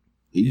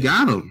 he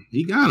got him.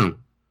 He got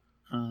him.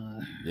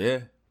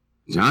 Yeah.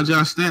 John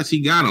stats,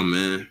 he got him,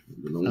 man.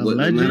 You know,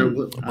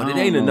 but it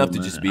ain't enough to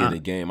just be in the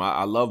game.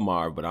 I love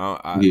Marv, but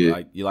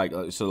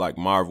like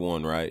Marv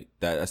 1, right?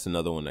 That's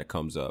another one that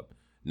comes up.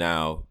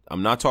 Now,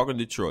 I'm not talking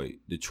Detroit.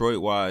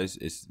 Detroit wise,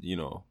 it's, you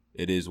know,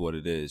 it is what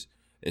it is.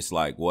 It's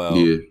like, well,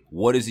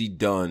 what has he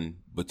done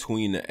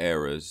between the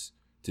eras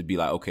to be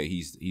like, okay,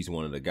 he's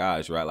one of the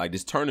guys, right? Like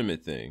this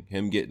tournament thing,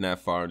 him getting that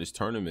far in this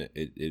tournament,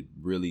 it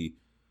really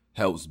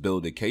helps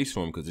build a case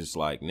for him, because it's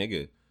like,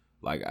 nigga,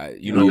 like,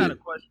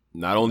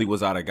 not only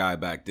was I the guy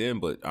back then,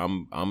 but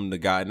I'm the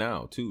guy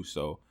now too.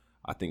 So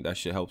I think that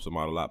shit helps him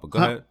out a lot. But go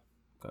ahead.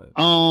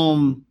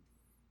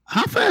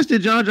 How fast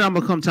did John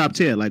become top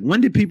tier? Like, when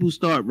did people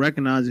start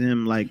recognizing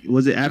him? Like,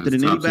 was it after the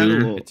Nitty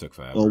battle? It took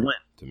forever. Or when?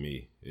 To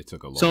me, it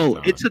took a long time.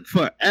 So it took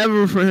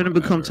forever for him to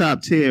become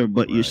top tier,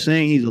 but you're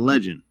saying he's a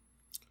legend.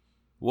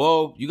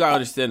 Well, you gotta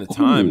understand the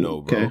time, though,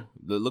 bro. Okay.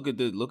 Look at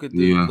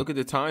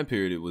the time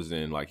period it was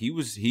in. Like, he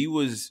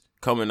was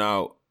coming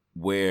out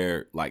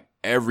where, like,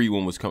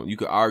 everyone was coming. You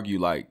could argue,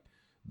 like,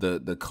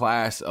 the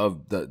class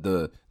of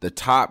the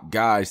top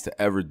guys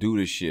to ever do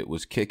this shit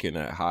was kicking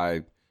at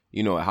high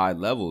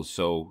levels.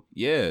 So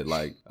yeah,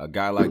 like a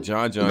guy like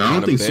John. I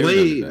don't think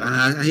Sway.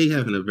 I hate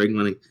having a break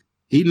money.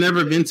 He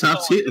never been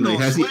top tier. Like,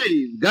 has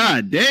he?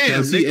 God damn.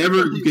 Has he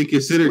ever been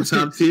considered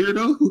top tier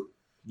though?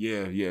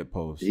 Yeah.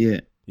 Post. Yeah.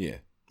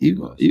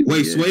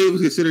 Wait, Sway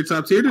was considered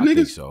top tier to niggas? I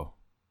think so.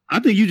 I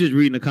think you just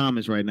reading the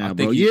comments right now,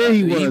 bro. He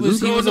was.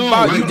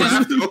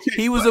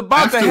 He was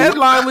about the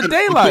headline with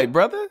Daylight,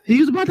 brother. He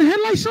was about to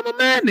headline Summer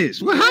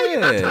Madness. Well, how you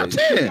not top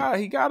tier?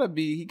 He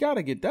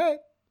gotta get that.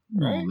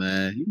 Right,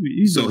 man.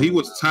 So he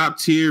was top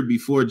tier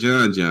before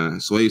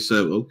John. Sway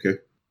said, okay.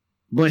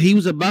 But he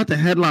was about to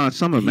headline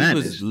Summer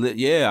Madness.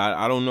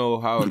 I don't know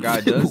how a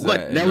guy does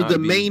that. That was the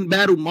main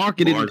battle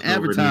marketed and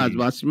advertised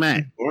by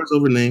Smack. Bars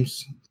over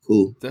names.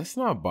 Cool. That's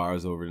not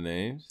bars over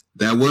names.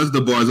 That was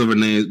the bars over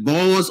names.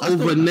 Bars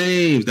over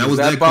names. That was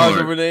that bars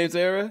card. Over names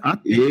era? I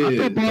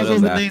thought bars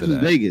over names was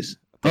Vegas.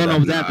 Oh no, it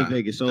was after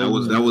Vegas. So that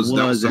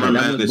was Summer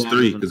Madness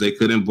 3 because they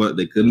couldn't book.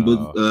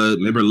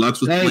 Remember Lux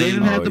was playing. They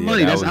didn't have the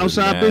money. That's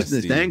outside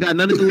business. They ain't got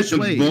nothing to do with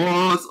Sway.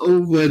 Bars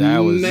over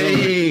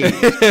names,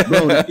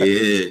 bro.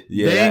 They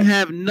didn't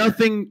have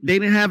nothing. They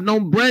didn't have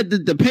no bread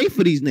to pay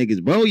for these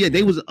niggas, bro. Yeah,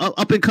 they was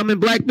up and coming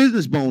black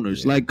business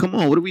boners. Like, come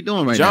on, what are we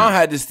doing right now? John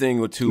had this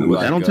thing with too.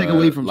 I don't take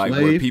away from like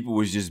Slave. Where people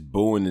was just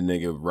booing the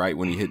nigga right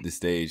when he hit the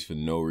stage for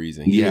no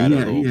reason. He had a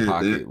little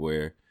pocket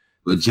where.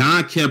 But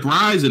John kept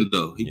rising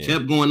though. He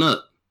kept going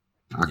up.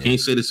 I can't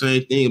say the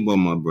same thing about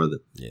my brother.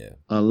 Yeah.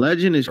 A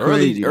legend is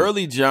crazy.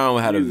 Early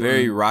John had a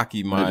very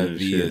Rocky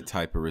Maivia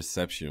type of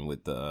reception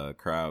with the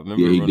crowd.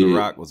 Remember when The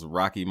Rock was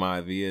Rocky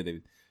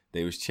Maivia?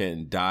 They was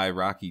chanting, die,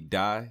 Rocky,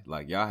 die.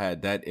 Like, y'all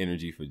had that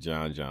energy for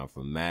John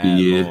for mad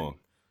long.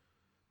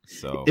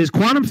 So is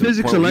quantum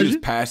physics a legend? He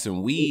was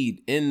passing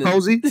weed in the...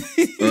 Cozy?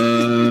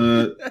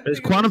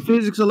 Is quantum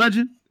physics a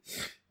legend?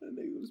 That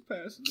nigga was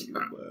passing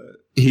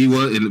He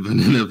was in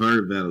the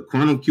Verb battle.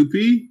 Quantum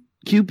QP?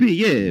 QP,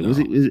 yeah. No.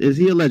 Is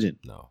he a legend?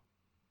 No.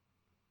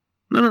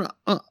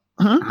 Huh?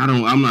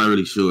 I'm not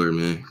really sure,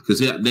 man. Because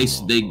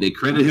they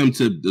credit him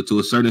to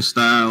a certain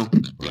style,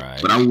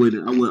 right? But I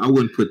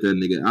wouldn't put that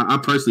nigga. I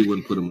personally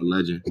wouldn't put him a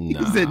legend. He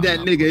said that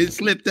nigga. It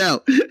slipped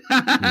out.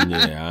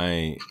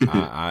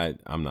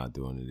 I'm not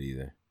doing it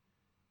either.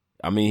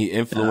 I mean, he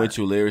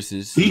influential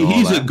lyricist.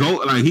 He's a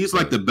goat. Like he's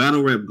like the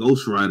battle rap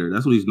ghostwriter.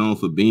 That's what he's known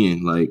for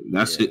being. Like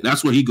that's it.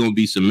 That's what he gonna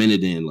be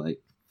cemented in. Like.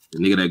 The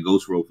nigga that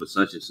ghost wrote for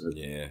such and such.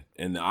 Yeah.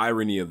 And the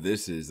irony of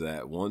this is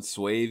that once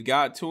Swave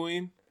got to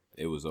him,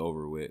 it was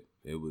over with.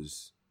 It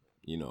was,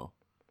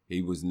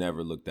 he was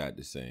never looked at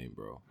the same,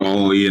 bro.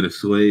 Oh, yeah, the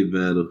Swave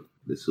battle.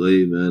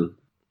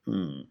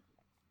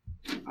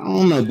 I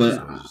don't know, but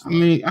I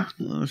mean, I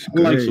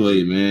like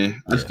Swave,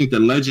 man. I just think the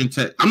legend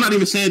I'm not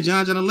even saying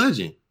John a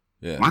legend.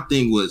 Yeah. My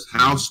thing was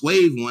how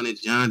Swave wanted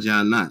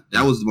John not.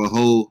 That was my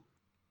whole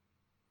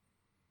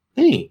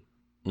thing.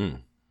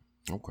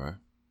 Okay.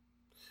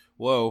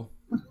 Well,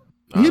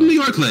 he's a New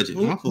York legend.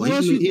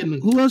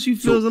 Who else you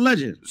feel is a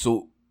legend?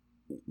 So,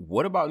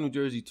 what about New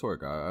Jersey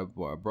Twork? I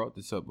brought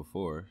this up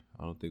before.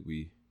 I don't think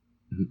we.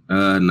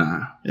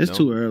 Nah. It's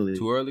too early.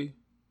 Too early.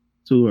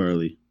 Too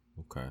early.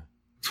 Okay.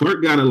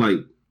 Twork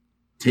gotta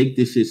take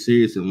this shit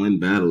serious and win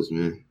battles,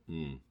 man.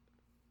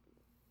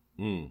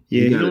 Yeah,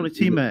 he's on the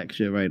T-Mac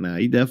shit right now.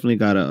 He definitely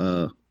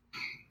gotta,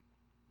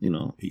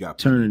 he got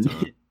turn.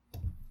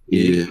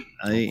 Yeah.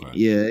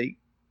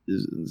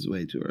 It's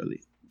way too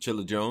early.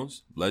 Chilla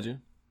Jones, legend.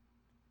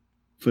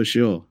 For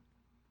sure.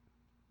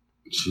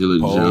 Chilla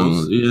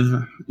Jones.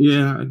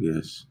 Yeah, I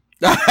guess.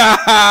 Nah.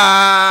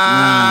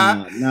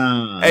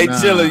 Hey,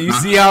 Chilla, you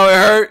see how it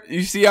hurt?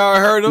 You see how it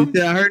hurt him? You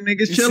see how it hurt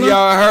niggas, Chilla? You see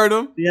how it hurt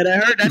him? Yeah,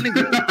 that hurt that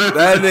nigga.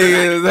 That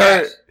nigga is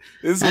hurt.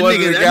 This that one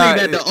nigga, the that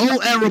guy. nigga, the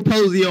old era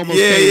Posey almost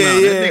came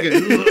out. That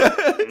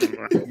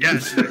nigga,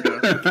 yes,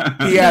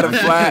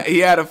 nigga. He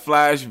had a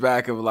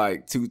flashback of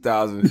like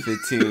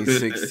 2015,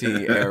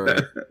 16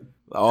 era.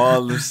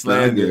 All the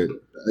slander.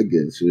 I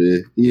guess,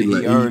 man. He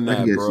earned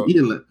that, bro. He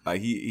a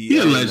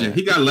legend. That.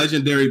 He got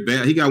legendary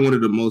bat. He got one of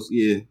the most.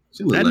 Yeah,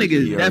 that nigga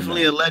is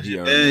definitely a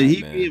legend.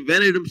 He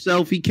invented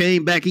himself. He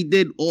came back. He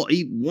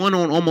won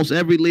on almost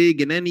every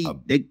league, and then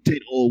they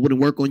wouldn't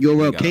work on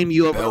Europe. Came to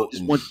Europe.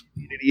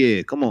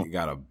 Yeah, come on. He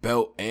got a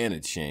belt and a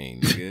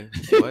chain,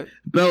 nigga. What?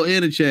 Belt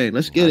and a chain.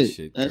 Let's get it.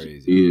 Shit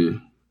crazy. Yeah.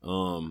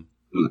 All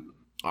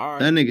right.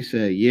 That nigga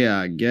said, "Yeah,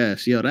 I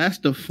guess." Yo, that's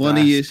the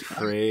funniest. That's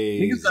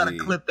crazy. Niggas gotta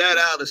clip that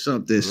out or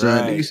something, right.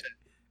 son. Nigga said,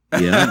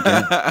 yeah,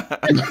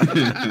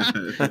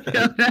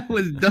 that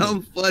was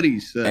dumb funny,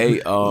 son. Hey,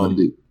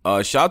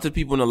 shout out to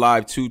people in the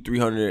live too,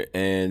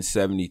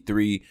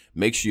 373.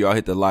 Make sure y'all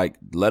hit the like.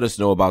 Let us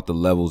know about the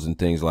levels and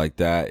things like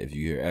that. If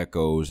you hear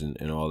echoes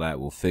and all that,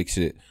 we'll fix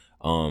it.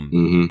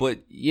 But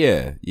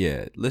yeah.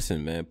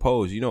 Listen, man,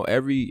 Pose. You know,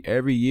 every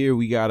year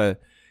we gotta,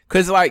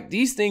 cause like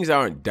these things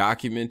aren't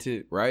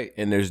documented, right?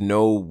 And there's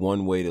no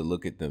one way to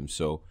look at them.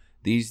 So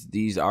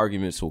these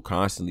arguments will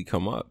constantly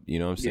come up. You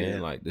know what I'm saying?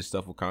 Yeah. Like this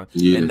stuff will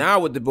constantly. Yeah. And now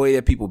with the way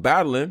that people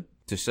battling,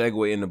 to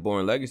segue into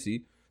Born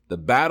Legacy, the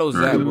battles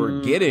that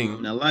we're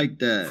getting, I like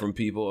that from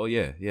people. Oh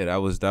yeah,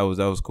 that was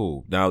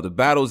cool. Now the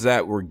battles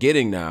that we're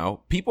getting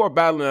now, people are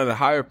battling at a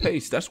higher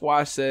pace. That's why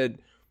I said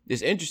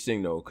it's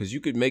interesting though, because you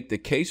could make the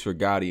case for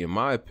Gotti, in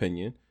my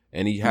opinion,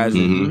 and he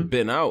hasn't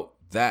been out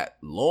that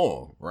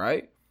long,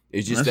 right?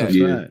 It's just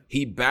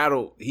he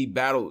battled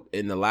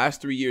in the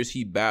last 3 years.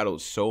 He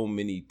battled so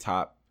many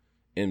top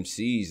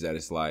MCs that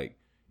it's like,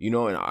 you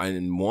know,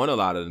 and won a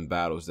lot of them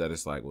battles that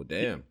it's like, well,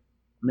 damn.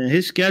 Man,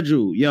 his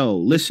schedule,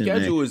 listen, his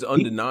schedule is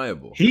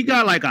undeniable. He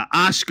got like an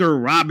Oscar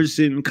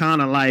Robertson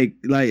kind of like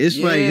it's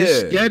like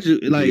his schedule,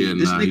 like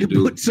this nigga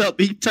puts up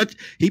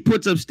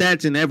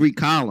stats in every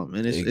column,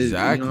 and it's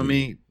exactly, you know what I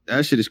mean?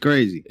 That shit is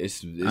crazy.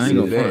 It's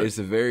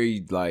a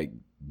very like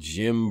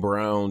Jim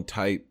Brown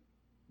type.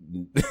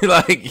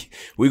 Like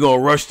we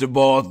gonna rush the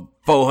ball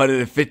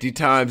 450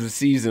 times a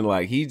season.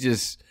 Like he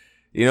just,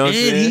 you know what I'm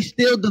saying? He's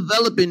still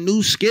developing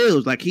new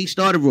skills. Like he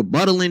started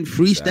rebuttaling,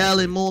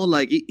 freestyling more.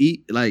 Like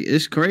he like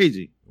it's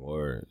crazy.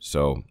 Word.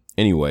 So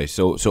anyway,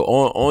 so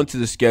on to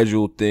the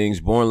schedule things.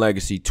 Born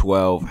Legacy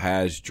 12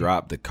 has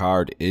dropped. The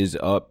card is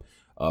up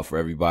for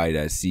everybody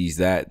that sees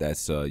that.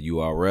 That's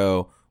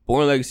URL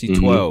Born Legacy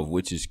 12,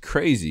 which is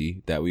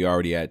crazy that we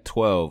already had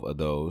 12 of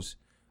those.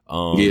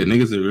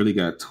 Niggas have really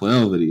got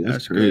 12 of these.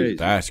 That's crazy.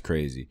 That's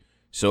crazy.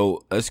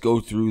 So let's go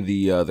through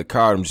the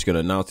card. I'm just gonna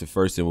announce it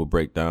first, and we'll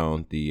break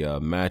down the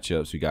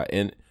matchups. We got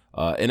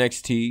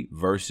NXT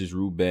versus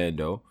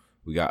Rubando.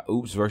 We got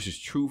Oops versus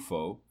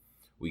Trufo.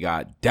 We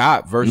got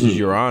Dot versus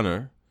Your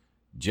Honor.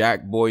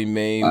 Jack Boy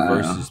Main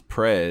versus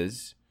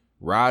Prez.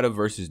 Rada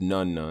versus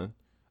Nun.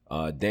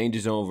 Danger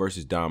Zone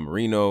versus Don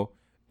Marino.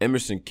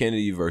 Emerson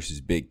Kennedy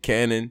versus Big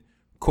Cannon.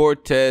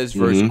 Cortez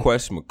versus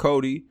Quest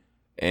McCody.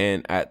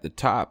 And at the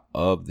top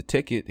of the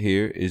ticket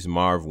here is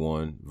Marv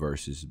 1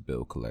 versus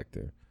Bill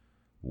Collector.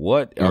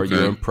 What are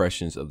your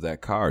impressions of that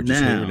card?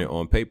 Just hearing it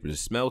on paper. The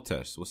smell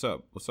test. What's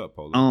up,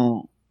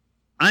 Polo?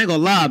 I ain't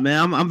gonna lie,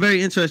 man. I'm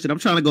very interested. I'm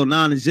trying to go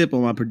 9 and zip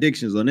on my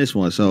predictions on this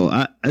one. So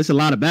there's a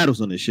lot of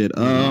battles on this shit.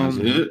 I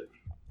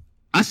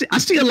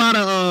see a lot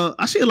of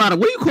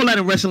what do you call that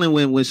in wrestling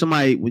when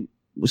somebody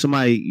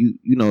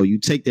you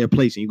take their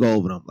place and you go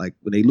over them, like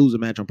when they lose a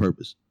match on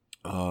purpose.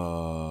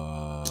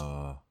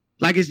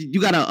 Like you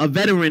got a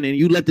veteran and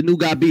you let the new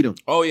guy beat him.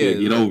 Oh yeah,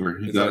 get over.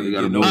 You got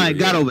over. All right,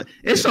 got over.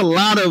 It's a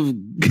lot of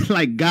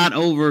like got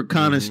over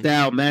kind of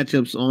style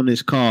matchups on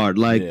this card.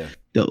 Like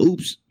the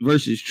Oops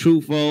versus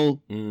Trufo.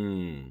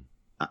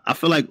 I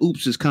feel like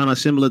Oops is kind of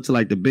similar to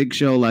like the Big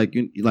Show, like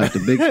the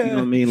big. You know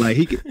what I mean? Like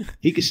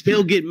he could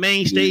still get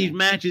main stage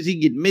matches. He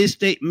get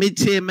mid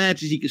tier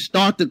matches. He could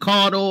start the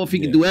card off. He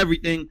could do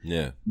everything.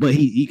 Yeah, but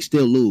he could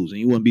still lose,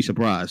 and you wouldn't be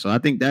surprised. So I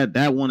think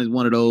that one is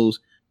one of those.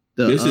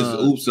 This is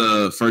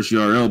Oops' first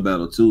URL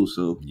battle too,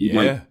 so he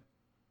might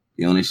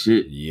be on his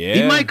shit. Yeah,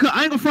 he might.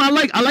 I ain't gonna front.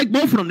 I like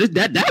both of them.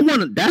 That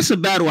one, that's a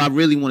battle I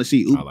really want to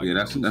see. Oops.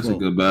 That's a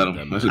good battle.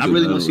 I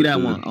really want to see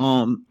that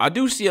one. I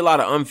do see a lot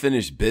of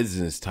unfinished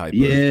business type. Of,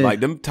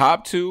 like them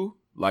top two,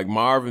 like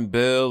Marvin,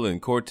 Bill,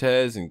 and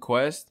Cortez and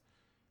Quest.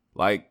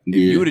 Like if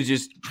you would have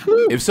just,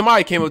 if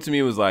somebody came up to me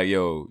and was like,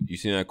 "Yo, you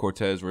seen that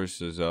Cortez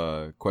versus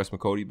Quest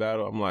McCody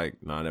battle?" I'm like,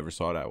 "Nah, I never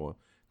saw that one."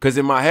 Because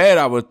in my head,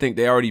 I would think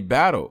they already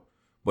battled.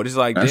 But it's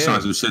like that's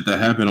some shit that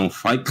happened on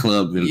Fight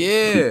Club. And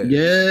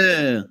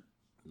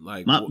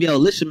like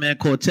listen, man.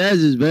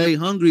 Cortez is very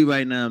hungry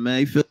right now,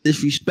 man. He feel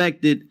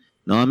disrespected.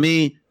 Know what I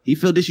mean? He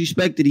feel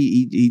disrespected.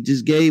 He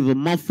just gave a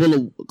month full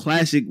of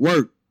classic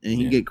work, and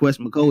he get Quest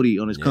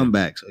McCody on his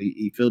comeback, so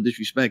he feel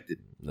disrespected.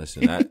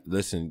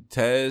 Listen,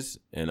 Tez,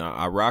 and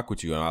I rock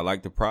with you, and I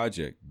like the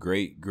project.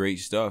 Great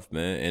stuff,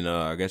 man. And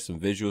I got some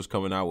visuals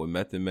coming out with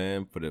Method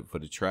Man for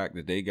the track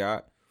that they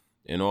got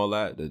and all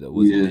that. That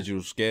was a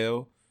digital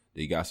scale.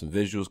 They got some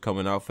visuals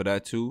coming out for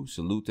that too.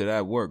 Salute to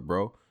that work,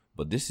 bro.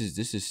 But this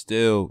is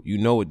still, you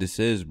know what this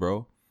is,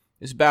 bro.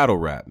 It's battle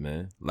rap,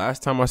 man.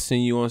 Last time I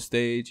seen you on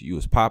stage, you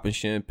was popping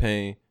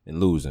champagne and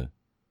losing.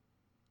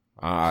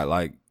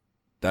 Like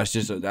that's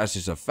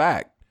just a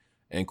fact.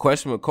 And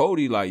Quest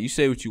McCody, like, you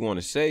say what you want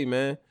to say,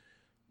 man.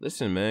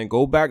 Listen, man,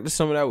 go back to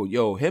some of that.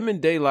 Yo, him and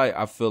Daylight,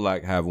 I feel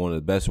like have one of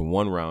the best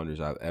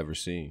one-rounders I've ever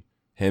seen.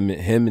 Him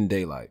and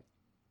Daylight.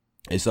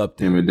 It's up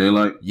there. Him and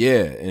Daylight?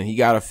 Yeah, and he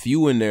got a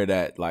few in there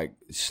that, like,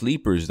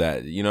 sleepers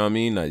that, you know what I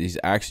mean? Like, these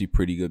actually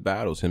pretty good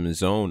battles. Him and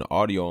Zone, the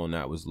audio on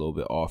that was a little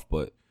bit off,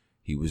 but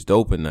he was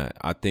dope in that.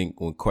 I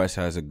think when Quest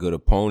has a good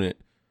opponent,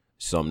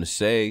 something to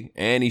say,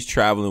 and he's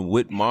traveling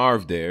with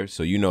Marv there,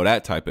 so you know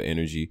that type of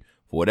energy.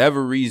 For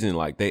whatever reason,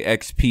 like, they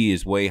XP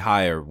is way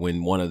higher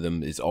when one of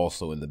them is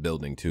also in the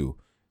building too.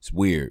 It's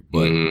weird,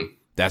 but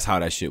that's how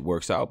that shit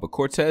works out. But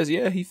Cortez,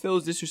 yeah, he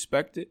feels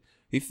disrespected.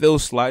 He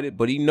feels slighted,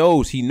 but he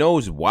knows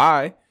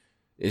why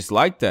it's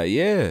like that.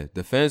 Yeah,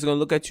 the fans gonna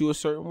look at you a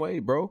certain way,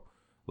 bro.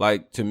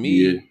 Like, to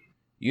me,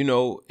 you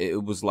know,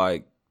 it was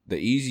like the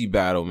Easy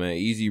battle, man.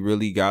 Easy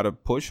really got a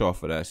push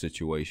off of that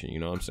situation. You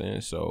know what I'm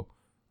saying? So,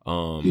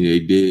 yeah, he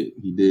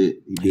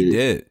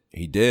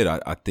did.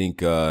 I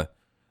think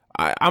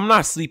I'm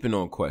not sleeping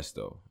on Quest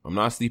though. I'm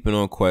not sleeping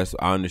on Quest.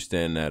 I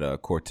understand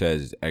that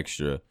Cortez is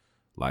extra,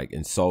 like,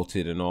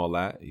 insulted and all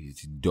that.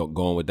 He's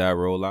going with that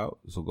rollout.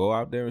 So go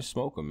out there and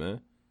smoke him, man.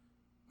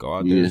 Go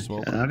out there and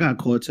smoke him. I got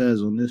Cortez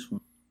on this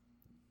one.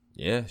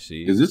 Yeah,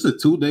 see. Is this a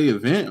 2-day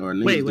event or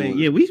wait?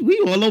 Yeah,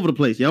 we all over the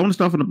place. Y'all want to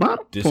start from the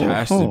bottom? This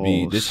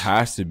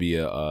has to be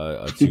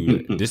a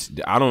 2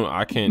 day.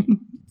 I can't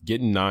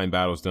get 9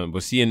 battles done.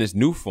 But see, in this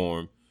new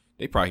form,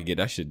 they probably can get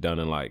that shit done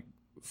in like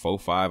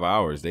 4-5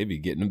 hours. They be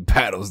getting the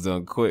battles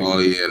done quick. Oh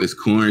yeah, this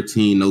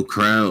quarantine, no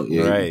crowd.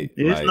 Yeah. Right.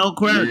 There's like, no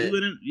crowd.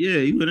 Yeah.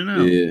 You wouldn't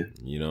know. Yeah.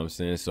 You know what I'm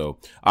saying? So,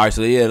 all right.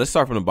 So yeah, let's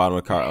start from the bottom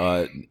of the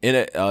card.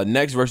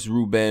 Next versus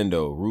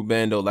Rubando.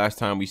 Rubando. Last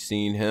time we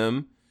seen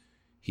him,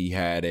 he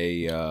had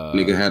a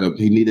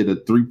he needed a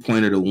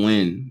 3-pointer to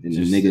win, and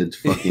the nigga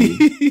fucking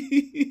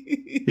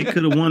he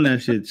could have won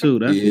that shit too.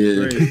 That's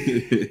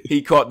crazy.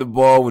 He caught the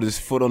ball with his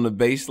foot on the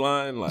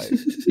baseline, like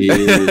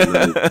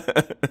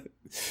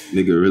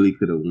nigga really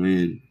could have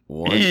win.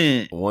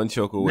 One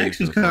choke away.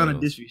 Next is kind of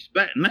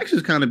disrespect. Next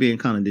is kind of being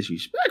kind of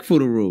disrespectful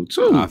to Rue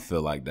too. I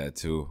feel like that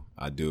too.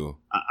 I do.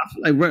 I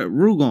feel like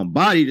Rue gonna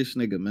body this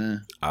nigga,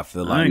 man. I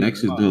feel like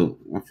Next is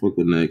dope. I fuck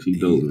with Next. He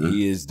dope, man.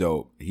 He is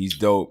dope. He's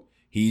dope.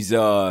 He's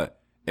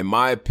in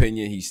my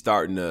opinion, he's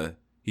starting to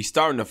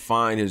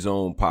find his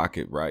own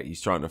pocket, right?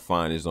 He's trying to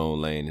find his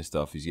own lane and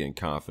stuff. He's getting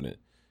confident.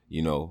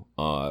 You know,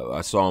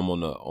 I saw him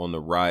on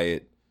the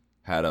Riot,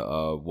 had a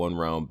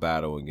 1-round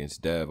battle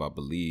against Dev, I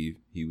believe.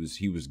 He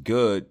was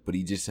good, but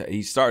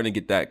he's starting to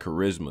get that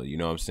charisma, you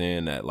know what I'm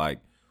saying? That, like,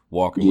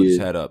 walking with his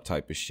head up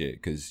type of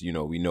shit, cuz you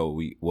know, we know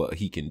what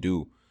he can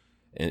do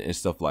and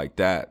stuff like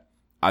that.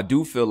 I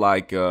do feel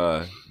like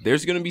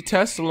there's going to be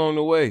tests along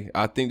the way.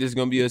 I think there's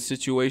going to be a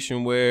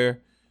situation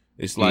where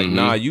it's like,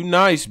 nah, you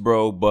nice,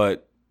 bro,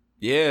 but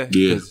yeah.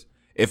 Because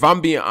if I'm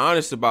being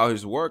honest about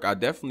his work, I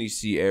definitely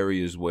see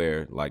areas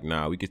where, like,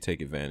 nah, we could take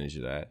advantage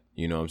of that.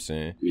 You know what I'm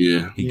saying?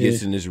 Yeah. He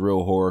gets in this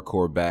real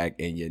horrorcore bag,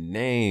 and your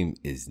name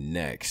is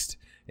Next.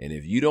 And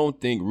if you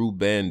don't think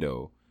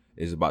Rubando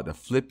is about to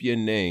flip your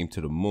name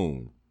to the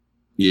moon,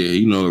 yeah,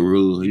 you know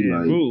Rule.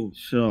 Rule.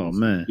 Sure,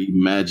 man. He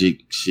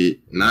magic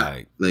shit. Not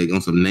like on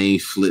some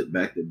names flip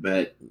back to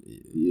back.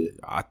 Yeah.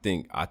 I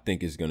think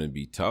it's gonna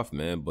be tough,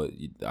 man. But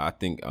I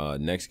think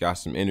Next got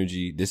some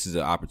energy. This is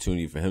an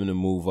opportunity for him to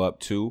move up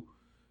too.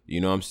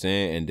 You know what I'm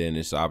saying? And then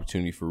it's an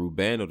opportunity for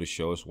Rubando to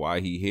show us why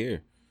he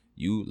here.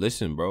 You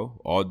listen, bro.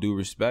 All due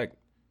respect,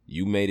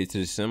 you made it to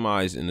the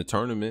semis in the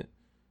tournament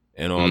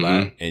and all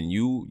that. And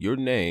your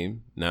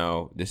name,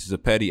 now this is a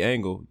petty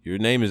angle. Your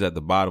name is at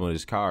the bottom of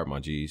this card, my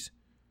G's.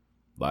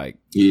 Like,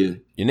 your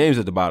name's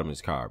at the bottom of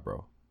this card,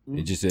 bro.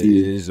 It just it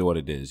is what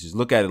it is. Just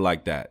look at it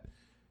like that.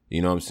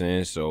 You know what I'm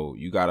saying? So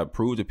you got to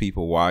prove to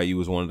people why you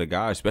was one of the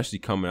guys, especially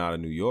coming out of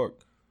New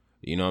York.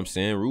 You know what I'm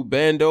saying?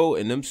 Rubando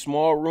in them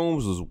small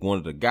rooms was one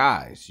of the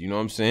guys. You know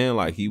what I'm saying?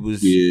 Like, he's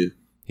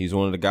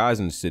one of the guys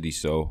in the city.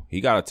 So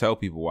he got to tell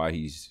people why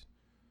he's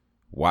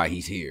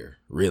here,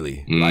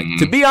 really. Like,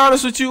 to be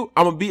honest with you,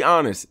 I'm going to be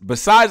honest.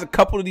 Besides a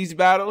couple of these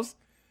battles,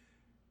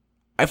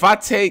 If I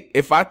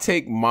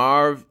take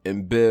Marv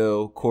and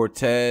Bill,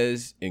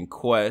 Cortez and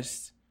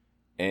Quest,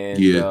 and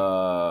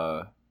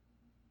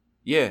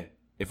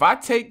if I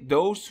take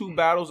those 2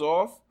 battles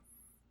off,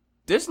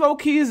 this low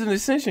key is an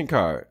Ascension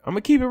card. I'm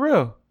gonna keep it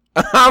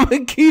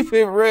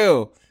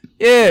real.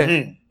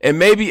 Yeah, and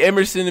maybe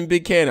Emerson and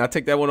Big Cannon. I'll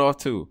take that one off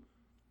too.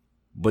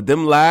 But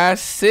them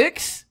last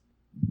 6,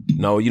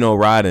 no, you know,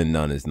 Riding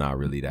None is not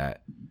really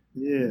that.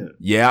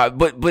 Yeah,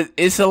 but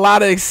it's a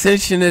lot of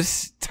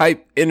extensionist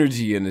type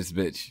energy in this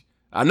bitch.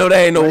 I know that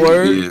ain't no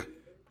word,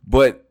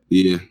 but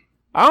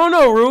I don't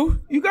know, Rue.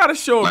 You gotta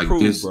show and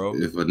prove, bro.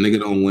 If a nigga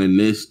don't win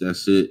this,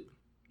 that's it.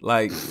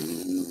 Like,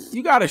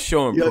 you gotta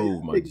show and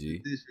prove, my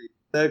G.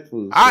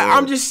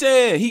 I'm just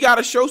saying, he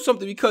gotta show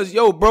something because,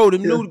 bro,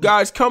 them new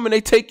guys coming,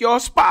 they take y'all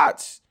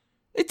spots.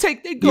 They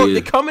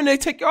come and they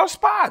take y'all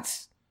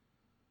spots.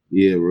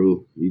 Yeah,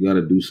 Rue, you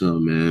gotta do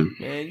something, man.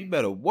 Man, you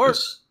better work.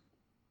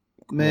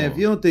 Man, if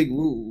you don't think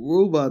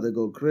Rue about to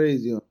go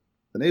crazy,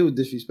 and they was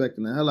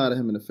disrespecting the hell out of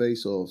him in the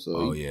face-off.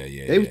 So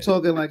they was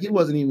talking like he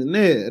wasn't even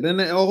there. And then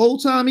the whole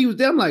time he was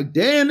there, I'm like,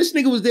 damn, this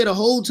nigga was there the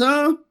whole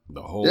time.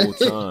 The whole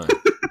time.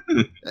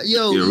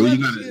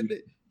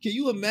 Can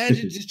you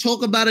imagine just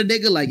talk about a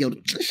nigga like,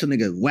 this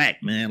nigga whack,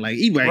 man. Like,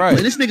 he right.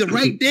 Man, this nigga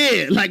right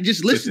there. Like,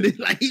 just listening.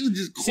 Like, he was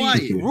just quiet.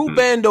 See, Rue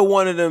Bando,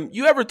 one of them.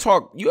 You ever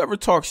talk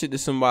shit to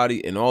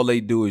somebody and all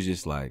they do is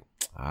just like,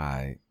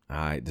 all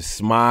right, the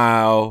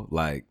smile.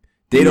 Like,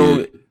 they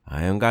don't,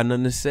 I ain't got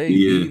nothing to say.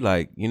 Yeah.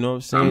 Like, you know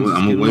what I'm saying?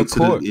 I'm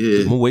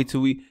gonna wait till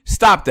we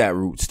stop that,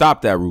 Rue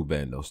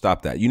Bando.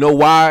 Stop that. You know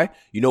why?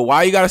 You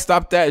gotta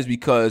stop that is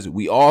because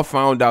we all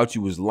found out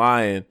you was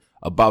lying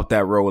about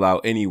that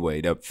rollout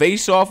anyway. The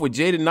face off with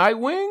Jay the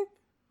Nightwing,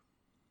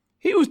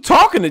 he was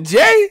talking to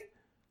Jay.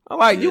 I'm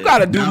like, you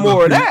gotta do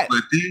more of that.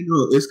 But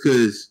it's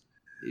because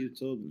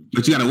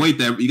but you gotta wait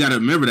you gotta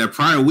remember that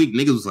prior week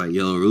niggas was like,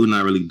 Rue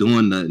not really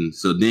doing nothing.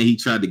 So then he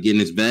tried to get in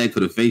his bag for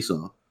the face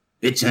off.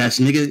 Bitch ass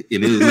nigga.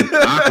 And it was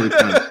awkward.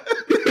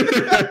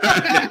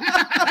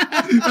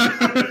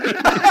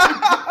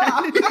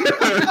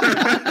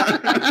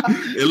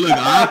 It looked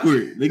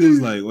awkward. Nigga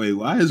was like, wait,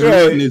 why is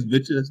Rue in this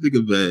bitch ass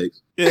nigga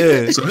bags?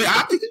 Yeah. So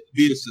I think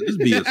it's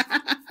BS.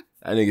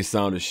 That nigga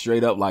sounded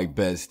straight up like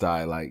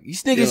Bed-Stuy. Like,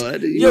 these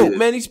niggas,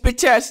 man, these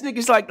bitch ass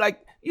niggas like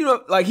he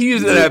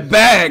was in that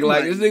bag.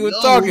 Like, this nigga was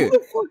talking. Who the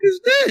fuck is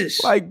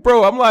this? Like,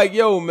 bro, I'm like,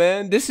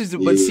 man, this is,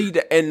 but see,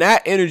 and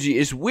that energy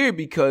is weird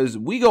because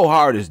We Go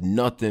Hard is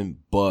nothing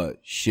but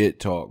shit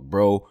talk,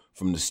 bro.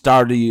 From the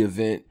start of the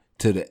event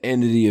to the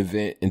end of the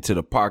event into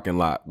the parking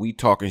lot. We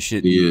talking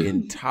shit the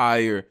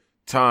entire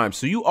time.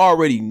 So you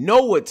already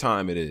know what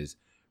time it is.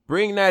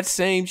 Bring that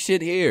same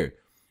shit here.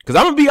 Because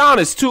I'm going to be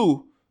honest,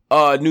 too,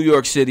 New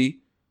York City.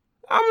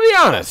 I'm going to be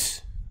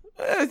honest.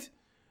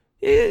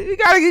 You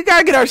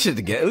gotta get our shit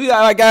together. We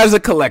got, like, as a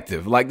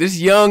collective. Like, this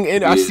young,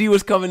 and I see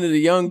what's coming to the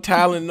young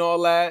talent and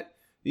all that.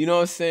 You know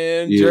what I'm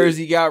saying?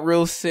 Jersey got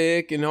real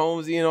sick and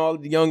Holmesy and all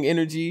the young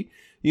energy.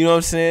 You know what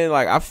I'm saying?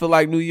 Like, I feel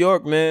like New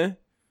York, man.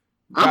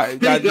 I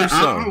think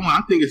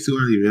it's too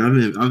early,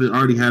 man. I've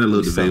already had a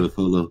little debate with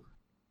Polo.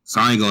 So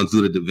I ain't gonna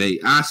do the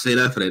debate. I say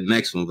that for the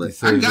next one, but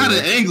I got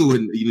an angle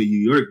with New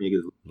York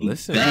niggas.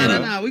 Listen,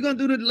 nah, we gonna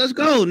do the. Let's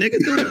go, nigga.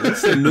 Do it.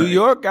 Listen, New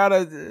York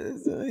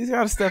he's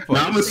gotta step up.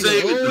 I'm gonna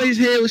say always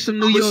here with some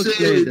New York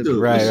shit.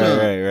 Right.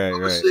 I'm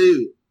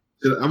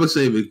gonna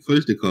save it.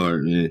 Finish the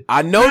card, man.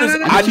 I noticed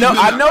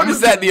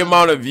that the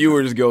amount of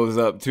viewers goes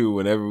up too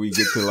whenever we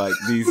get to like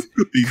these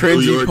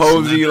cringy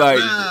Posey, like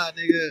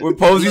when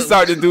Posey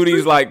start to do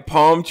these like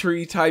palm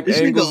tree type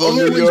angles on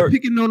New York.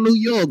 Picking on New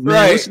York, man.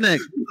 Right. What's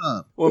next?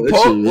 When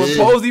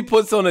Posey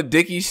puts on a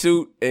Dickie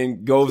suit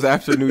and goes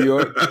after New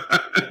York.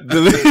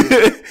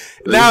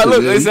 Now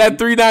look, it's at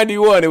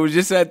 391. It was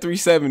just at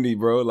 370,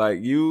 bro. Like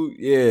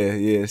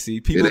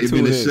see, people it ain't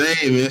been the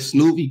same, man.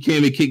 Snoopy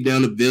came and kicked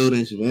down the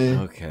buildings, man.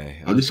 Okay.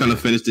 I'm just trying to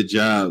finish the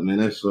job, man.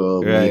 That's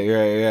all. Right.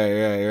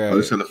 I'm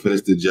just trying to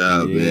finish the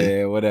job, man.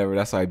 Yeah, whatever.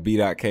 That's why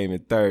B-Dot came in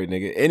third,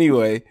 nigga.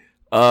 Anyway,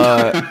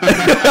 oh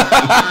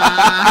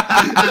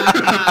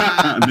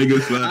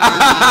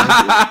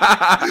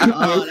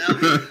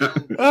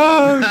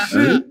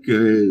shit.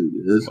 Okay.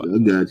 I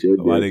got you.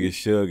 My nigga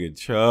Suge in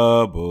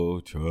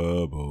trouble.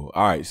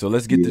 All right, so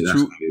let's get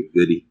to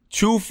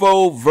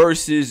Truffaut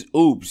versus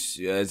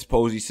Oops. As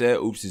Posey said,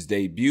 Oops'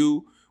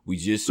 debut. We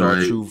just saw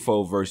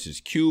Truffaut versus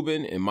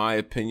Cuban. In my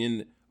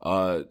opinion,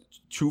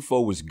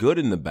 Truffaut was good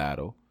in the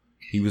battle.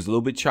 He was a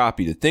little bit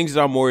choppy. The things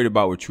that I'm worried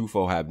about with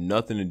Truffaut have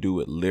nothing to do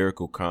with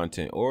lyrical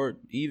content or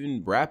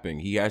even rapping.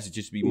 He has to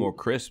just be more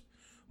crisp,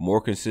 more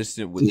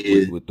consistent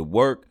with the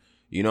work.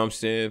 You know what I'm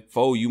saying?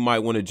 Fo, you might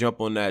want to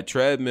jump on that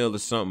treadmill or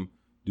something.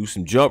 Do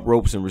some jump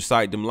ropes and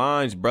recite them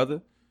lines,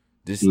 brother.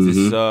 This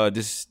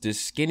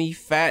skinny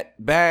fat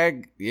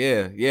bag.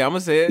 Yeah, I'm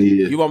gonna say it.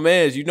 You my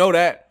mans, you know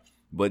that.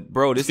 But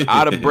bro, this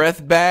out of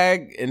breath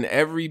bag in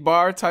every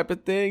bar type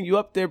of thing, you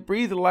up there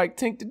breathing like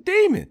Tink the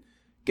Demon.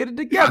 Get it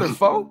together,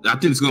 folks. I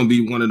think it's gonna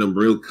be one of them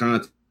real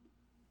content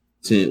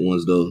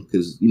ones though,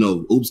 because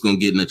Oops gonna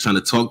get in there trying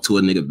to talk to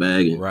a nigga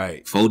bag,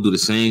 and Fo do the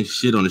same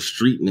shit on the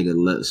street, nigga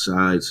left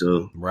side.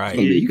 So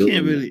you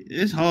can't really.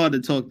 It's hard to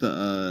talk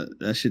to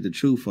that shit to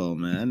Truffaut,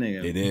 man. That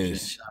nigga, it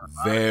is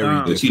very.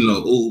 But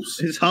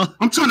Oops, it's hard.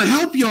 I'm trying to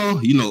help y'all.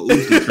 Oops,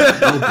 trying to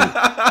help him.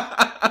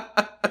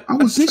 I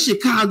was in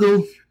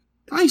Chicago.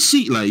 I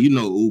see, like, you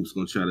know, Oops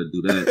gonna try to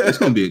do that. It's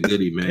gonna be a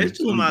goodie, man. It's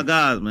two of my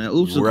guys, man.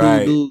 Oops, a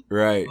right, cool dude.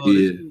 Right, oh,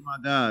 yeah. Two of my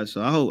guys.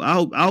 So I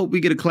hope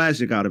we get a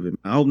classic out of it.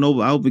 I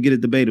hope we get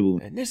it debatable.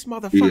 And this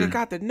motherfucker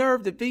got the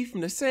nerve to be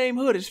from the same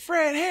hood as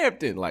Fred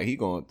Hampton. Like he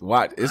gonna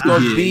watch. It's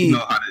gonna be. You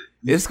know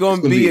it's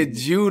gonna be a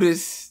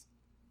Judas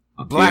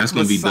Black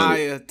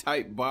Messiah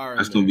type bar.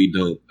 That's gonna be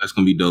dope. That's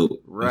gonna be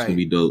dope. Right. That's gonna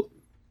be dope.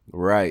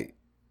 Right.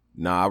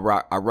 Nah,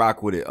 I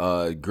rock with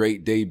it.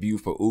 Great debut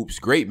for Oops.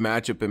 Great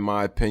matchup in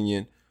my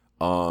opinion.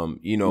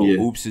 You know,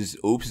 Oops is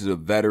a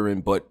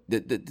veteran, but the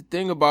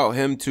thing about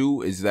him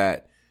too is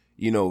that,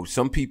 you know,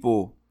 some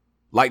people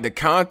like the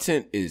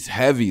content is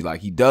heavy.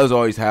 Like he does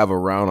always have a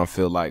round, I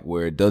feel like,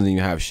 where it doesn't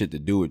even have shit to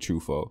do with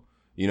Truffaut.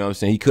 You know what I'm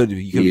saying? He could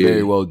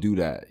very well do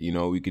that. You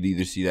know, we could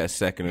either see that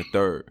second or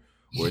third,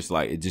 where it's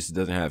like it just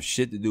doesn't have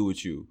shit to do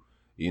with you.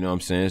 You know what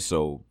I'm saying?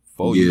 So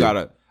you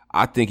gotta,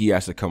 I think he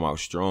has to come out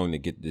strong to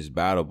get this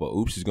battle, but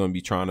Oops is gonna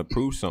be trying to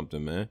prove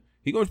something, man.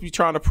 He gonna be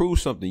trying to prove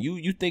something.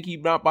 You think he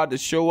not about to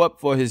show up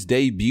for his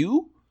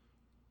debut?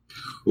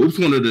 Oops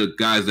one of the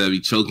guys that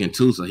be choking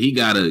too, so he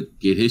gotta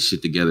get his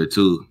shit together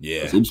too.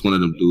 Yeah. Oops one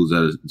of them dudes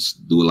that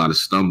do a lot of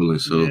stumbling,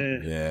 so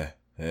yeah.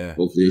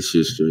 Hopefully his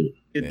shit straight.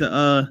 Get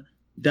the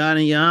Dot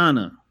and Your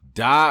Honor.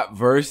 Dot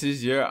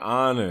versus Your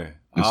Honor.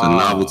 It's a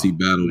novelty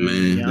battle,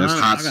 man. That's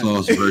Hot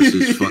Sauce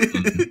versus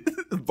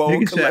fucking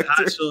Bone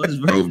Collector.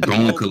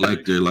 Bone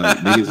Collector. Like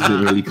niggas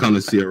didn't really come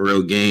to see a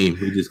real game.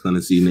 We just come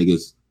to see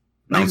niggas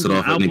bounce it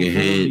off a nigga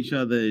head. Each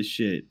other and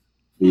shit.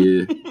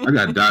 Yeah, I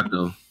got Dot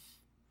though.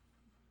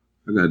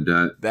 I got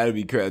Dot. That'd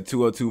be crazy.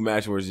 2-on-2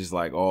 match where it's just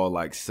like all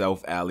like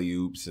self alley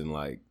oops and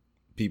like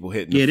people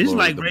hitting. Yeah, this is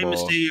like Rey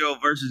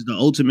Mysterio versus the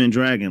Ultimate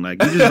Dragon.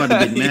 Like you just about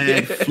to get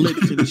mad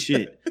flips and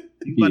shit.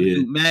 You about to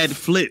do mad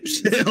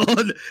flips.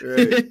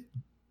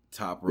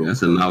 Top rope.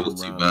 That's a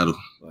novelty battle.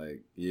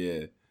 Like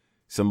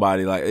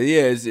somebody like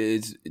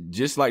it's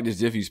just like this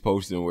GIF he's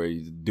posting where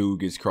the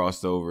dude gets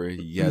crossed over.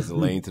 He has a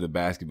lane to the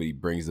basket, but he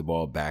brings the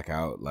ball back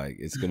out. Like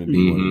it's gonna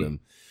be one of them.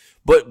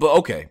 But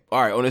okay,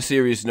 all right. On a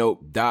serious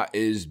note, Dot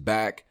is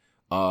back.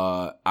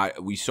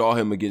 We saw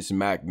him against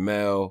Mac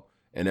Mel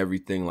and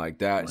everything like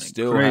that. Like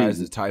still crazy. Has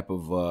the type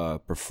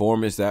of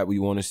performance that we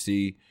want to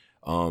see.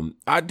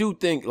 I do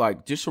think,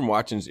 like, just from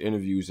watching his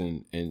interviews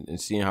and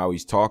seeing how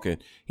he's talking,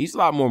 he's a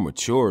lot more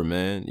mature,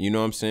 man. You know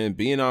what I'm saying?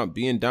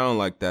 Being down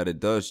like that, it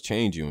does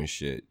change you and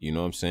shit. You know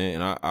what I'm saying?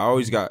 And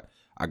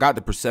I got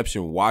the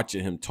perception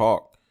watching him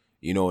talk,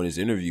 you know, in his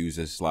interviews,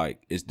 it's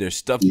like there's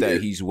stuff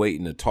that he's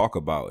waiting to talk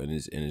about in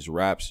his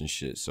raps and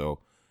shit. So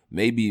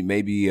maybe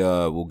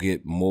we'll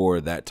get more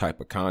of that type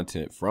of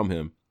content from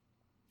him.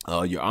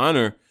 Your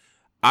Honor,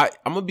 I'm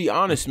gonna be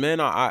honest, man.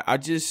 I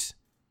just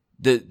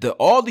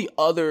all the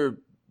other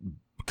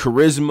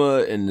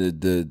charisma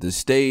and the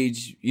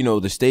stage, you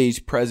know, the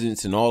stage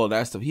presence and all of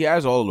that stuff. He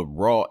has all of the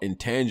raw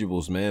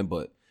intangibles, man.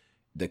 But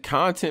the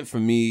content for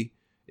me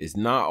is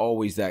not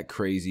always that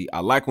crazy.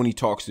 I like when he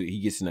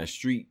gets in that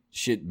street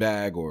shit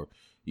bag, or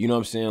you know what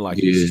I'm saying? Like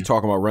he's just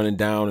talking about running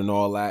down and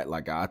all that.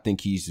 Like I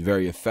think he's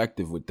very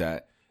effective with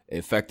that,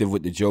 effective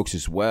with the jokes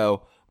as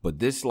well. But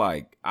this,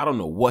 like, I don't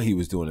know what he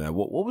was doing that.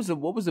 What was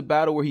the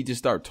battle where he just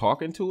started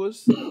talking to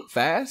us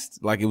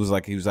fast? Like he was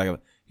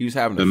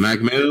having the Mac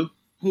Mel?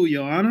 Who,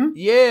 Your Honor?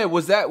 Yeah,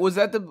 was that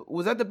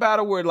the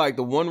battle where like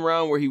the one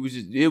round where it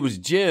was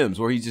Jim's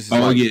where he just my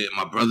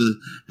brother.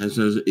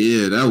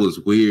 That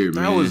was weird,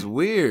 man. That was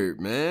weird,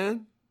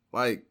 man.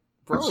 Like,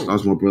 bro, I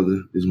was my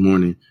brother this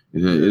morning,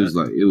 and it was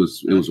like it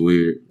was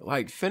weird.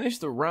 Like, finish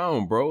the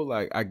round, bro.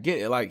 Like, I get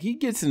it. Like, he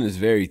gets in this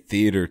very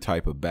theater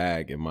type of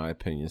bag, in my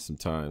opinion.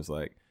 Sometimes,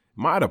 like,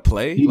 am I to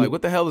play? Like,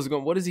 what the hell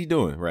what is he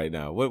doing right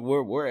now?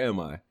 Where am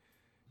I?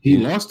 He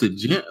lost to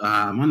Jim.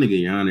 My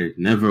nigga Yonner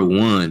never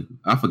won.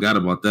 I forgot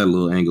about that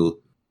little angle.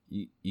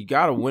 You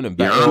gotta win a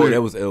battle. Oh,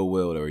 that was Ill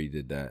Will where he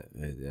did that.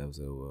 That was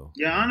Ill Will.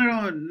 Yeah,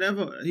 Honor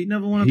never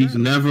won a battle. He's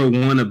never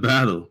won a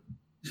battle.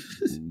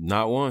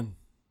 Not one.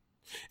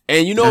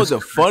 And you know what the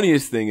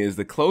funniest thing is?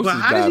 The closest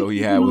battle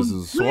he had was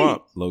the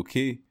Swamp, low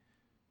key.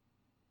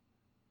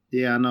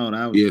 Yeah, I know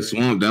that was. Yeah,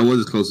 Swamp. That was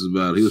his closest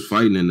battle. He was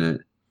fighting in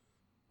that.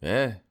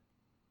 Yeah.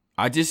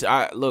 I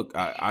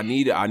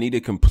need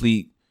a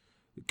complete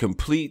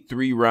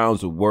 3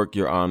 rounds of work,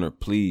 Your Honor.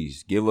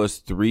 Please give us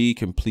 3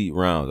 complete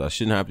rounds. I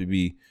shouldn't have to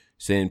be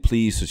saying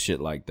please for shit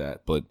like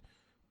that, but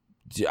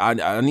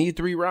I need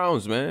 3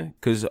 rounds, man,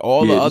 because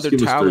all the other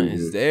talent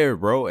is there,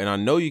 bro, and I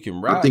know you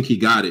can rap. I think he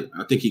got it,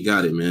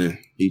 man.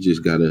 He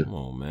just got to. Come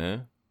on,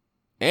 man.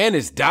 And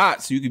it's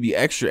Dot, so you could be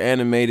extra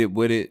animated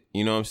with it.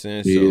 You know what I'm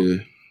saying? So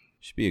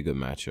should be a good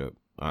matchup.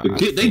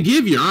 They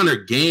give Your Honor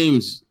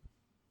games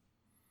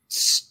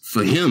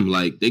for him.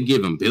 Like, they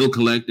give him Bill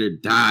Collector,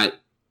 Dot,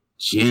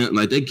 Jim.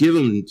 Like, they give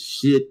him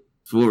shit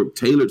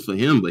tailored for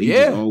him, but he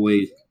just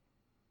always.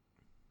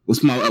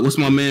 What's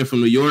my man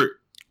from New York?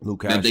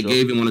 Luke that they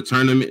gave him on a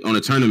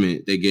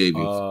tournament. They gave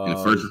him in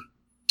the first.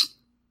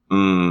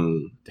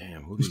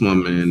 Damn, what's my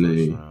man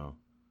name?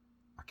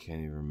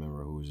 can't even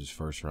remember who was his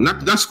first round. Not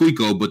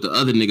Squeako, but the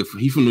other nigga.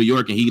 He from New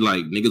York, and he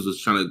like niggas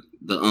was trying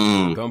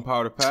to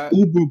Gunpowder Pat.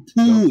 Uber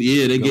Pool.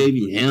 Yeah, they gave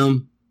me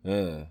him.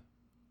 Yeah.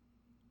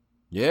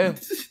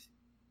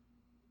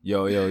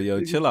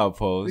 Yo, chill out,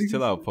 pose.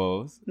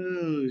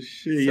 Oh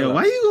shit, yo,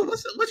 why you?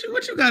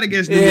 What you got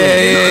against?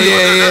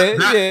 Yeah.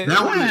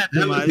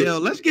 Yo,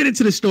 let's get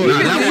into the story.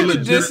 That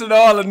one just in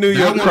all the New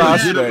York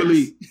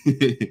prospects.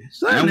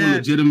 That one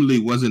legitimately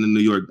wasn't in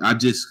New York. I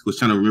just was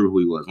trying to remember who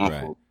he was.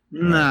 My fault.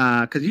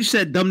 Nah, because you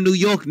said dumb New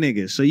York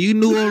niggas, so you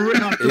knew already.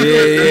 Yeah.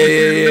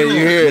 You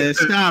hear it?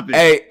 Stop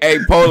it. Hey,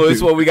 Polo, this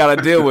is what we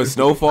gotta deal with.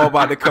 Snowfall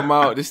about to come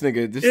out. This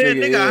nigga.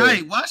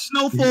 Hey, watch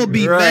Snowfall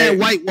be bad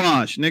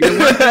whitewash, nigga.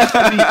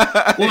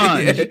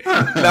 Watch.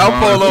 Now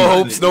Polo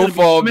hopes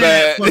Snowfall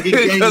bad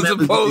because of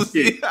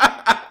Posey.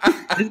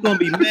 There's gonna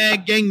be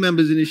mad gang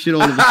members in this shit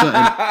all of a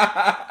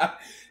sudden.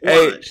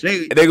 Hey,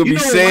 they gonna be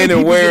saying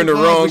and wearing the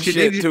wrong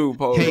shit too,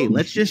 Polo. Hey,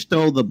 let's just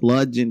throw the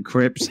Bloods and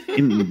Crips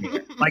in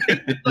there.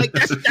 Like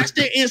that's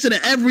their answer to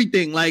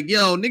everything. Like,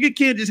 yo, nigga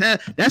can't just have.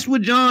 That's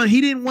what John.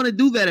 He didn't want to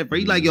do that at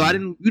first. He's like, yo, I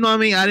didn't. You know what I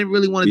mean? I didn't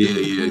really want to do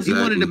it. Yeah, exactly.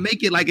 He wanted to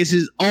make it like it's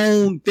his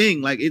own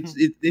thing. Like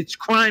it's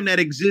crime that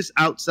exists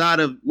outside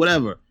of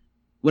whatever.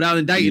 Without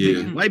indicting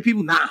niggas. White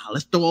people,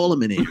 let's throw all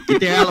them in there.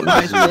 Get their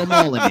alibis, throw them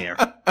all in there.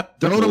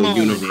 Throw them all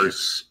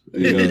universe.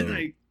 in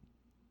there.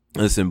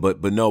 Listen,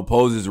 but no,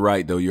 Pose is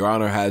right though. Your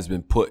Honor has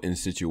been put in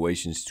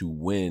situations to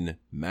win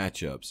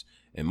matchups.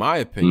 In my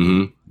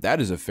opinion, that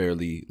is a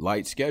fairly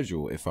light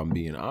schedule, if I'm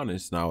being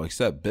honest. Now,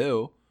 except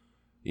Bill,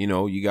 you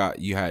know, you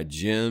had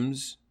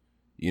Jims,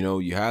 you know,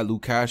 you had Lou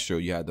Castro,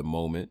 you had the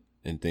Moment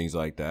and things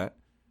like that.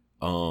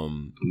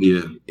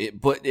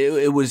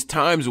 It was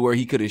times where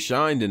he could have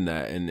shined in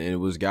that, and it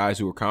was guys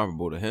who were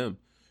comparable to him.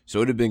 So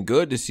it'd have been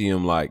good to see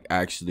him like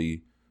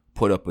actually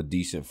put up a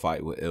decent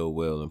fight with Ill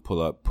Will and put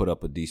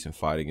up a decent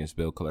fight against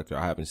Bill Collector.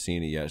 I haven't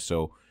seen it yet.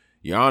 So,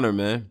 Your Honor,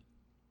 man,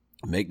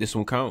 make this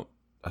one count.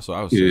 That's what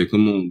I was saying. Yeah,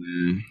 come on,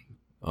 man.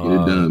 Get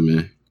it done,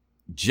 man.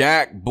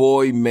 Jack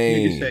Boy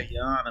Maine. Nigga say,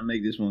 Your Honor,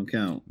 make this one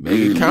count. Make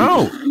it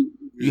count.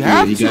 You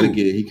have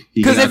to.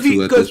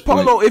 Because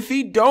Polo, if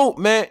he don't,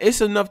 man,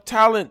 it's enough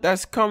talent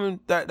that's coming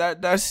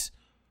that's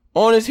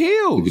on his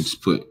heels.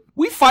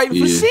 We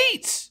fighting for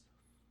seats.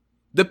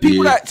 The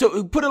people that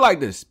put it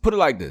like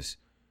this.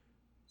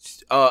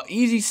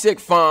 Easy Sick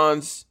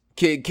Fonz,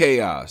 Kid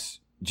Chaos,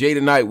 Jada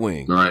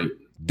Nightwing. Right.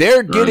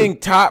 They're getting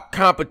top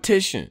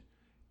competition.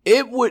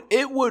 It would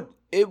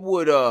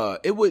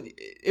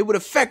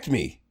affect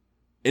me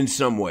in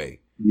some way.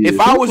 If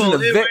I was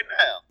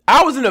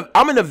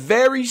I'm in the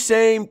very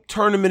same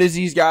tournament as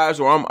these guys,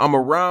 or I'm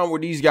around where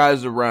these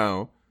guys are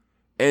around,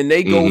 and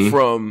they go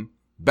from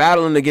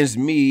battling against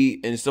me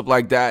and stuff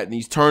like that in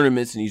these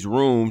tournaments and these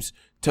rooms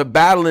to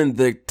battling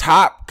the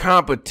top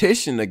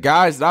competition, the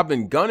guys that I've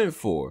been gunning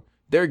for.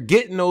 They're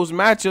getting those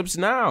matchups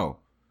now.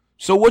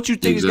 So what you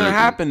think is going to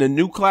happen? The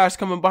new class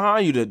coming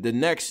behind you, the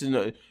next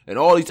and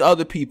all these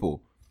other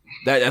people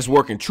that's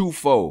working.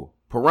 Trufo,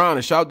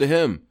 Piranha, shout out to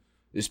him.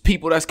 There's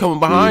people that's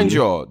coming behind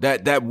y'all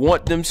that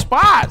want them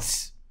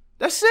spots.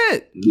 That's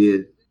it. Yeah.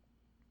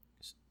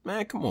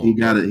 Man, come on. He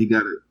got it.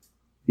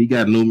 He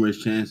got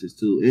numerous chances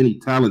too. And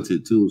he's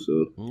talented too,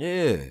 so.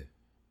 Yeah.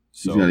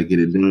 So, you got to get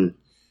it done.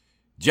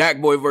 Jack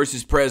Boy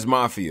versus Prez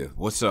Mafia.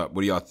 What's up?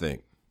 What do y'all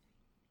think?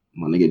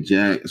 My nigga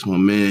Jack, that's my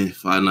man,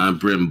 5'9"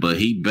 Britain, but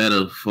he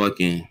better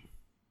that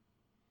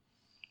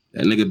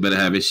nigga better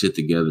have his shit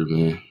together,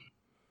 man.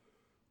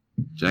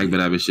 Jack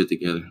better have his shit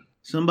together.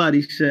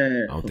 Somebody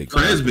said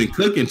Prez been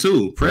cooking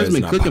too. Prez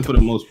been cooking for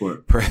the most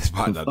part. Prez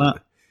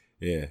about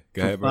yeah,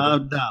 go ahead,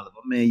 $5. My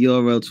man,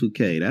 URL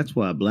 2K. That's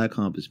why Black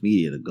Compass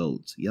Media the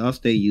GOATs. Y'all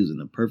stay using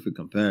the perfect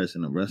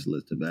comparison of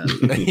wrestlers to battle.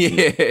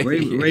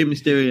 Rey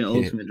Mysterio and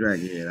Ultimate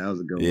Dragon. Yeah, that was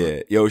a good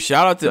one. Yo,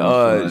 shout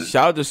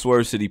out to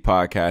Swerve City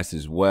Podcast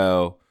as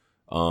well.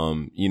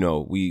 You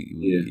know,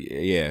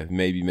 we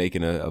maybe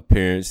making an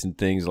appearance and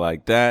things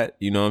like that.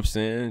 You know what I'm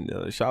saying?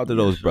 Shout out to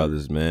those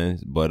brothers, man.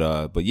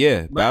 But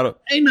yeah, battle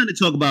ain't nothing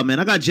to talk about, man.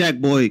 I got Jack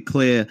Boy,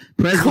 Claire.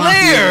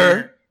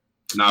 Claire.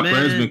 Nah,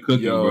 Prez been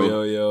cooking,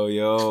 bro.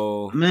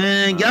 Yo.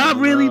 Man, y'all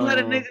really let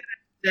a nigga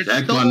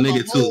that stole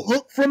a whole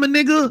hook from a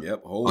nigga?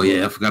 Yep. Oh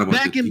yeah, I forgot about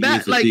back and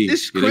back. Like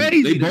this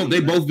crazy.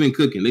 They both been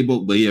cooking.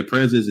 But yeah,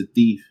 Prez is a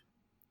thief.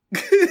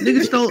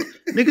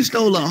 Nigga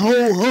stole a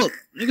whole hook.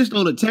 Nigga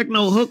stole a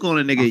techno hook on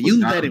a nigga.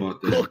 Used that in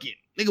cooking.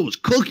 Nigga was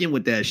cooking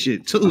with that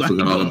shit too. I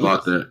forgot all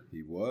about that.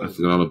 He was. I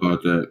forgot all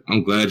about that.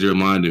 I'm glad you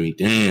reminded me.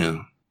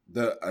 Damn.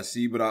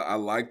 I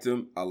liked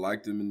him. I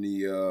liked him in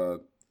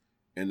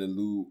the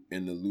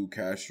Lou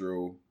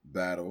Castro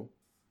battle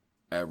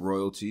at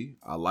Royalty.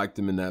 I liked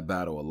him in that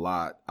battle a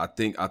lot. I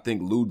think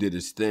Lou did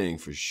his thing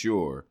for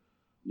sure.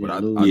 But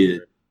I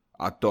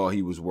thought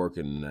he was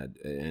working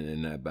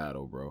in that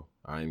battle, bro.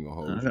 I ain't gonna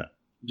hold you.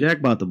 Jack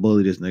about to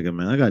bully this nigga,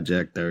 man. I got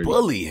Jack 30.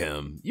 Bully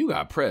him? You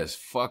got Prez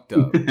fucked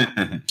up.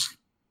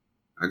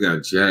 I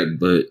got Jack,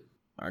 but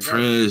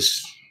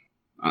Prez,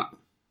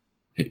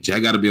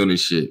 Jack got to be on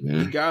this shit,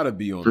 man. You got to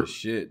be on this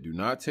shit. Do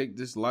not take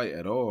this light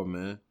at all,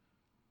 man.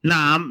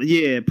 Nah,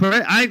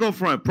 I ain't gonna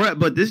front Pret,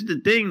 but this is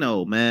the thing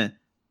though, man.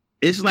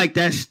 It's like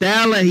that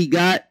style that he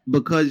got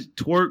because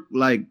Twerk,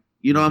 like,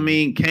 you know what I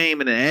mean,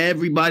 came and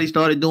everybody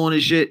started doing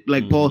this shit.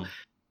 Like Paul,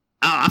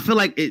 I feel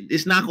like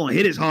it's not gonna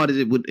hit as hard as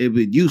it would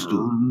used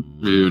to.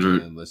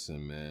 Man,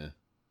 listen, man.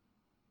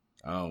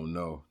 I don't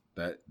know.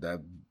 That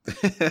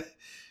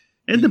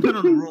It depends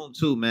on the room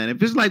too, man.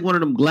 If it's like one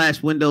of them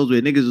glass windows where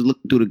niggas is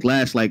looking through the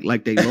glass like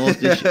they lost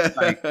this shit,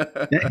 like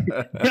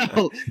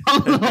yo,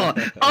 hold on,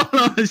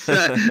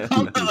 son.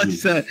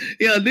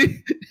 Yo,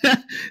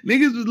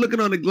 niggas was looking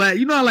on the glass.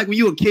 You know how like when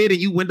you a kid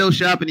and you window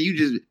shopping and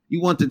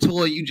you want the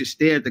toy, you just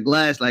stare at the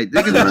glass like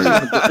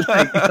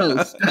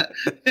niggas.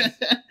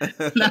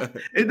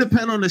 It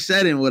depends on the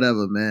setting,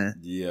 whatever, man.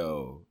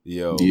 Yo,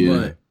 yeah.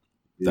 But,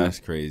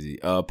 that's crazy.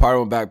 Part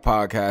One Back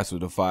podcast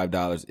with the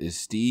 $5 is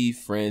Steve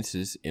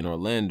Francis in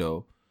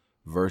Orlando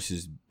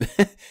versus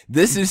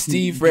this is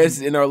Steve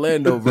Francis in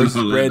Orlando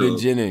versus Brandon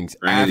Jennings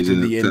after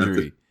the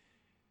injury.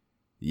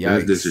 Yikes.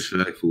 That's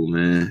disrespectful,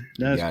 man.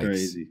 That's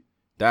crazy.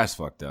 That's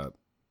fucked up.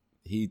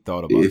 He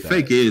thought about that.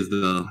 Fake is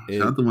though.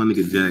 Shout out to my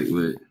nigga Jack,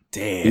 but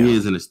damn, he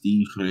is in a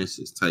Steve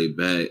Francis type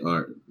bag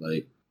art.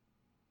 Like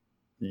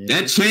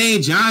that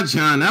chain,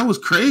 John, that was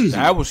crazy.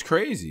 That was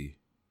crazy.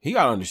 He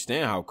got to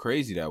understand how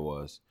crazy that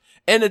was.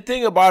 And the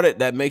thing about it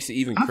that makes it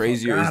even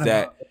crazier is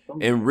that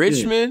in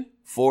Richmond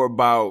for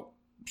about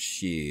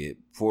 6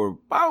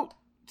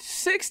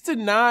 to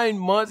 9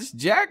 months,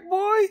 Jack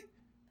Boy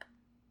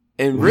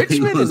in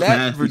Richmond,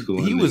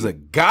 he was a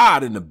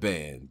god in the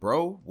band,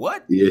 bro.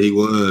 What? Yeah, he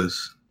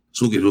was.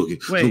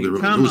 Wait,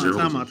 time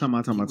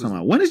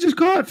out. When is this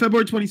card?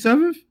 February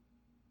 27th?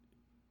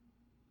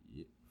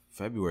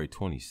 February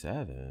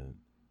 27th.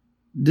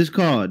 This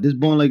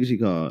Born Legacy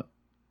card.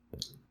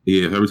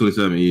 Yeah, February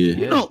 27th, yeah.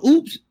 You know,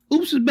 Oops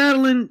is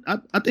battling,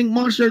 I think,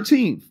 March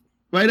 13th.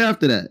 Right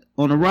after that,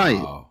 on the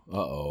Riot.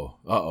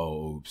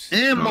 Oops.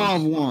 And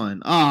Marv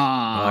won.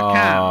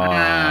 I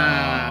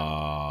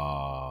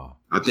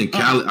think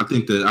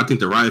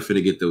the Riot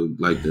finna get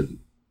the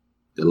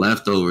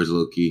leftovers,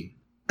 low key.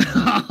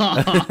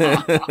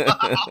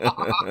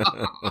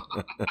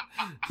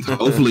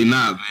 Hopefully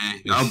not,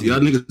 man. Y'all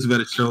niggas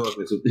better show up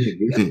and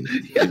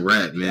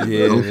rap, man.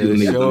 Yeah,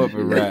 show up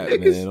and rap,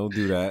 man. Don't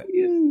do that.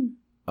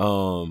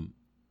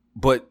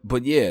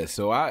 But yeah.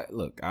 So I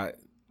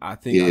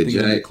think it's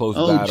a close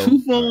battle.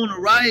 Truffaut on the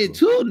Riot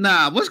too.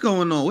 Nah, what's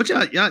going on? What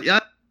y'all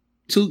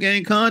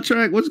 2-game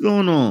contract? What's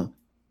going on?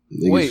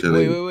 Wait.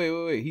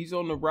 He's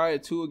on the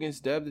Riot 2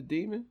 against Dev the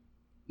Demon.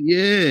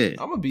 Yeah,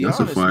 I'm gonna be honest,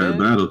 man. That's a fire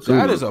battle too.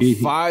 That is a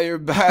fire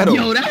battle.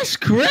 Yo, that's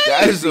crazy.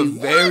 That is a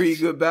very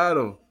good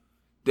battle.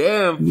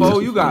 Damn, Fo,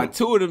 you got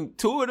two of them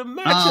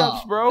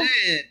matchups, bro. Man.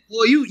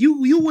 Well,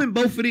 you win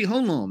both of these.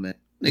 Hold on, man.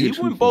 You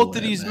win both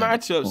of these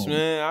matchups,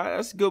 man.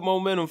 That's good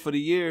momentum for the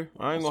year.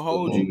 I ain't gonna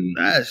hold you.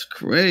 That's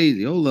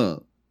crazy. Hold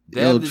up.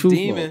 Dab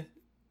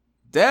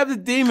the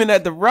Demon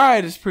at the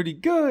Riot is pretty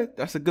good.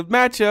 That's a good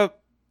matchup.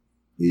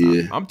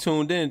 Yeah. I'm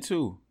tuned in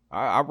too.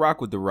 I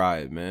rock with the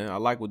Riot, man. I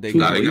like what they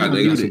got. They got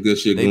some good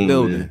shit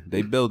going.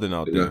 They building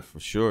out there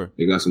for sure.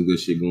 They got some good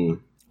shit going.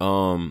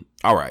 All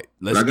right.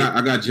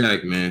 I got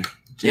Jack, man.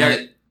 Jack.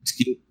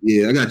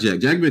 Yeah, I got Jack.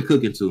 Jack been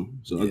cooking too,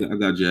 so I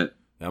got Jack.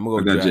 I'm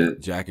gonna go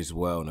Jack as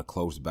well in a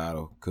close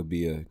battle. Could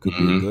be a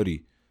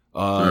goodie.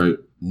 Right.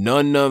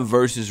 None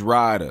versus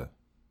Ryder.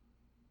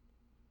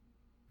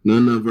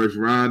 None versus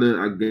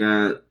Ryder. I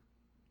got.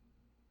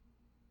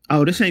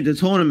 Oh, this ain't the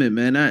tournament,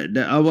 man. I ain't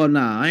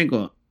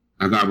going.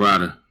 I got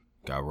Ryder.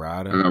 Got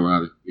Ryder? I got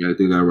Ryder. Yeah, I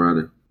think I got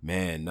Ryder.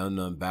 Man,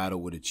 None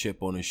battle with a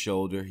chip on his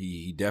shoulder.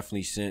 He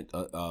definitely sent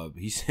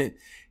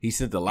he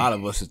sent a lot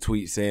of us a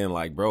tweet saying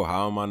like, bro,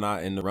 how am I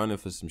not in the running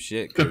for some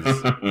shit?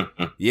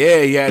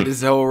 Yeah, he had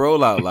this whole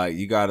rollout. Like,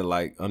 you gotta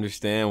like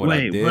understand what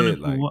I did.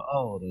 Like,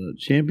 the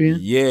champion?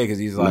 Yeah, because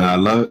he's like,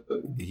 None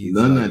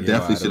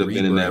definitely should have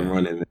been in that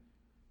running.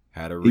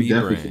 Had a rebrand. He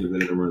definitely should have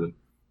been in the running.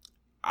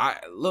 I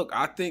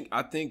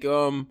think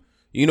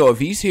you know, if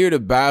he's here to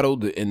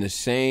battle in the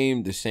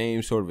same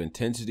sort of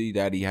intensity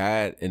that he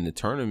had in the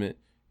tournament,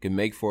 can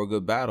make for a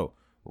good battle.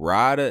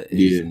 Ryder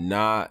is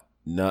not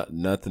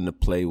nothing to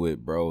play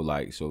with, bro.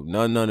 Like, so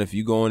none. If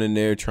you going in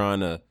there trying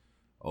to,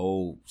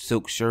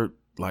 silk shirt,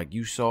 like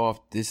you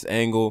soft this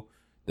angle,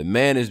 the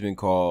man has been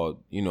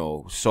called, you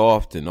know,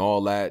 soft and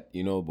all that,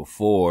 you know,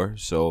 before.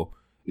 So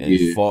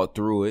and fought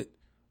through it.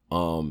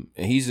 And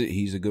he's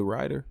a good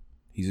rider.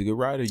 He's a good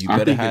rider. You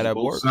better have that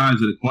work. Both sides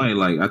of the coin,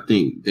 like I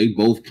think they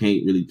both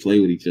can't really play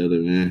with each other,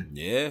 man.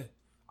 Yeah,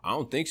 I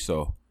don't think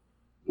so.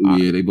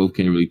 Yeah, they both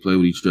can't really play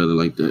with each other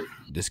like that.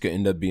 This could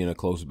end up being a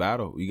close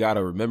battle. You got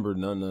to remember,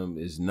 none of them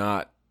is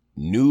not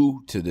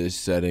new to this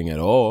setting at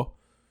all.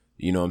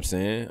 You know what I'm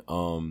saying?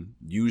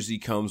 Usually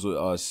comes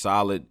with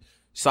solid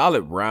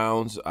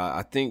rounds.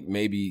 I think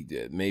maybe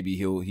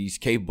he's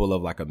capable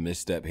of like a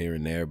misstep here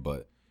and there,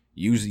 but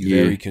usually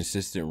very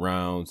consistent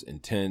rounds,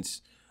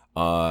 intense.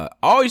 I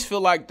always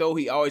feel like though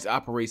he always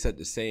operates at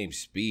the same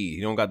speed.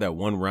 He don't got that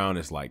one round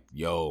that's like,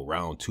 yo,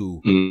 round two,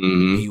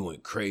 he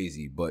went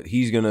crazy. But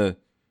he's gonna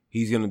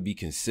he's gonna be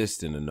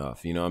consistent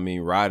enough. You know what I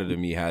mean? Ryder to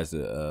me has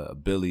the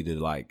ability to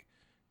like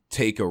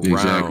take a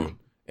round,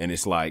 and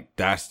it's like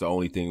that's the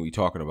only thing we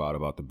talking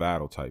about the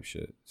battle type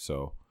shit.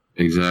 So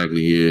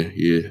exactly,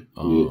 yeah.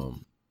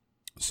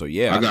 So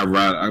yeah, I got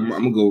Ryder. I'm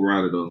gonna go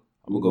Ryder though.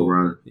 I'm gonna go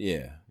Ryder.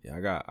 Yeah. I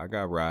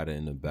got Ryder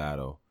in the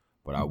battle,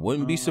 but I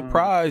wouldn't be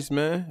surprised,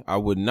 man. I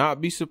would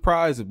not be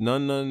surprised if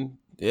none.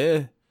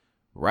 Yeah,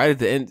 right at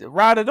the end,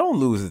 Ryder, don't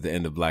lose at the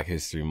end of Black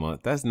History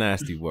Month. That's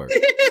nasty work.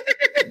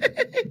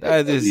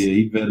 That is, yeah,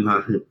 he better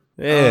not.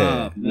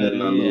 Yeah,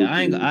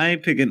 I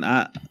ain't picking.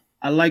 I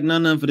like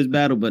none for this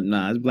battle, but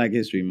nah, it's Black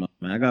History Month,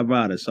 man. I got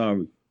Ryder.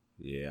 Sorry.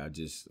 Yeah,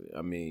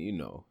 I mean, you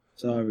know.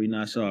 Sorry,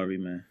 not sorry,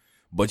 man.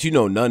 But you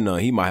know, none,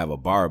 he might have a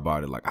bar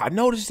about it. Like, I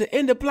noticed the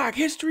end of Black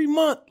History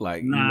Month.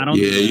 Like, nah, don't.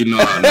 Yeah, do you know.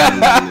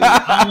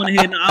 I don't want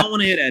to hear. I don't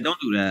want to hear that. Don't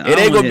do that. It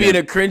ain't gonna be in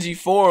a cringy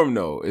form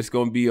though. It's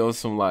gonna be on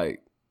some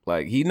like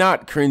he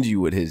not cringy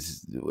with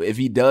his. If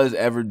he does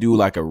ever do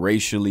like a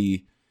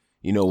racially,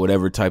 you know,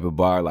 whatever type of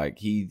bar, like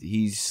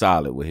he's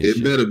solid with his. It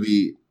shit.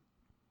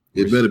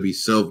 better be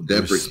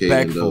self-deprecating.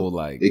 Respectful, though.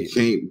 like it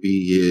can't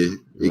be. Yeah,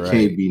 it right.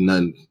 can't be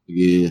nothing.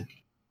 Yeah,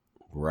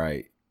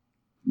 right.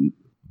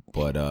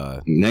 But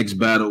next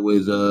battle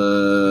is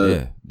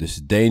this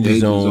is Danger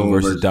Zone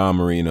versus Don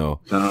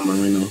Marino. Don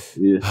Marino,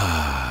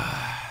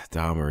 yeah.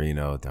 Don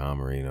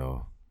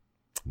Marino.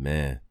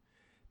 Man.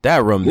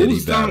 That Rum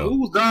Nitty battle. Who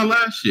was Don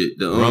last shit?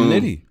 Rum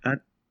Nitty.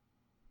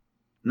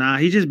 Nah,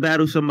 he just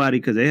battled somebody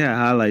because they had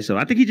highlights. So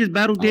I think he just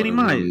battled Danny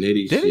Myers. Did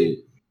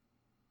he?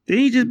 Did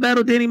he just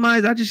battle Danny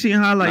Myers? I just seen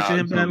highlights of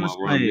him battling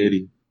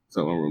somebody.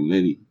 Talking about Rum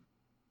Nitty.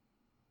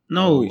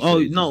 No,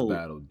 no.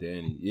 Battled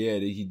Danny. Yeah,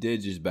 he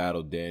did just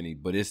battle Danny,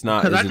 but it's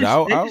not. Is it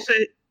out?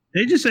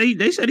 They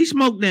said he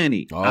smoked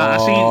Danny. I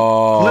seen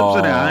clips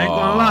of that. I ain't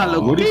gonna lie.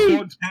 Look, what he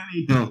smoked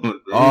Danny?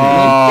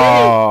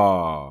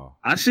 Oh,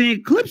 I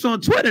seen clips on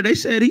Twitter. They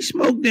said he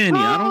smoked Danny.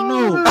 I don't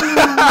know.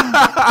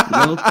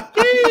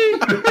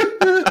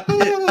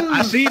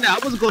 I seen that. I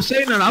wasn't gonna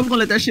say nothing. I was gonna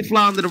let that shit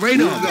fly under the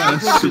radar.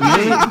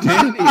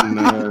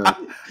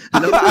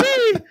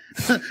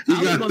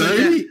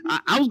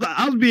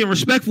 I was being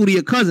respectful to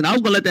your cousin. I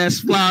was gonna let that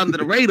fly under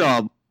the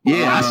radar.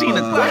 Yeah, I seen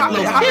the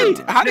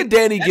how did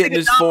Danny get in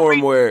this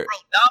form where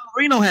Don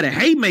Marino had a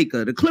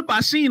haymaker? The clip I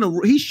seen,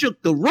 he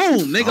shook the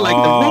room, nigga, like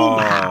the room.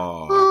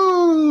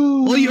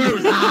 All you heard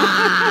was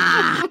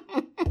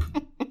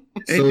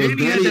So and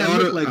Danny had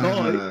that look like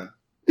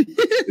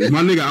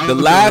my nigga, the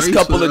last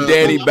couple of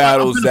Danny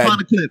battles I'm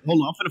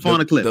finna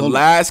find a clip. The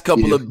last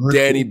couple of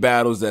Danny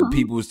battles that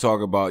people was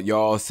talking about,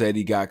 y'all said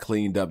he got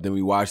cleaned up. Then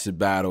we watched the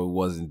battle. It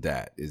wasn't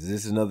that. Is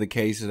this another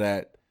case of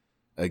that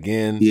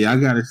again? Yeah, I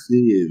gotta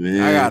see it,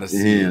 man. I gotta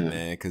see it,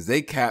 man, because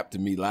they capped to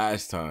me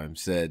last time.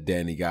 Said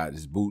Danny got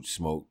his boots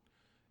smoked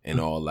and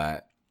all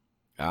that.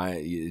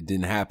 It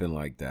didn't happen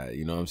like that.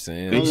 You know what I'm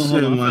saying?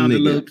 Hold on. I found a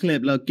little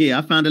clip. Look, yeah,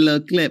 I found a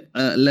little clip.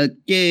 Look,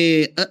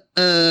 yeah.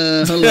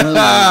 Hold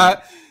on.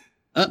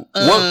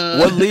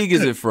 What league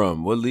is it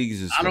from? What league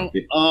is it from?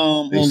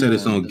 They said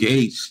it's on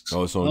Gates.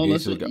 Oh, it's on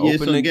Gates.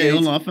 Open the Gates.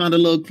 Hold on, I found a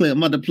little clip.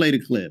 I'm about to play the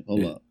clip.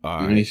 Hold up.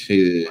 All right. Is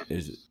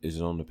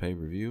it on the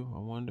pay-per-view? I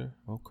wonder.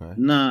 Okay.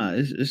 Nah,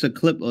 it's a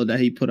clip that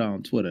he put out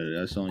on Twitter.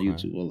 That's on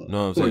YouTube. Hold up.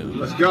 No, I'm saying.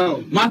 Let's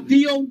go. My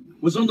Theo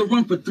was on the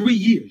run for 3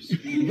 years.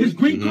 His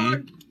green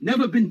card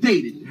never been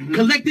dated.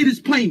 Collected his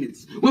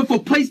payments. Went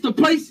from place to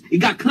place. He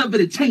got clever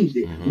to change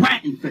it.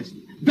 Rat infested.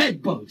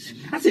 Bed bugs.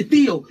 I said,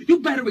 Theo, you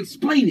better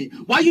explain it.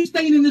 Why you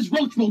staying in this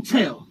Roach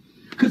Motel?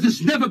 Because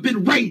it's never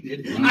been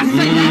raided. I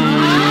say that.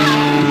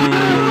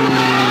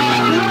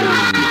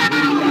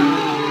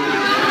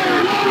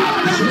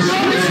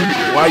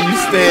 Why you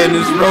stay in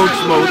this Roach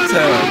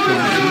Motel? Because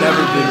it's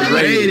never been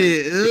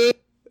raided.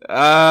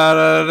 I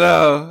don't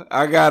know.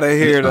 I gotta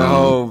hear the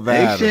whole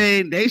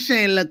battle. They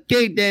saying look,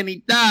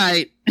 Danny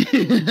died.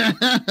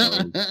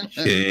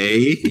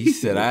 Okay. He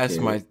said, I asked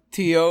my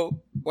Theo,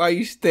 why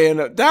you staying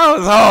up? That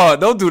was hard.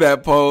 Don't do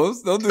that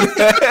pose. Don't do that.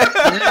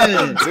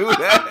 Don't do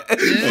that.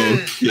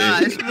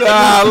 Okay.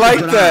 I like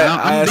that.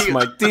 I asked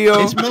my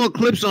Theo. It's more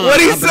clips on. What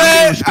he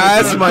said? I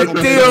asked my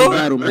Theo,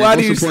 why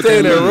do you stay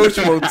in a Roach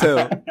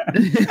Motel?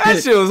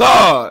 That shit was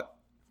hard.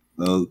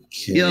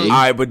 Okay. All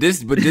right, but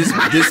this makes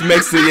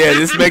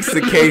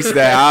the case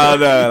that I don't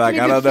know. Like,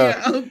 I don't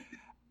know.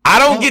 I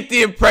don't get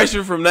the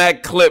impression from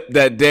that clip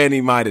that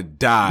Danny might have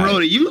died. Bro,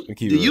 the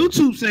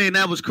YouTube saying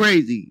that was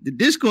crazy. The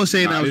Discord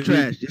saying that was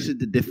trash. This is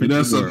the difference.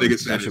 That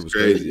shit was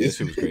crazy. That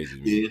shit was crazy.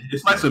 Yeah,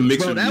 it's like a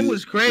mix. Bro, that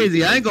was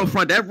crazy. I ain't gonna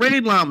front. That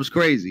raid line was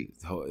crazy.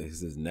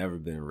 This has never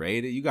been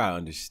raided. You gotta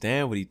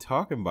understand what he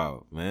talking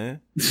about,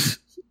 man.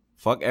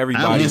 Fuck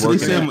everybody working.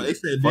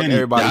 Fuck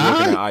everybody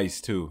working at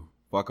ICE too.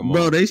 Fuck them all.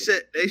 Bro, they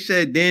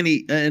said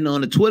Danny, and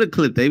on the Twitter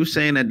clip they were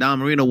saying that Don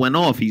Marino went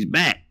off. He's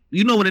back.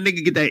 You know when a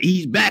nigga get that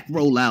he's back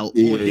roll out.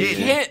 Yeah. You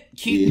can't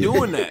keep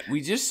doing that. We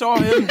just saw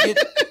him get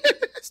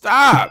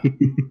stop.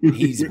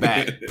 He's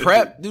back.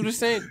 Prep, do the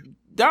same.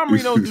 Don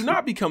Marino, do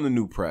not become the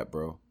new Prep,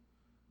 bro.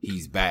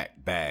 He's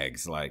back.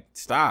 Bags. Like,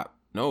 stop.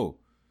 No.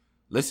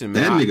 Listen,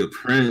 man. That nigga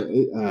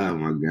Prince. Oh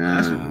my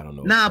god. I don't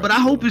know. Nah, but I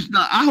hope it's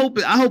not. I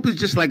hope it's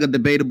just like a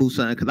debatable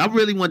something because I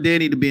really want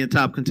Danny to be in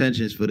top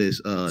contentions for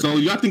this. So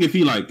y'all think if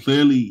he like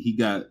clearly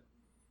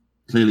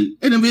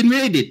and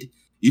admitted it.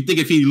 You think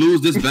if he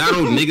lose this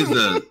battle,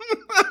 niggas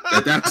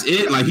that's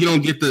it? Like he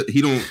don't.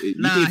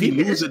 Nah, he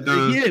lose it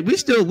done. Yeah,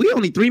 we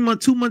only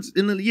 2 months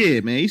in the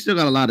year, man. He still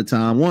got a lot of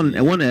time. One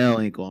L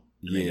ain't going.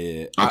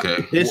 Yeah.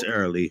 Okay. This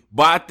early.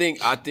 But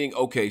I think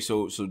okay,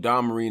 so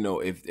Don Marino,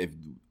 if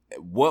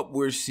what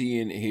we're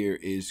seeing here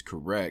is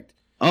correct.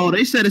 Oh,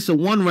 they said it's a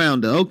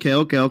 1-rounder. Okay.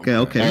 Oh, it's a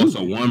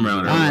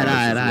 1-rounder. All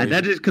right.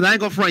 That just because I ain't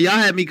gonna front. Y'all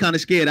had me kind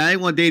of scared. I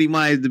ain't want Danny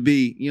Myers to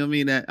be. You know what I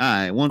mean? That all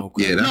right. One.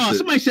 Okay. Yeah,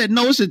 somebody said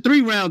no. It's a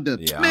 3-rounder.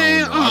 Yeah,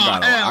 man.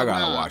 I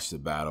gotta watch the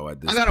battle at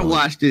this. I gotta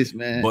watch this,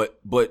 man.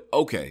 But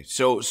okay.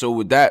 So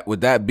with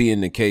that being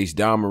the case,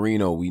 Don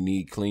Marino, we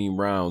need clean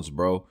rounds,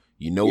 bro.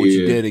 You know what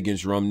you did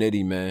against Rum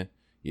Nitty, man.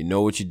 You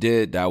know what you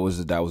did. That was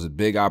a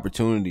big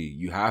opportunity.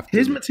 You have to.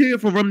 His material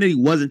for Rum Nitty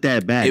wasn't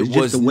that bad. It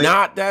was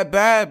not that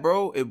bad,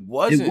 bro. It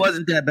wasn't. It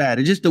wasn't that bad.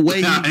 It's just the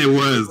way. It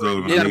was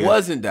though. It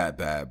wasn't that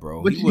bad,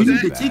 bro. But you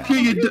need to take care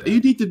of you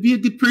need to be a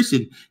good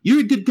person.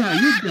 You're a good guy.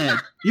 You're bad.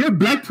 You're a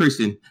black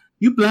person.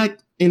 You black.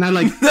 And I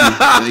like,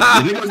 that's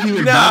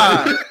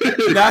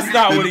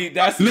not what he.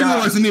 Nigga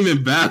wasn't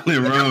even battling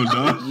around,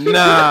 dog.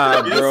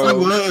 Nah, bro.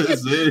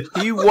 Yes, he was.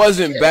 He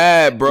wasn't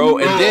bad, bro.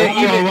 And then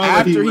even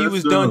after he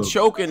was done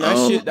choking,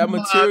 that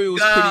material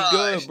was pretty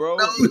good, bro.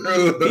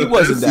 He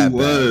wasn't that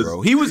bad,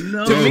 bro. He was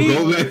to me.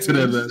 Go back to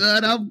that.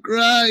 God, I'm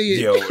crying.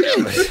 Yo.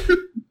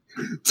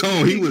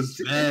 Tone, he was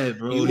bad,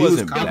 bro. He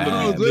wasn't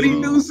bad. What he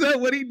do,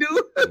 son? What he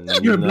do?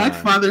 You're a black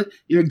father.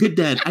 You're a good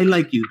dad. I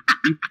like you.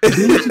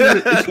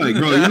 It's like,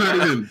 bro, you're not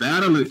even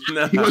battling.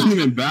 He wasn't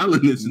even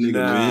battling this nigga,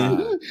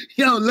 man.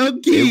 Yo, low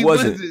key, it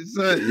wasn't.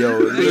 Son. Yo,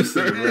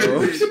 listen,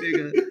 bro.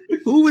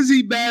 Who was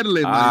he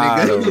battling, my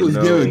nigga? He was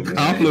giving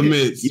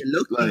compliments. You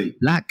look like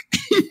black.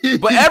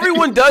 But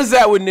everyone does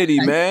that with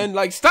Nitty, man.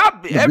 Like,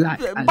 stop.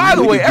 By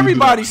the way,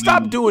 everybody,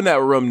 stop doing that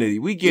with Rum Nitty.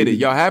 We get it.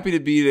 Y'all happy to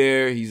be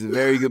there. He's a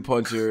very good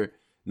puncher.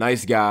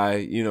 Nice guy.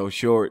 You know,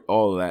 short,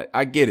 all of that.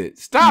 I get it.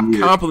 Stop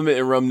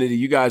complimenting Rum Nitty.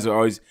 You guys are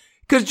always...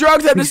 Because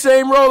drugs have the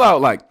same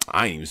rollout. Like,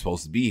 I ain't even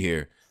supposed to be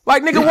here.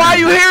 Like, nigga, why are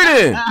you here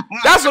then?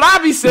 That's what I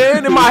be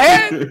saying in my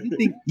head.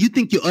 You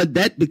think you're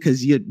that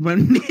because you're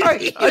Rum Nitty.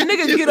 Like,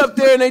 niggas get up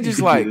there and they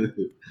just like,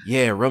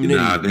 yeah, Rum Nitty.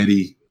 Nah,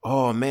 Nitty.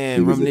 Oh,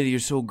 man, Rum Nitty, you're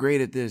so great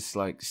at this.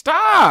 Like,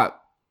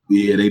 stop.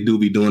 Yeah, they do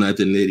be doing that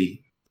to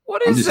Nitty.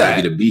 What is I'm just that?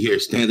 happy to be here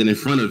standing in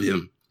front of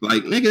him.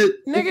 Like,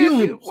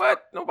 nigga.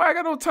 What? Nobody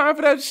got no time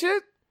for that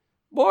shit?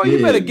 Boy,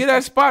 you better get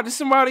that spot to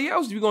somebody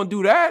else if you gonna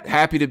do that.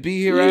 Happy to be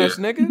here, ass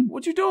nigga.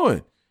 What you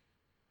doing?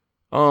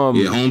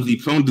 Holmesy,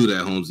 don't do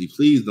that, Holmesy.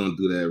 Please don't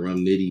do that,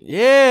 Rum Nitty.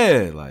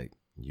 Yeah, like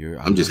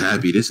I'm just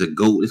happy. This is a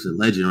GOAT. This is a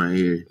legend right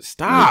here.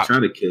 Stop.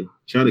 Try to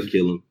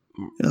kill him.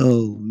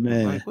 Oh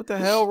man, like, what the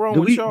hell wrong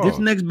with y'all? This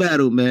next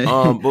battle, man.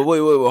 But wait,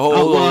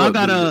 hold on.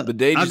 The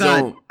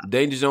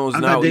Danger Zone's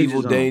now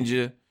Evil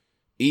Danger.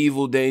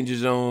 Evil Danger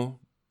Zone.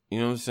 You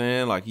know what I'm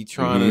saying? Like he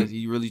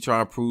really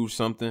trying to prove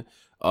something.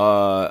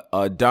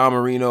 Don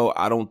Marino,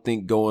 I don't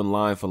think going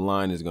line for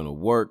line is gonna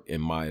work,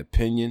 in my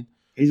opinion.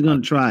 He's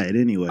gonna try it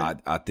anyway.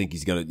 I think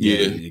he's gonna.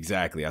 Yeah,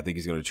 exactly. I think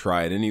he's gonna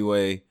try it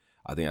anyway.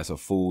 I think that's a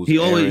fool's. He's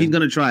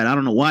gonna try it. I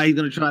don't know why he's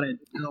gonna try it.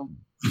 You know,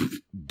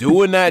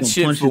 doing that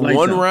shit for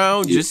one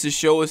round just to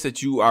show us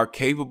that you are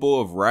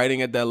capable of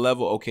writing at that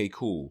level. Okay,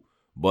 cool.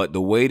 But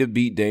the way to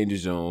beat Danger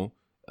Zone,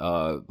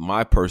 one of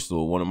my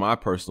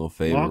personal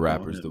favorite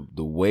rappers,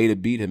 the way to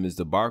beat him is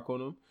to bark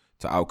on him,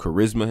 to out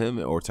charisma him,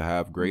 or to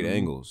have great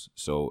angles.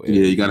 So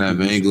you gotta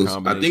have angles.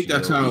 I think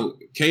that's how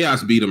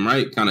Chaos beat him,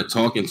 right? Kind of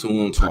talking to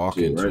him,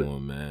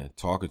 man.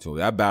 Talking to him.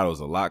 That battle is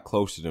a lot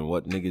closer than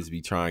what niggas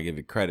be trying to give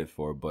it credit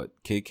for. But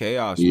Kid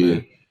Chaos,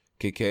 man.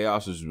 Kid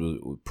Chaos was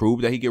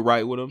proved that he could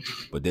write with him,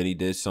 but then he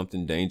did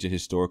something Danger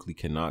historically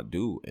cannot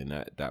do, and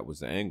that was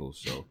the angle.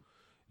 So,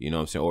 you know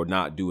what I'm saying? Or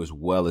not do as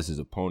well as his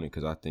opponent,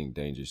 because I think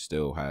Danger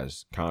still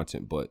has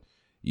content. But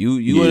you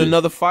in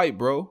another fight,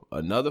 bro.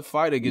 Another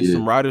fight against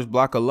some Writer's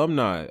Block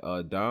alumni,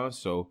 Don.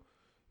 So,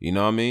 you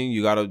know what I mean?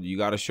 You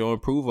gotta show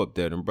and prove up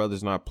there. Them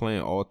brothers not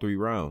playing all 3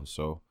 rounds.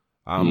 So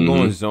I'm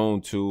going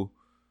zone 2.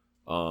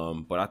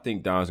 But I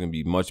think Don's gonna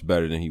be much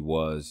better than he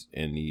was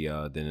in the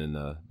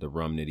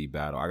Rum Nitty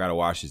battle. I gotta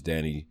watch this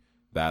Danny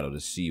battle to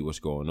see what's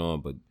going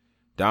on. But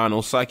Don,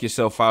 don't psych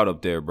yourself out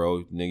up there,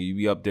 bro. Nigga, you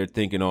be up there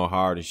thinking all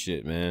hard and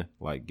shit, man.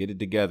 Like, get it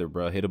together,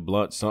 bro. Hit a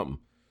blunt, something.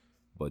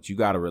 But you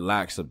gotta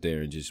relax up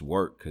there and just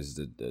work, because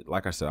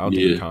like I said, I don't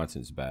think the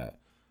content's bad.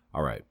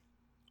 All right,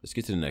 let's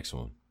get to the next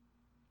one.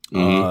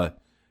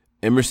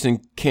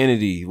 Emerson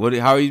Kennedy.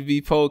 How he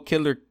be Poe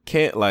Killer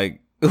can't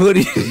like. What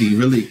he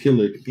really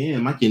killer?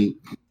 Damn, I can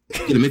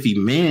get him if he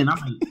man. I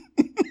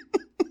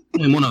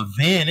want a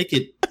van. It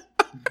could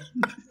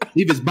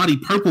leave his body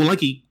purple like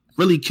he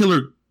really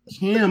killer.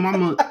 Damn,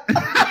 I'm a.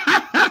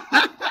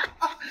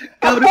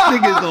 Yo, this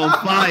nigga's on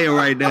fire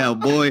right now,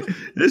 boy.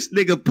 This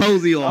nigga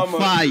Posey on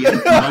fire.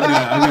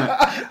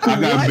 I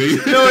got big.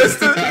 Yo, it's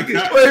the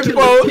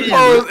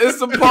pause. It's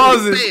the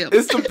pauses.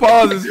 It's the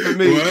pauses for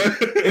me. What?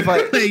 If I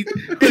hey,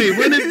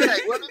 run it back,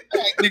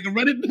 nigga,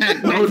 run it back.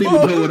 I don't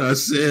even know what I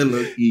said,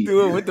 Lucky.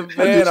 Do it with the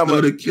fan. I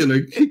know the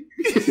killer.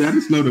 I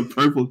just know the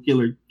purple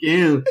killer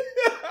kill.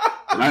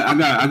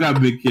 I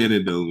got Big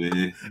Cannon though,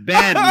 man.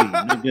 Badly,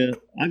 nigga.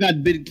 I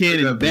got Big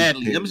Cannon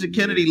badly. Emerson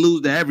Kennedy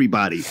lose to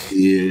everybody.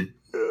 Yeah.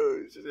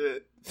 Oh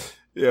shit.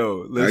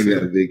 Yo, listen. I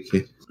got Big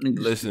Cannon.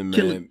 Listen,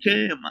 man.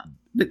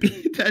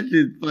 That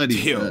shit's funny.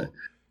 Yo. Man.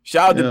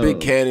 Shout out to Big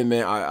Cannon,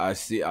 man. I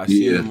see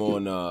him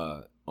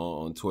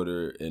on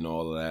Twitter and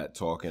all of that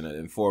talking.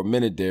 And for a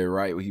minute there,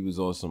 right, he was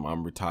on some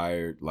I'm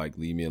retired, like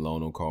leave me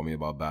alone, don't call me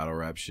about battle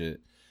rap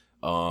shit.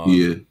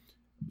 Yeah.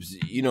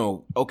 You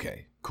know,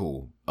 okay,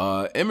 cool.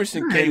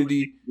 Emerson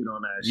Kennedy.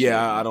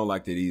 I don't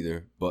like that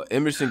either. But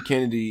Emerson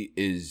Kennedy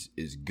is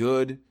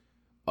good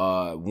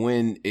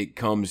when it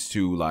comes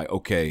to like,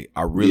 okay,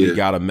 I really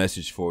got a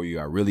message for you.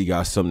 I really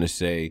got something to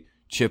say.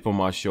 Chip on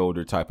my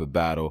shoulder type of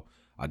battle.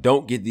 I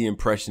don't get the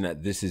impression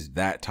that this is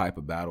that type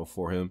of battle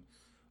for him.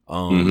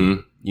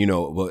 You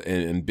know, but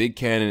and Big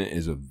Cannon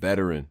is a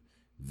veteran.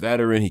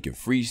 He can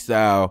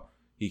freestyle.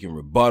 He can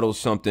rebuttal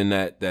something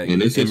that.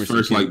 And it's his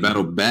first Kennedy, like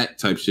battle back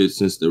type shit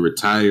since the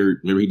retired.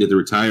 Remember he did the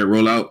retired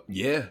rollout.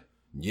 Yeah.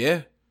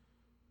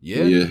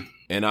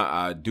 And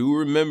I do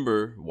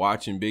remember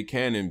watching Big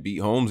Cannon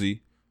beat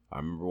Holmesy. I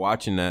remember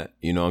watching that.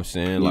 You know what I'm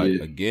saying?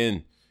 Like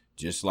again,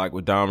 just like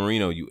with Don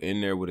Marino, you in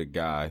there with a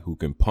guy who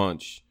can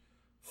punch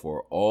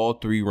for all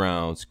 3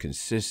 rounds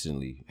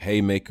consistently,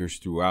 haymakers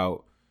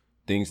throughout,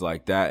 things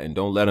like that, and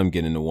don't let him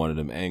get into one of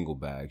them angle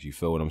bags. You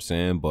feel what I'm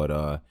saying?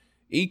 But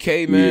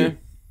EK, man.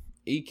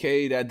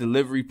 EK, that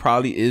delivery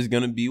probably is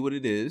going to be what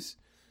it is.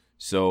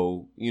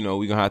 So, you know,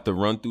 we're going to have to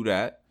run through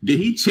that. Did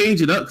he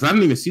change it up? Because I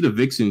didn't even see the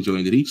Vixen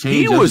joint. Did he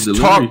change it? He was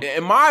talking,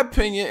 in my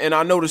opinion, and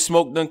I know the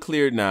smoke done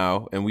cleared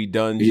now, and we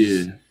done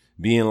just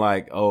being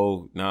like,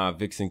 oh, nah,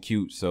 Vixen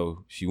cute,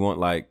 so she want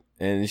like,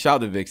 and shout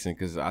out to Vixen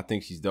because I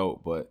think she's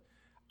dope, but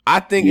I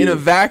think in a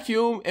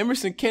vacuum,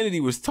 Emerson Kennedy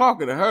was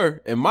talking to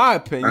her, in my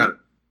opinion.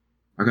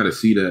 I got to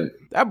see that.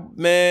 That,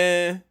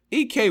 man,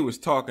 EK was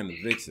talking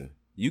to Vixen.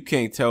 You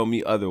can't tell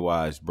me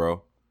otherwise,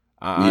 bro.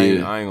 I ain't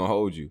gonna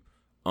hold you.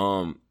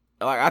 Like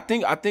I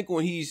think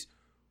when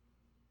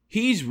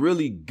he's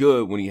really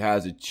good when he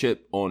has a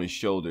chip on his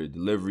shoulder.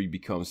 Delivery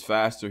becomes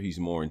faster. He's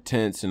more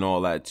intense and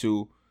all that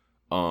too.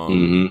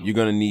 You're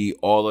gonna need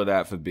all of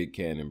that for Big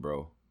Cannon,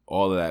 bro.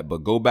 All of that.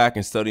 But go back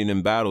and study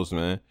them battles,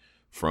 man.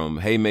 From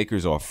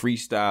haymakers or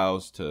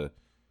freestyles to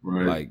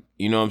like,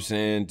 you know what I'm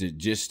saying?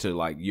 To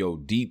like, yo,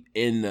 deep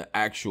in the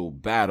actual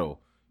battle.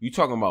 You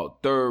talking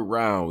about 3rd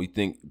round, we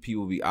think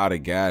people be out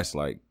of gas,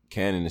 like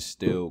Cannon is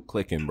still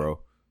clicking, bro.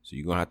 So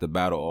you're going to have to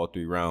battle all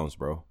 3 rounds,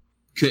 bro.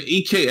 Could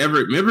EK ever,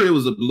 remember it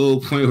was a little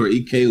point where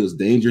EK was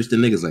dangerous to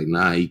niggas, like,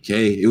 nah,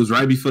 EK. It was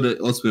right before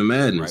the Ultimate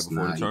Madness.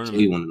 Right before the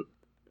tournament.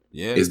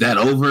 Is that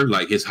over?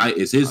 Like his height,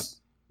 is his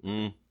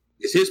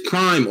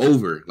prime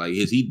over? Like,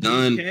 is he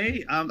done?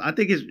 EK, I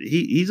think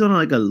he's on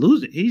like a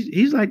loser.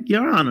 He's like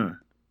Your Honor.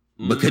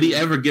 But could he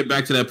ever get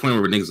back to that point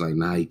where niggas like,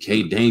 nah,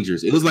 EK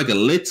dangerous? It was like a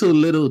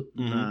little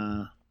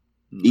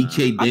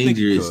EK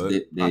dangerous. I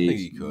think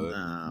he could.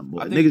 Nah, boy.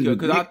 I think he could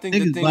because I think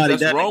the things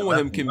that's wrong with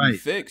him can be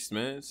fixed,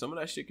 man. Some of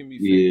that shit can be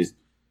fixed.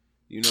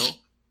 You know,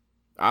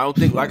 I don't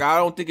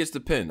think it's the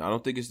pen. I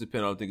don't think it's the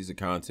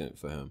content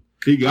for him.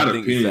 He got a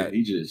pen.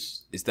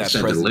 It's that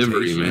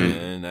delivery,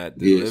 man. That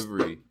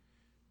delivery.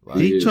 Like,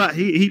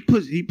 he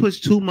puts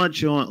too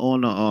much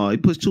on he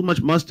puts too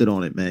much mustard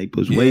on it, man. He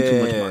puts way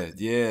too much mustard.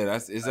 Yeah,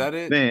 is that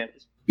it? Man,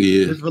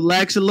 just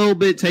relax a little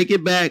bit, take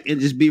it back, and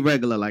just be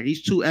regular. Like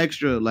he's too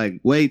extra, like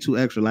way too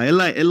extra.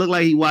 Like it looked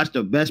like he watched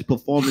the best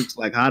performance,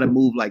 like how to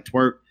move like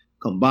twerk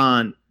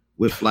combined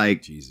with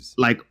like Jesus,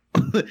 like,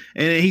 and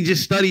then he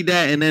just studied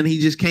that, and then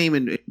he just came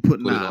and put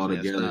it all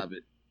together.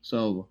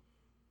 So,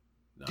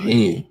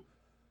 damn.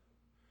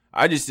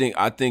 I think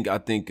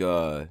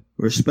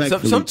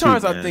respectfully.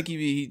 Sometimes too, I think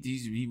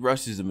he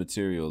rushes the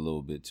material a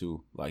little bit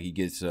too. Like he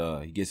gets in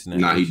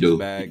that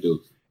bag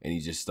and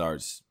he just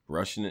starts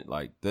rushing it.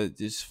 Like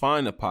just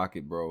find a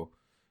pocket, bro.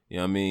 You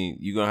know what I mean?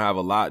 You're gonna have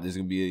a lot. There's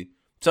gonna be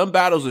some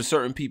battles with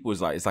certain people.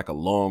 It's like a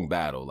long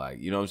battle. Like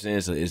you know what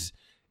I'm saying? So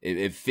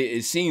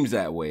it seems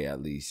that way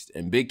at least.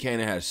 And Big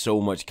Cannon has so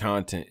much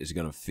content. It's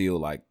gonna feel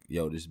like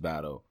this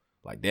battle.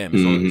 Like damn,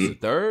 it's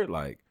the 3rd.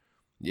 Like.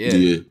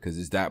 Yeah, because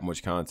it's that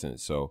much content.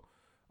 So,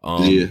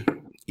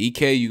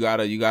 EK, you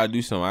gotta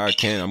do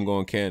something. I'm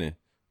going Cannon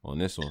on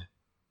this one.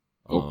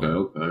 Okay.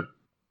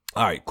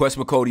 All right, Quest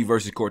McCody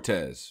versus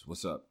Cortez.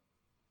 What's up?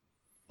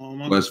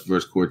 Quest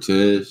versus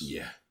Cortez.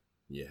 Yeah.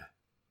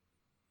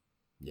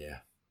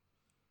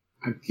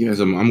 I guess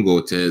I'm gonna go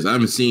with Tez. I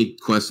haven't seen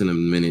Quest in a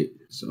minute,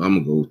 so I'm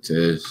gonna go with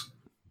Tez.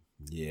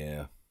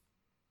 Yeah.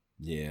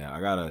 I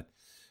gotta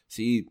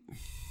see.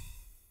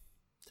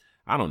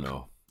 I don't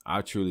know.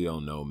 I truly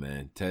don't know,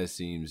 man. Cortez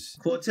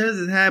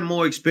has had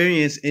more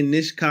experience in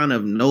this kind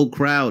of no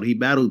crowd. He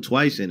battled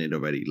twice in it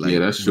already. Like, yeah,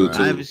 that's true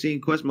too. I haven't seen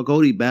Quest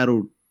McCody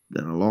battle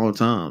in a long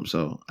time,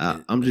 so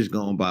I'm just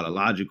going by the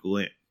logical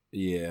end.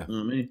 Yeah, you know what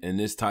I mean? In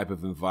this type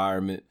of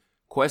environment,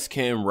 Quest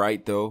can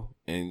write though,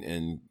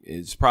 and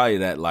it's probably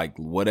that like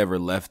whatever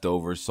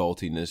leftover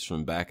saltiness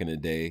from back in the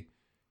day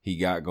he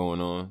got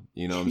going on.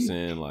 You know what I'm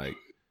saying? Like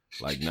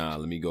nah,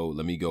 let me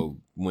go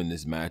win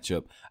this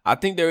matchup. I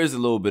think there is a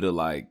little bit of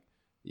like,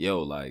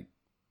 yo, like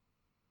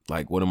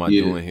what am I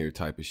doing here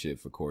type of shit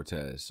for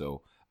Cortez.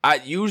 So I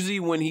usually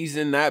when he's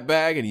in that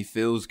bag and he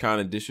feels kind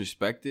of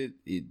disrespected,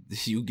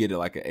 you get it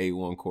like an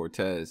A1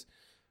 Cortez.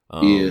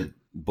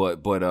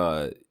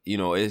 But you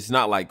know, it's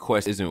not like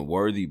Quest isn't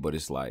worthy, but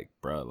it's like,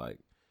 bro, like,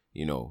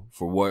 you know,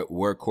 for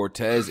where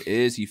Cortez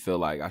is, he feel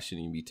like I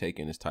shouldn't even be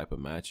taking this type of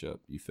matchup.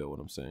 You feel what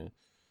I'm saying?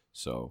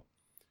 So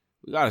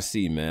we gotta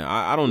see, man.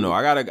 I don't know.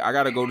 I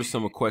gotta go to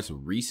some of Quest's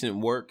recent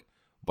work,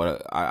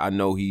 but I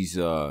know he's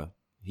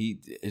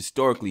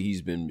historically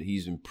he's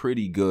been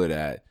pretty good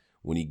at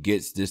when he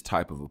gets this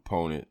type of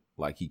opponent.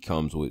 Like he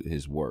comes with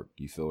his work.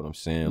 You feel what I'm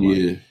saying?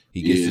 Like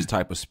he gets this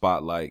type of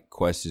spotlight.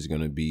 Quest is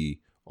gonna be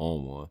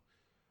on one.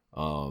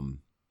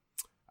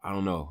 I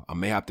don't know. I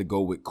may have to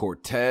go with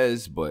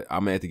Cortez, but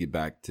I may have to get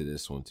back to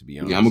this one to be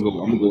honest. Yeah, I'm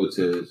gonna go with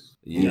Tez.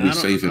 Yeah, I'm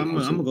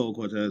gonna go with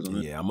Cortez on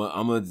it. Yeah, I'm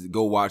gonna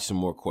go watch some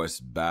more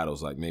Quest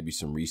battles, like maybe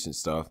some recent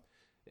stuff,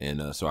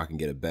 and so I can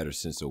get a better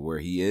sense of where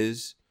he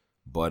is.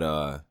 But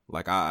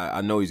like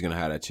I know he's gonna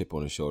have that chip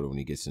on his shoulder when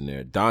he gets in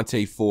there.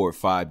 Dante Ford,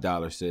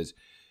 $5 says,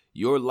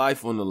 your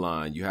life on the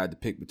line. You had to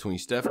pick between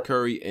Steph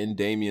Curry and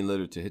Damian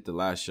Lillard to hit the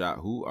last shot.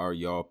 Who are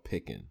y'all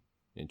picking?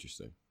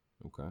 Interesting.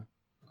 Okay.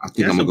 I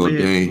think I'm gonna go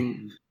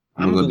Dame.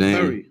 I'm gonna go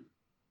Dame.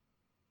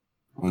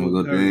 I'm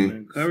gonna go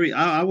Dame. Curry.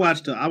 I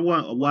watched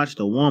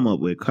the warm up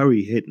where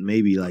Curry hit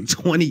maybe like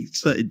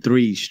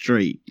 23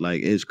 straight.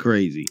 Like it's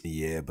crazy.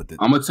 Yeah, but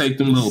I'm gonna take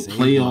them little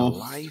playoff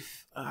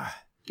life.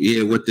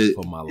 Yeah, with the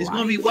it's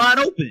gonna be wide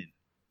open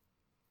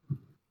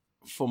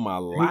for my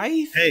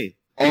life. Hey.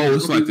 Oh,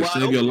 it's like to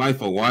save your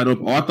life or wide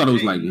open. Oh, I thought it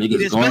was like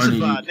niggas guarding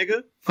you.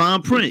 Nigga.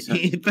 Fine print.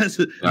 He ain't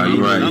specified. Oh,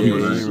 you're right. He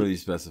didn't really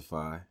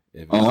specify.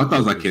 Oh, I thought it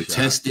was like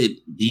contested.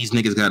 These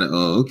niggas got to.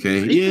 Oh,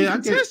 okay. Yeah,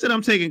 contested.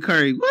 I'm taking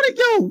Curry.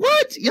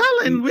 What? Y'all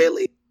ain't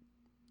really.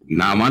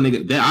 Nah, my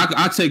nigga.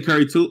 I take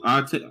Curry too.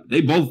 They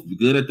both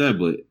good at that,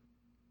 but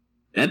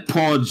that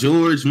Paul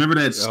George, remember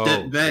that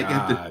step back?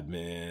 God,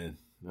 man.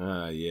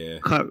 Yeah.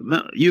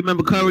 You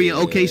remember Curry in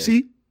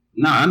OKC?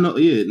 Nah, I know.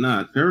 Yeah,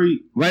 nah.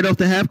 Curry right off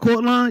the half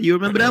court line. You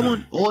remember that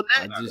one? All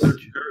that.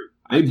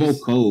 They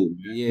both cold.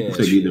 Yeah.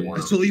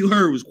 That's all you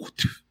heard was.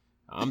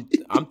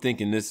 I'm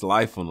thinking this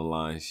life on the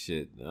line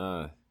shit.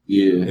 Yeah.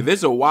 If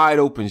it's a wide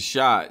open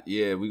shot,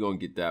 yeah, we're gonna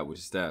get that with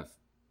Steph.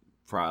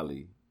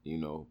 Probably, you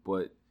know.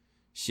 But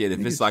shit,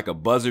 if it's like a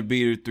buzzer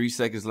beater, 3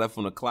 seconds left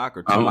on the clock,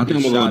 or I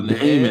think I'm gonna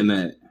Dame in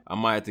that. I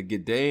might have to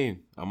get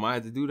Dame. I might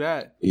have to do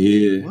that.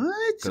 Yeah.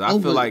 What? Because I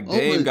feel like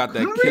Dame got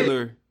that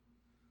killer.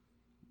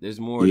 There's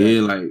more.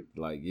 Yeah,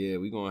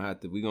 we're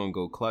gonna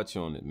go clutch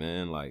on it,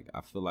 man. Like I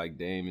feel like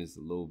Dame is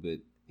a little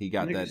bit. He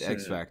got that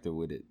X factor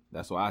with it.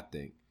 That's what I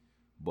think.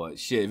 But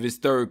shit, if it's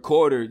third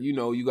quarter, you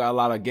know, you got a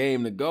lot of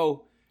game to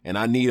go, and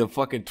I need a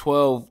fucking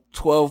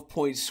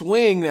 12-point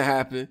swing to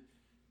happen.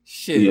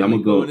 Shit, yeah, I'm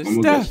gonna go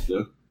Steph.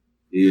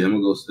 Yeah, I'm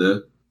gonna go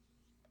Steph.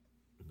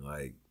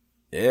 Like,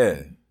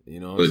 yeah, you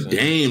know. But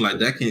Dame, like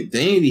that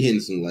Dame be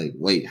hitting some like,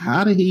 wait,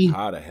 how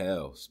the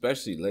hell?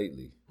 Especially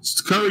lately.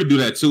 Curry do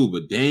that too,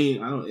 but Dame,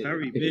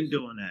 Curry been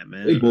doing that,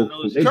 man.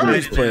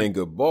 Curry's playing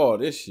good ball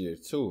this year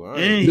too.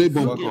 They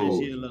both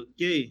cold.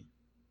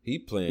 He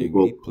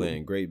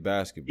playing great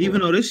basketball.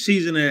 Even though this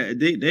season,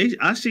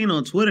 I seen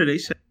on Twitter they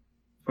said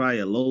probably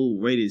a low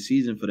rated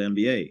season for the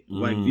NBA,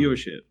 like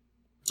viewership.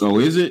 Oh,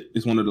 is it?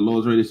 It's one of the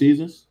lowest rated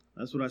seasons.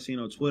 That's what I seen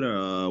on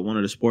Twitter. One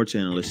of the sports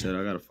analysts said.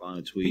 I gotta find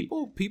a tweet.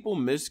 People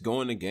miss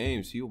going to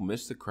games. People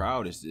miss the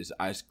crowd.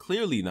 It's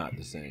clearly not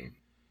the same.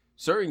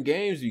 Certain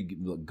games you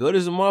look good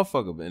as a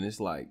motherfucker, but it's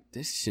like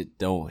this shit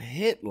don't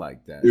hit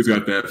like that. You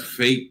got that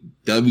fake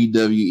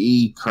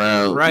WWE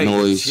crowd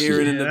noise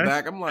cheering in the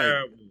back. I'm like,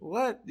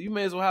 what? You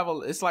may as well have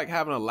it's like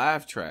having a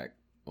laugh track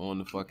on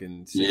the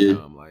fucking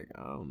sitcom. Like,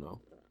 I don't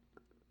know.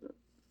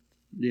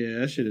 Yeah,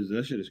 that shit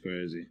is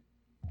crazy.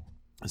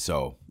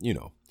 So, you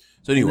know.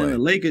 So anyway, the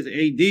Lakers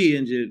AD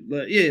injured,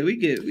 but yeah, we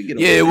get.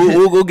 Yeah,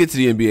 we'll get to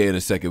the NBA in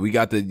a second. We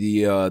got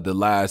the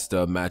last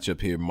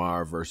matchup here: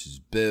 Marv versus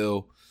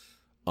Bill.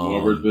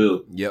 Marv versus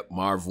Bill. Yep,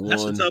 Marv won.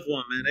 That's a tough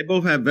one, man. They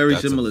both have very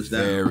similar stats.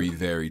 Very,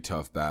 very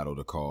tough battle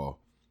to call.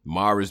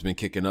 Marv has been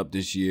kicking up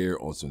this year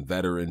on some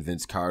veteran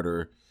Vince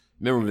Carter.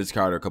 Remember Vince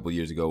Carter a couple of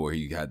years ago where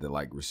he had the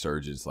like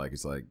resurgence? Like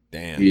it's like,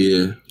 damn,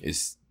 yeah,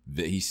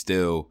 he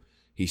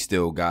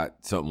still got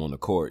something on the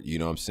court. You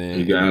know what I'm saying?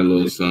 He got a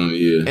little something,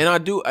 yeah. And I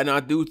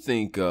do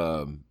think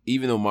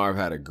even though Marv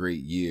had a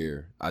great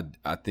year,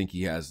 I think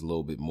he has a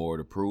little bit more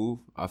to prove.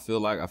 I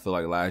feel like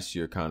last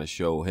year kind of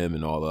showed him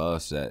and all of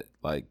us that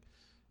like,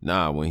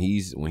 nah, when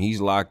he's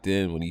locked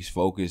in, when he's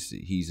focused,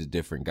 he's a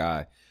different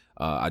guy.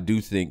 I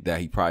do think that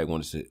he probably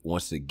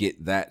wants to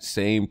get that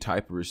same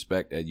type of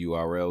respect at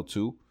URL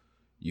too.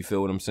 You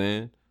feel what I'm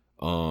saying?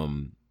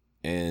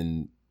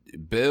 And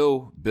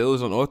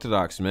Bill's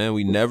unorthodox, man.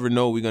 We never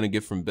know what we're gonna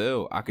get from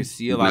Bill. I could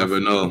see a lot.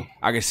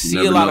 I could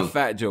see a lot of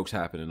fat jokes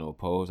happening though,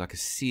 Pose. I could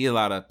see a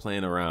lot of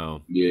playing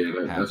around. Yeah,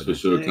 that's for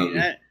sure coming.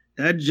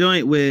 That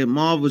joint where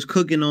Marv was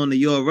cooking on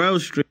the URL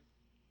stream,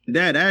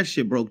 that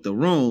shit broke the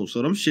room.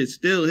 So them shit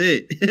still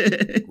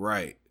hit.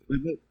 Right.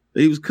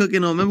 He was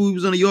cooking on. Remember we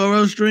was on the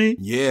URL stream?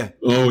 Yeah.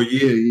 Oh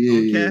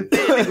yeah.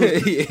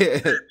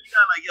 Yeah.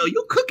 Like, yo,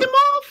 you cooking,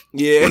 Marv?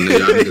 Yeah.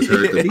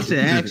 He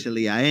said,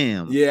 actually, I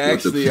am. Yeah,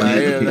 actually, I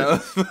am. That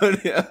was funny.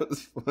 That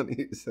was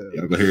funny.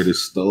 Y'all can hear the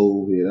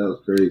stove. Yeah, that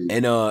was crazy.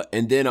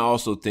 And then I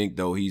also think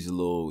though he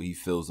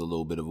feels a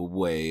little bit of a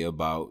way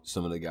about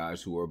some of the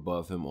guys who are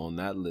above him on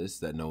that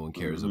list that no one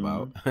cares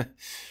about.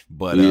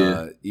 But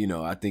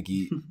I think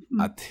he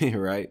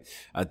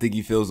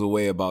feels a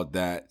way about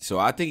that. So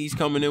I think he's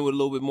coming in with a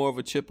little bit more of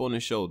a chip on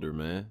his shoulder,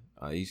 man.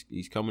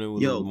 He's coming in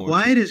with a little more.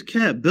 Quiet as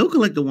kept. Bill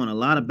Collector won a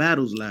lot of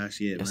battles last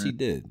year. Yes, man. He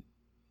did.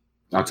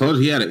 I told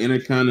you he had an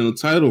Intercontinental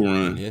title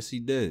run. Yes, he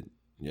did.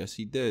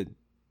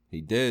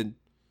 He did.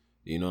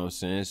 You know what I'm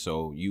saying?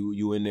 So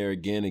you in there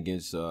again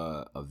against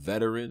a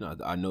veteran.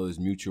 I know there's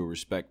mutual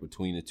respect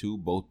between the two.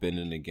 Both been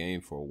in the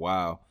game for a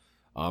while.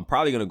 I'm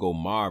probably gonna go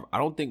Marv. I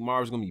don't think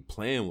Marv's gonna be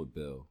playing with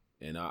Bill.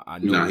 And I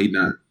know no, he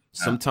not.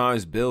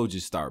 Sometimes Bill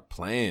just start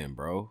playing,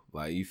 bro.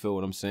 Like, you feel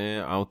what I'm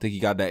saying? I don't think he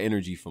got that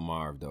energy for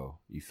Marv though.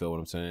 You feel what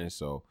I'm saying?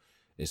 So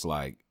it's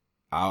like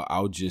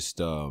I'll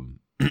just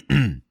I'm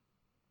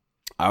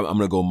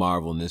gonna go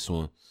Marv on this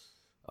one.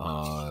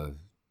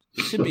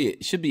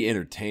 It should be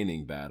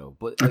entertaining battle,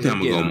 but I think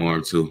I'm gonna go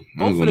Marv too.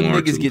 Both of them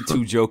niggas get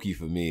too jokey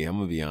for me. I'm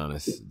gonna be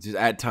honest, just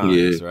at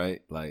times,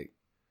 right? Like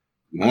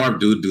Marv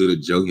do the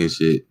joking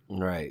shit,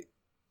 right?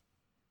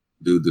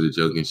 Do the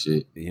joking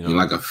shit, you know, in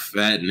like a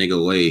fat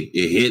nigga way.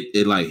 It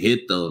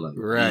hit though, like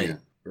right.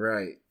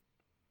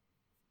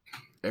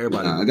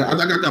 Everybody, I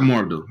got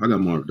Marv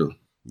though.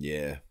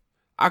 Yeah,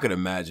 I could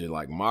imagine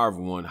like Marv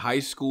 1, high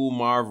school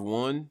Marv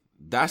 1.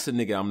 That's a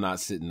nigga I'm not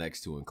sitting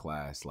next to in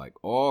class. Like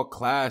all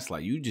class,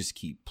 like you just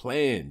keep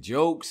playing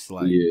jokes,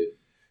 like you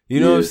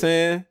know what I'm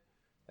saying?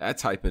 That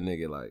type of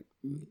nigga, like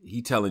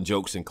he telling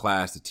jokes in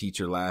class, the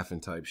teacher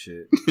laughing type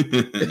shit.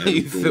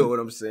 You feel what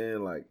I'm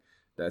saying? Like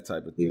that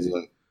type of thing.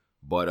 Like,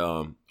 but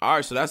all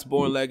right, so that's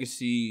Born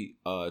Legacy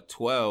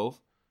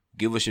 12.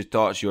 Give us your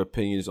thoughts, your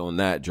opinions on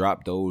that.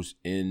 Drop those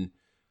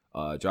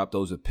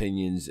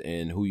opinions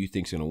and who you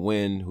think's gonna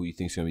win, who you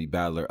think's gonna be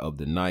battler of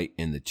the night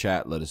in the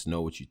chat. Let us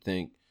know what you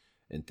think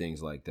and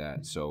things like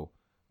that. So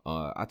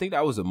I think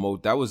that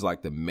was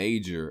like the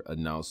major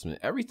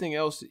announcement. Everything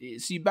else,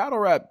 see, battle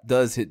rap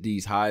does hit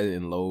these high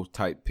and low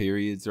type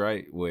periods,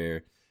 right?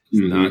 Where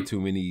it's not too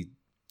many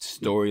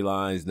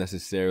storylines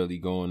necessarily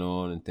going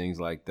on and things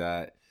like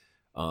that.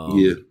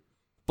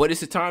 But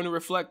it's a time to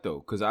reflect though,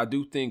 because I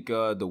do think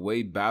the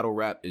way battle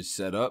rap is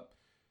set up,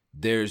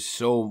 there's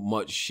so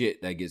much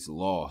shit that gets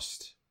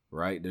lost,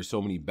 right? There's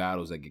so many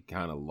battles that get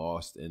kind of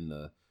lost in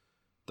the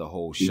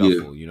whole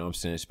shuffle, you know what I'm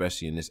saying?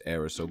 Especially in this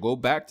era. So go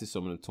back to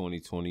some of the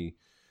 2020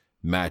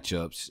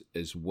 matchups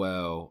as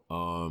well.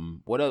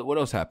 What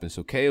else happened?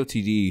 So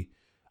KOTD,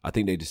 I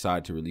think they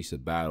decided to release a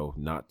battle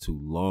not too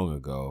long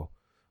ago.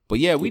 But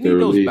yeah, we need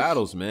those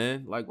battles,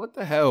 man. Like, what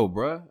the hell,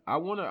 bruh? I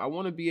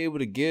wanna be able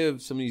to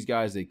give some of these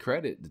guys they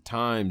credit, the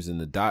times and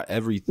the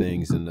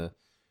everythings and the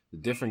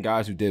different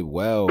guys who did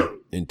well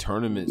in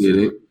tournaments.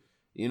 You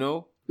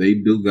know? They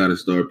do gotta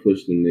start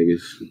pushing them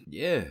niggas.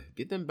 Yeah,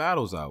 get them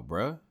battles out,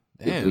 bruh.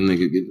 Damn. Get them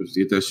niggas,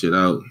 get that shit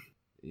out.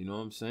 You know what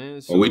I'm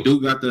saying? So, we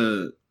do got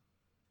the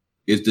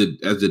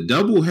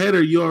double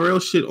header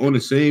URL shit on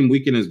the same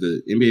weekend as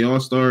the NBA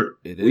All-Star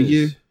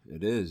weekend?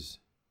 It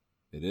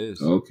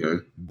is. Okay.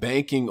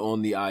 Banking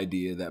on the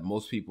idea that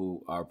most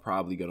people are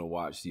probably going to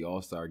watch the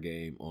All-Star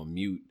game on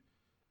mute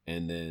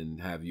and then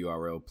have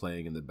URL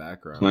playing in the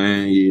background.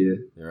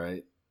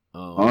 Right?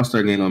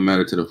 All-Star game don't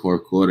matter to the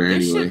fourth quarter anyway.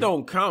 That shit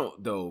don't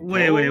count though.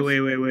 Wait.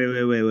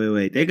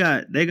 They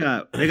got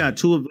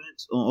two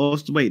events on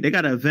All-Star. Wait, they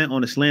got an event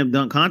on the Slam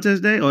Dunk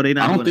Contest Day, or they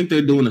not? I don't think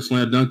they're doing a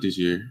Slam Dunk this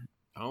year.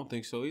 I don't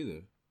think so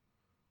either.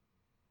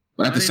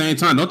 But at the same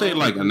time, don't they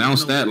like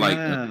announce that like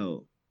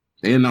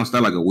they announced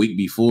that like a week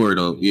before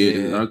though?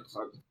 Yeah.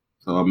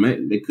 So I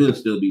meant they could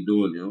still be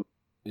doing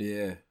it.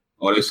 Yeah.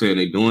 Oh, they saying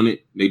they doing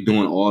it. They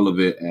doing all of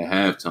it at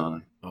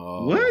halftime.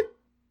 What?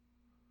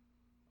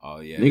 Oh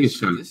yeah.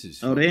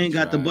 Niggas they ain't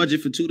got the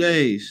budget for 2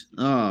 days.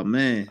 Oh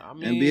man. I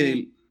mean,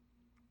 NBA.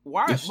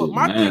 Why? But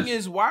my thing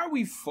is, why are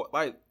we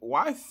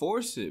why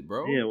force it,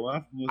 bro? Yeah, why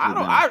force it?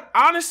 I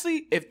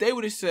honestly, if they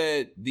would have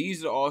said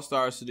these are the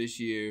All-Stars for this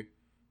year,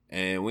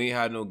 and we ain't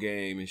had no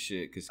game and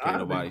shit because can't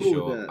nobody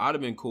show up, I'd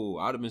have been cool.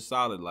 I'd have been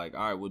solid. Like, all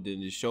right, well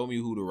then just show me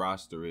who the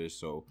roster is.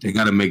 So they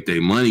got to make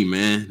their money,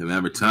 man. Them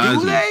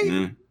advertisements,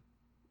 man.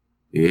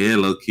 Yeah,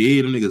 low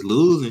key, them niggas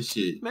losing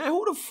shit. Man,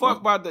 who the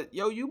fuck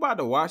you about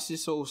to watch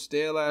this whole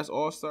stale ass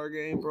All-Star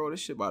game, bro? This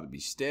shit about to be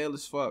stale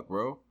as fuck,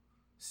 bro.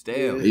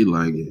 Stale. Yeah, he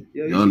like it.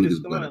 Y'all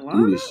niggas about to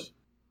do this.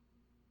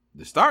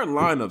 The starting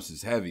lineups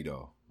is heavy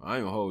though. I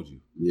ain't gonna hold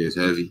you. Yeah, it's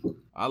heavy.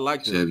 I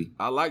like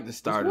the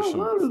starters.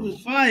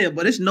 It's fire,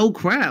 but it's no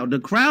crowd. The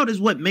crowd is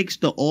what makes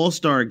the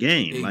All-Star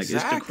game. Exactly. Like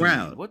it's the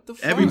crowd. What the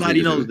fuck?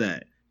 Everybody knows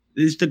that.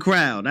 It's the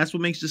crowd. That's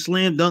what makes the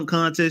slam dunk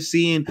contest.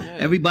 Seeing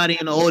everybody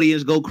in the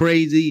audience go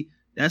crazy.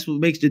 That's what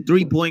makes the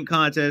 3-point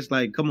contest.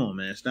 Like, come on,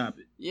 man, stop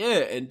it.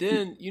 Yeah, and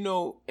then you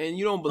don't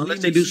believe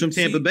unless they do some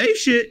Tampa Bay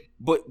shit.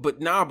 But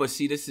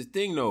see, this is the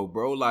thing though,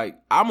 bro. Like,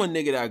 I'm a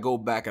nigga that go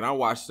back and I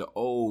watch the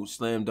old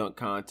slam dunk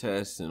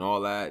contests and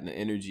all that and the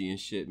energy and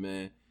shit,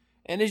 man.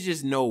 And there's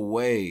just no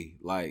way,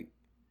 like,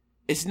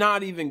 it's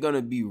not even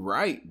gonna be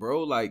right,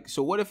 bro. Like,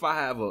 so what if I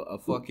have a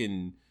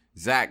fucking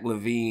Zach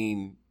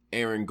LaVine,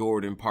 Aaron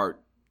Gordon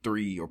part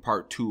 3 or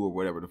part 2 or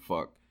whatever the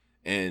fuck,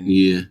 and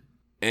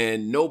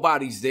and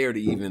nobody's there to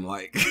even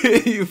like,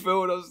 you feel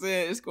what I'm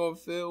saying? It's gonna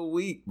feel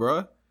weak,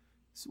 bro.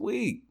 It's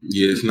weak.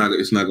 Yeah, it's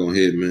not gonna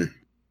hit, man.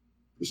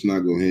 It's not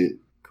gonna hit.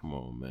 Come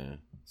on, man.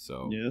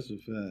 So yeah, that's a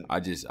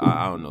fact.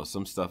 I don't know.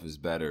 Some stuff is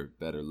better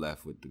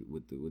left with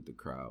the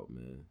crowd,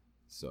 man.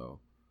 So,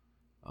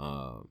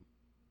 all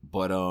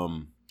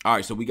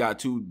right. So we got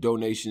 2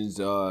 donations.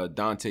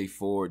 Dante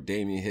Ford,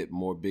 Damian hit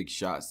more big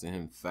shots than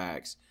him.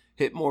 Facts.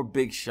 Hit more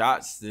big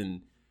shots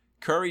than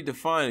Curry.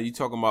 Define it. You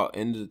talking about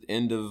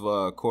end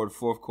of quarter,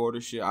 fourth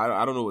quarter shit?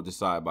 I don't know what the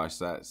side by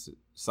side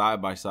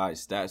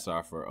stats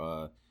are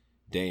for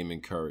Dame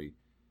and Curry,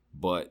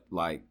 but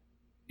like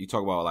you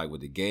talk about like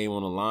with the game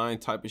on the line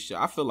type of shit.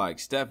 I feel like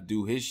Steph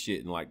do his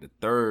shit in like the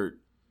third.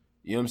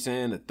 You know what I'm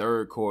saying? The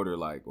third quarter,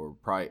 like, or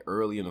probably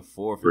early in the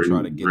fourth, and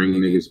try to bring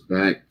niggas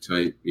back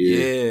type.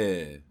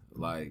 Yeah,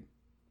 like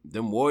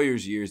them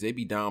Warriors years, they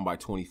be down by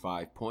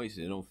 25 points,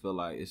 and it don't feel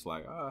like it's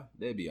like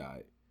they be all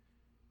right.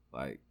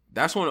 Like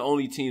that's one of the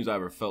only teams I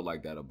ever felt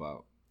like that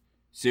about.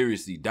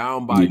 Seriously,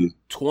 down by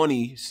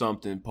 20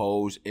 something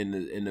pose in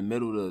the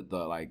middle of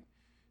the like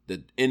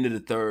the end of the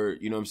third.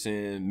 You know what I'm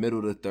saying? Middle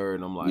of the third,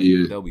 and I'm like,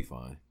 they'll be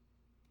fine.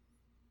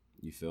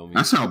 You feel me?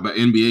 That's how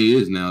NBA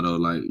is now, though.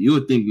 Like you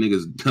would think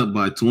niggas up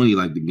by 20,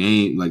 like the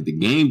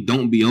game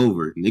don't be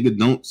over. Nigga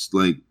don't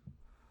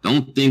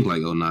think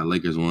like, oh nah,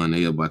 Lakers won,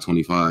 they up by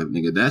 25.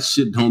 Nigga, that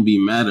shit don't be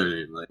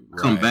mattering. Like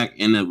come back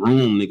in the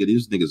room, nigga,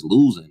 these niggas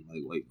losing.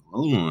 Like, wait,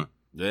 hold on.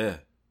 Yeah.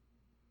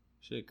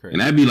 Shit crazy.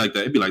 And that'd be like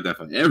that. It'd be like that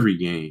for every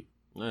game.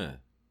 Yeah.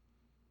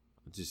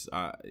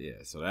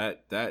 So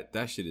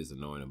that shit is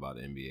annoying about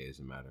the NBA, as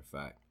a matter of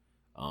fact.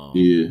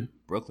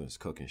 Brooklyn's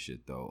cooking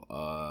shit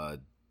though.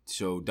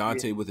 So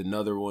Dante with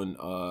another one.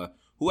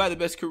 Who had the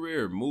best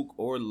career, Mook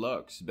or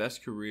Lux?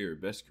 Best career.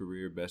 Best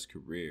career.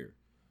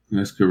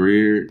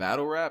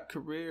 Battle rap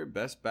career.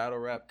 Best battle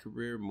rap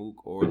career,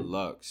 Mook or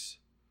Lux?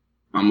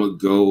 I'm gonna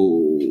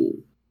go.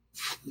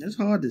 That's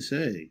hard to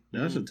say.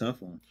 That's a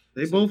tough one.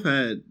 They both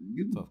had.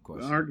 Tough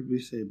question.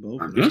 Arguably say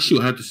both. I guess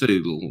you have to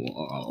say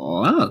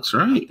Lux,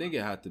 right? I think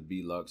it had to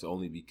be Lux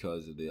only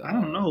because of the. I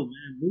don't know,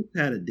 man. Mook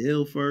had a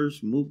deal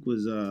first. Mook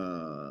was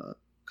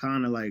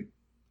kind of like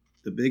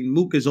the big.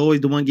 Mook is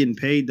always the one getting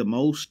paid the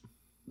most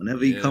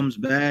whenever he comes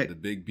back. The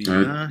big the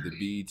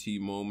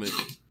BET moment.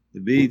 The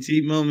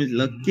BET moment,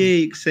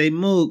 lucky, say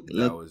Mook,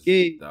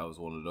 lucky. That was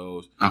one of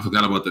those. I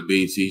forgot about the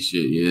BET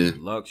shit. Yeah,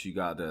 Lux, you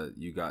got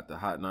the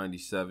Hot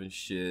 97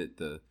 shit,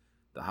 the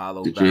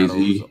Hollow battles,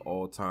 the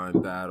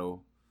all-time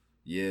battle.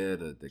 Yeah,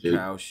 the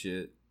cow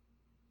shit.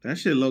 That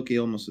shit low-key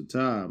almost a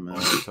tie, man.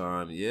 All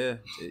time, yeah.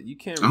 You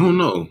can't. Really, I don't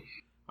know.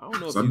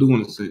 If I do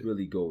want to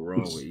really go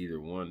wrong with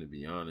either one, to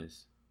be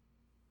honest.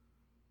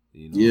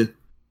 You know?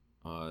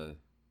 Yeah.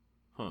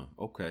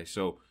 Okay,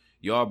 so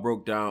y'all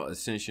broke down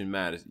Ascension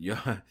Madness.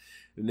 Y'all,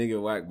 the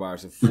nigga Whack Bar,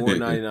 so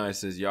 $4.99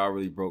 says y'all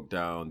really broke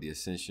down the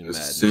Ascension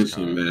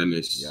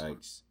Madness.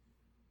 Yikes.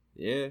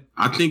 Yeah.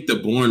 I think the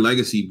Born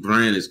Legacy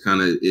brand is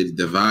kind of,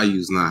 the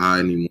value's not high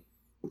anymore.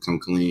 Come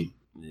clean.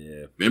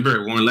 Yeah.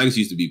 Remember, Born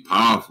Legacy used to be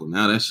powerful.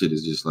 Now that shit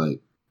is just like,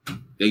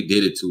 they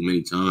did it too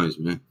many times,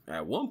 man.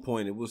 At one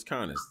point, it was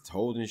kind of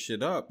holding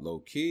shit up, low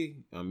key.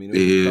 I mean,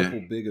 there was a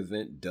couple big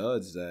event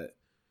duds that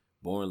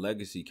Born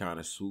Legacy kind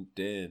of swooped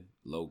in,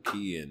 low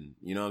key. And,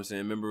 you know what I'm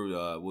saying?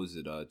 Remember, was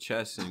it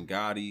Chess and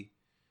Gotti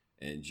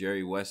and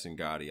Jerry West and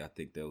Gotti? I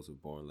think those were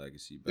Born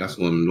Legacy. That's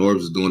when Norbs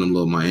was doing them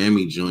little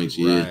Miami joints,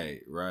 yeah.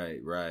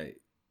 Right.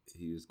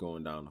 He was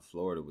going down to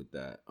Florida with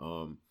that.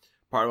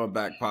 Part of my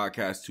back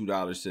podcast,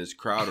 $2 says,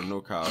 crowd or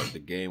no crowd, the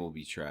game will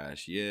be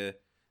trash. Yeah,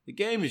 the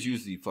game is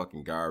usually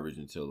fucking garbage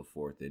until the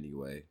fourth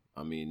anyway.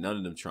 I mean, none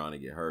of them trying to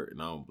get hurt,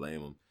 and I don't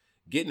blame them.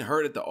 Getting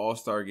hurt at the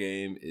All-Star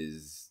game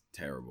is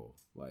terrible.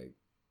 Like,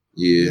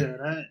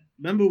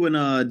 remember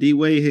when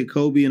D-Wade hit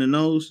Kobe in the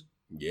nose?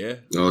 Yeah.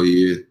 Oh,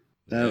 yeah.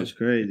 That was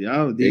crazy.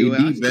 AD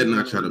better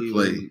not try to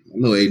play. I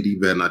know AD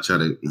better not try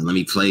to let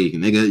me play.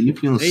 Nigga, you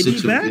don't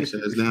sit your bitch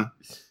ass down.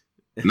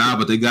 Nah,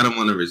 but they got him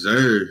on the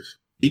reserves.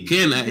 He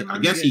can. I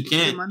guess he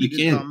can. He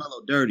can.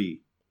 Melo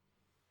dirty.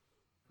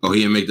 Oh,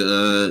 he didn't make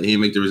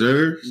the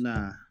reserves?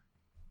 Nah.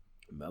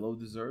 Melo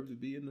deserved to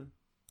be in the.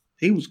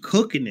 He was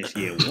cooking this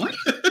year. What?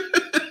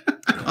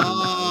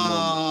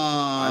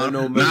 I didn't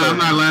know. Nah, I'm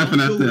not laughing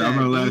at that. I'm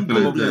not laughing at that.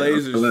 I'm a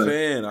Blazers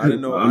fan. I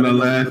didn't know. I'm not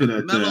laughing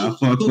at that. I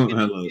fuck on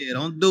Melo. Yeah,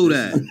 don't do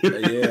that.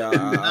 Yeah,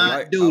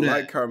 I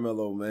like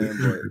Carmelo, man,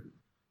 but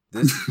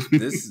this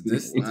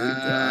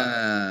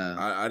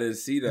I didn't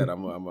see that.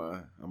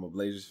 I'm a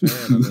Blazers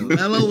fan.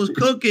 Melo was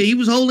cooking. He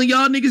was holding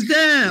y'all niggas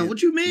down.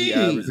 What you mean? He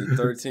averaging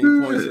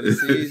 13 points for the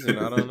season.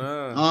 I don't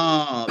know.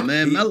 Oh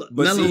man, Melo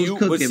was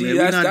cooking, man.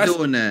 We're not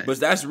doing that. But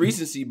that's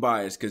recency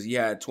bias because he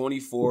had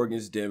 24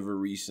 against Denver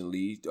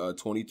recently,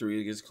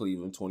 23 against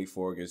Cleveland,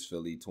 24 against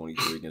Philly,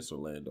 23 against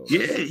Orlando.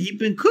 Yeah, he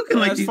been cooking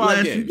like these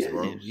last few games,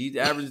 bro. He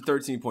averaged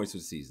 13 points for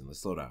the season. Let's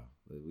slow down.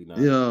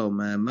 Yo,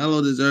 man,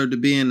 Melo deserved to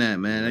be in that,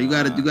 man. You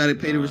got to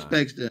pay the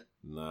respects to.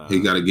 He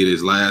got to get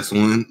his last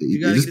one.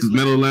 This is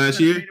Melo last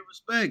year. Pay the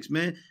respects,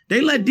 man. They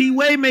let D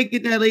Wade make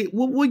it that late.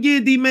 What year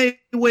D Wade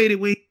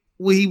waited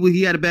when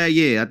he had a bad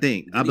year? I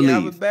think. I believe. He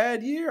have a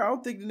bad year. I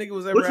don't think the nigga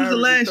was ever. Which was the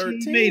last year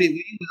he made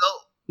it?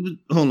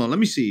 Hold on, let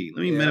me see.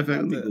 Matter of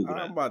fact, let me Google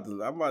that. I'm about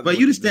to. But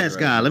you the stats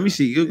guy. Let me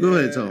see. Go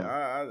ahead, Tom.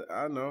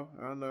 I know.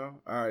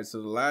 All right,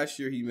 so the last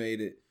year he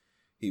made it,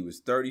 he was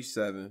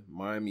 37.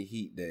 Miami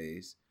Heat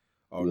days.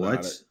 Oh,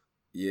 what?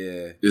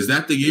 Yeah. Is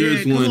that the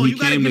years when he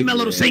came to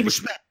Melo the same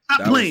respect?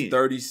 Stop playing.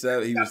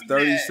 37. He was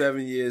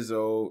 37 years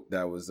old.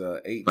 That was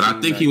 18. But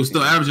I think he was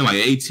still averaging like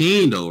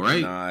 18 though,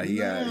 right? Nah, he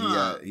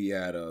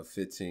had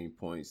 15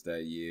 points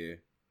that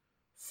year,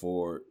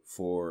 four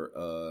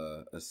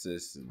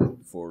assists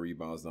and 4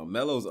 rebounds. Now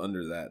Melo's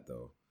under that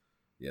though.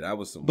 Yeah, that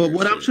was some. But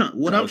what I'm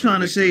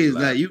trying to say is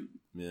that you.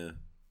 Yeah.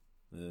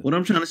 What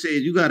I'm trying to say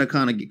is you gotta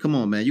kind of come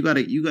on, man. You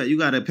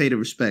gotta pay the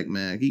respect,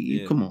 man.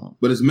 Come on.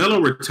 But is Melo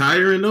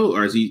retiring though,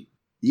 or is he?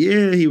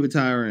 Yeah, he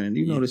retiring.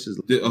 You know this is.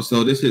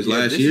 So this is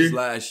last year. This is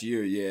last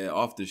year. Yeah,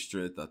 off the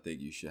strength, I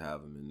think you should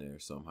have him in there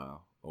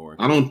somehow. Or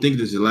I don't think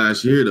this is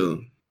last year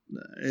though.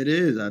 It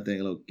is. I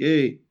think.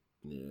 Okay.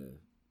 Yeah.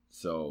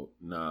 So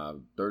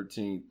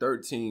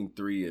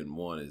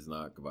 13-3-1 is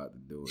not about to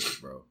do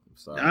it, bro.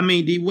 Sorry. I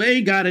mean, D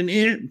Wade got an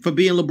in for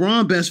being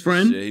LeBron's best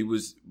friend. Yeah, he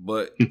was,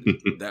 but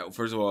that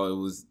first of all,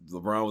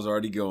 LeBron was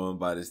already going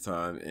by this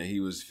time, and he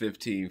was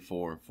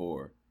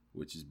 15-4-4,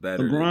 which is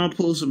better. LeBron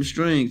pulled some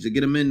strings to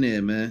get him in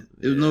there, man.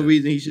 There was no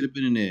reason he should have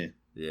been in there.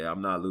 Yeah,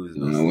 I'm not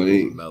losing no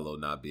sleep with Melo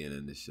not being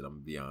in this shit. I'm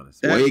gonna be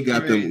honest. Wade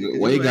got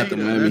the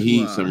Miami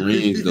Heat some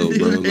rings though,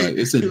 bro. Like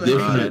it's a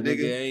different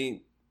nigga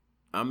ain't.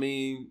 I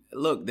mean,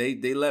 look, they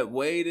let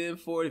Wade in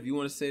for it. If you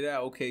want to say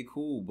that, okay,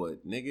 cool.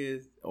 But nigga,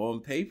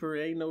 on paper,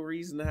 ain't no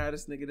reason to have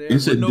this nigga there.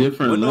 It's a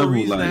different level.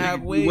 Reason to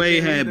have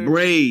Wade had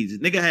braids.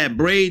 Nigga had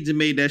braids and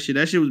made that shit.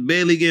 That shit was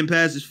barely getting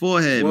past his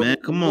forehead, man.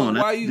 Come on.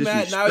 Why you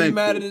mad? Now you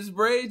mad at his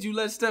braids? You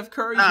let Steph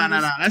Curry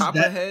top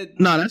of head?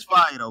 No, that's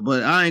fire though.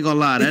 But I ain't gonna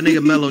lie, that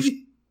nigga Melo.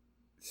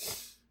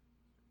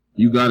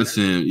 You gotta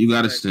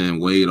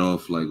send Wade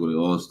off like with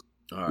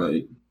All-Star. All right.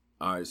 Like,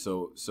 all right,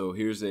 so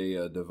here's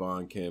a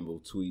Devon Campbell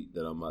tweet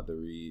that I'm about to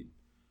read.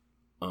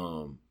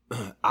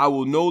 I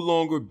will no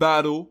longer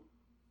battle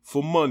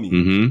for money.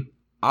 Mm-hmm.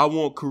 I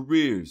want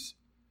careers.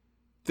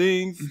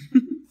 Things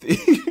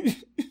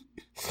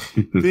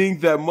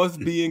that must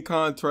be in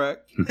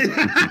contract.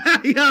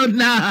 Yo,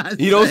 nah.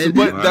 You know,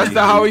 but that's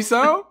not how he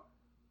sound?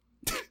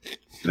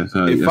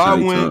 If I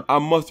win, I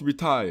must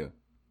retire.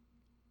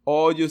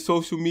 All your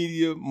social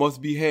media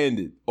must be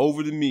handed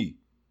over to me.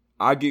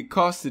 I get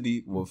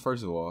custody. Well,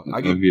 first of all,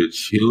 I get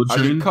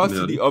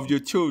custody of your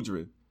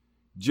children,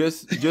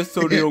 just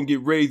so they don't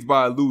get raised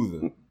by a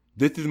loser.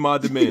 This is my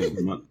demand.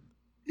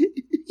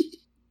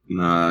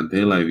 Nah,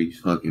 they like be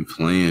fucking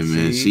playing,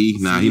 man. He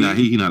not a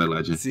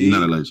legend. He's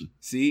not a legend.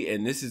 See,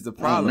 and this is the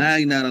problem. Now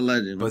he's not a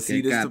legend. But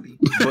okay, see, now he's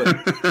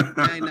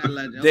not a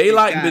legend. They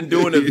been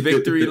doing a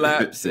victory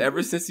laps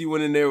ever since he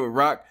went in there with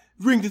Rock.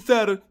 Ring the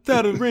Saturn,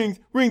 Saturn rings,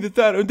 ring the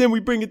Saturn, and then we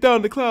bring it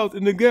down the clouds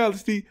in the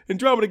galaxy,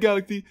 Andromeda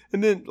Galaxy,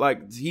 and then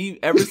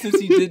ever since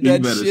he did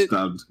that shit,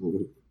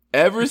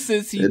 ever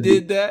since he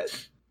did that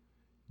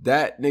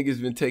nigga's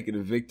been taking a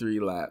victory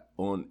lap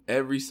on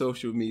every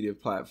social media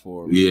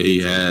platform. Yeah, he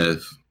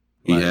has.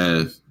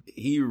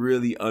 He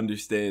really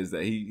understands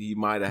that he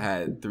might have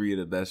had 3 of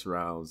the best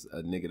rounds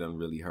a nigga done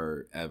really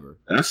heard ever.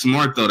 That's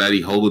smart though that he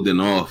holding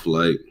off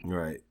right.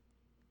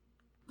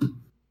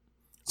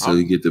 So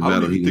you get the battle. I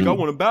don't think I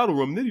want to battle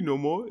Rum Nitty no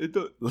more. Yeah,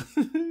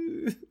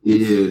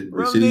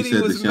 Rum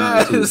Nitty was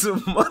mad as a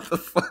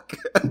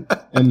motherfucker.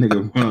 That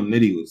nigga Rum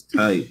Nitty was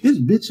tight. This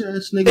bitch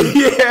ass nigga.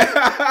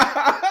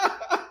 Yeah.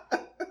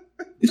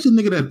 It's a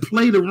nigga that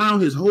played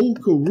around his whole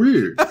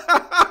career.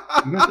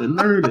 Not the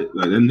nerd.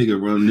 Like that nigga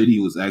Rum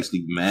Nitty was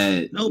actually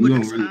mad. No, but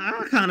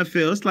I kind of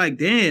feel it's like,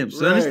 damn,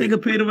 son, this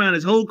nigga played around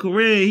his whole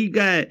career. He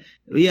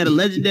had a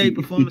legendary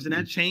performance, and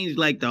that changed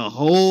like the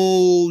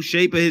whole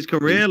shape of his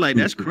career. Like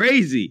that's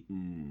crazy.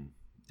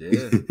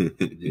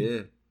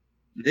 Yeah.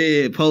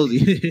 Yeah,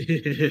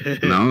 Posey.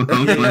 No,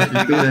 I'm glad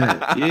you do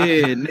that.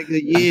 Yeah, nigga,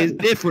 it's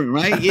different,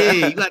 right? Yeah,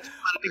 you got to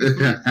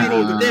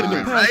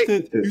different,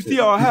 right? You see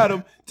how I had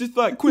him, just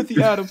like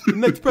Quincy Adams, the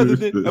next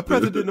president, a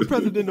president.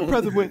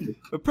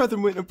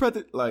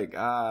 Like,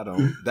 I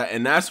don't.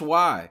 And that's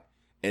why.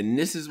 And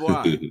this is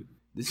why.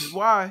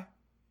 I'm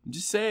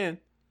just saying.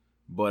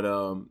 But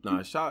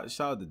shout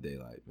out to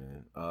Daylight,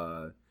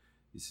 man.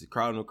 It's a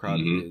crowd no crowd.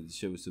 The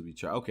shit was to be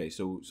tried. Okay,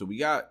 so we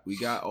got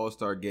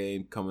All-Star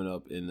Game coming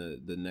up in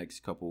the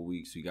next couple of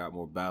weeks. We got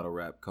more battle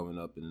rap coming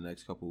up in the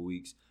next couple of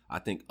weeks. I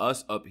think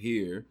us up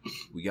here,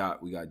 we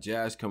got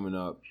Jazz coming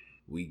up.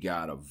 We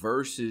got a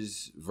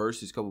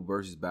couple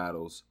versus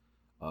battles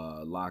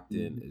locked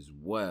in as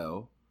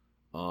well.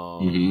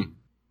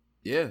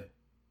 Yeah.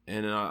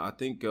 And I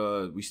think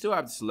we still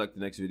have to select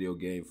the next video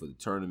game for the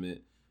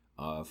tournament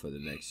for the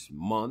next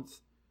month.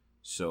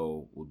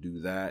 So we'll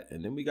do that.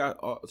 And then we got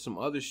some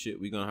other shit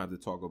we're going to have to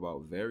talk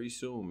about very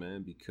soon,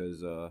 man,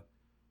 because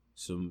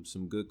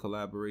some good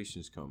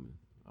collaborations coming.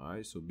 All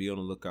right, so be on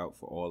the lookout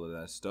for all of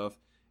that stuff.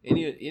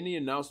 Any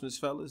announcements,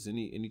 fellas?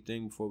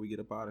 Anything before we get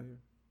up out of here?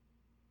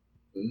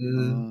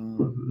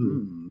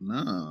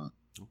 Nah.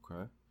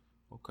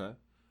 Okay.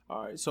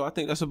 All right, so I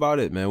think that's about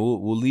it, man.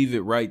 We'll leave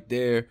it right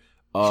there.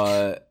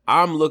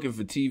 I'm looking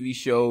for TV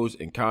shows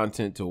and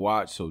content to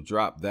watch, so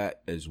drop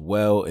that as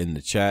well in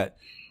the chat.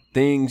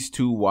 Things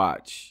to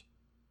watch.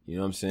 You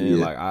know what I'm saying?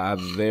 Yeah. Like, I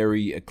have a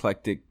very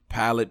eclectic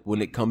palette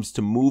when it comes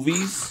to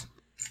movies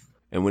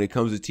and when it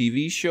comes to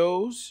TV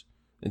shows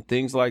and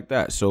things like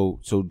that. So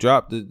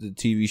drop the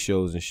TV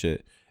shows and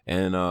shit.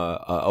 And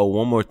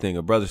one more thing.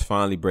 A brother's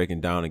finally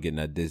breaking down and getting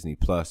that Disney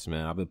Plus,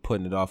 man. I've been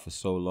putting it off for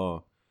so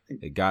long.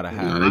 It gotta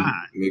happen.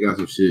 They got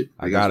some shit.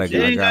 I gotta.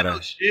 No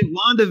shit.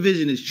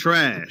 WandaVision is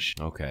trash.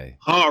 Okay.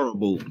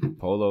 Horrible.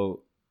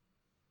 Polo,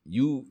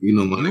 you be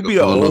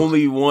the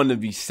only one to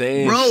be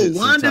saying. Bro,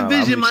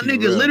 WandaVision, my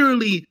nigga,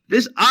 literally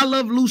this I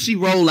Love Lucy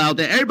rollout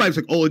that everybody's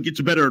like, oh, it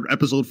gets better at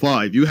episode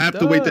 5. You have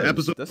to wait to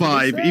episode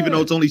 5, even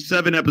though it's only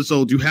 7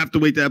 episodes. You have to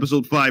wait to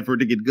episode 5 for it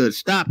to get good.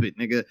 Stop it,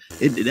 nigga.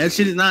 That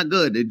shit is not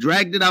good. It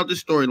dragged it out the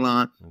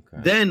storyline. Okay.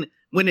 Then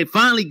when it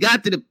finally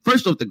got to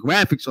first off, the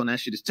graphics on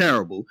that shit is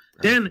terrible.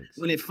 Then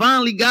when it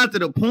finally got to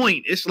the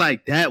point, it's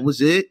like, that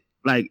was it?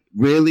 Like,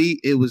 really?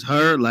 It was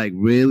her? Like,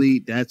 really?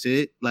 That's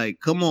it?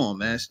 Like, come on,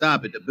 man.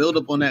 Stop it. The build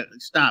up on that,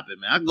 stop it,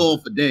 man. I go on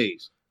for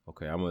days.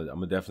 Okay, I'm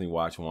gonna definitely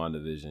watch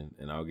WandaVision,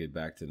 and I'll get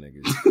back to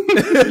niggas.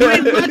 You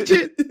ain't watch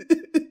it?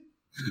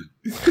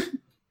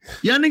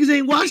 Y'all niggas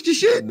ain't watched the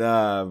shit?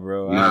 Nah,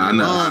 bro. Nah. Oh,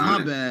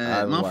 my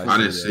bad. I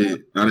didn't see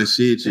it. I didn't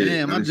see it yet.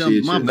 Damn, I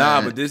jumped. My bad.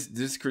 Nah, but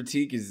this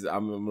critique is,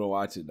 I'm gonna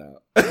watch it now.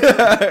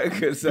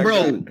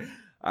 Bro.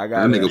 I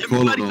got that nigga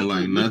Polo don't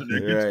like nothing.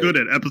 It's good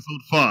at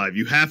episode 5.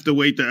 You have to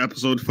wait to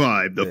episode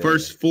 5. The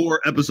first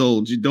 4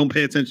 episodes, you don't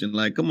pay attention.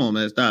 Like, come on,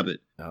 man, stop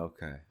it.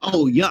 Okay.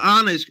 Oh, Your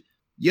Honor's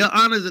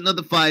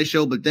another fire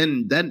show, but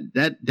then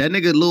that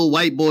nigga little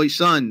white boy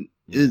son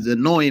is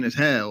annoying as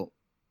hell.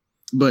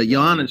 But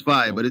Your Honor's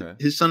fire, but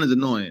his son is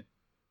annoying.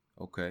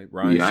 Okay.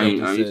 Ryan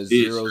Shelton says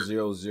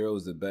 000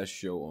 is the best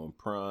show on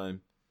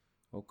Prime.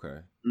 Okay.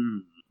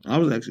 I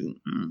was actually.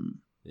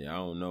 Yeah, I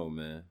don't know,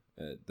 man.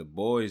 The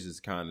Boys is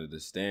kind of the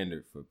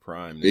standard for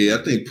Prime. Yeah,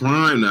 I think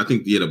Prime.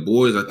 The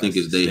Boys. I think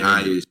is their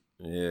highest.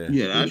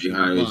 Yeah, that's the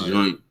highest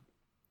joint.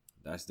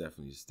 That's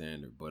definitely the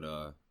standard.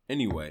 But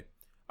anyway,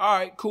 all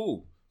right,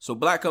 cool. So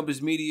Black Compass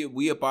Media,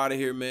 we up out of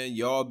here, man.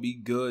 Y'all be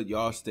good.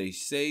 Y'all stay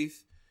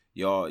safe.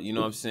 Y'all, you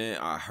know what I'm saying?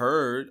 I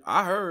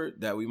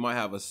heard that we might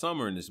have a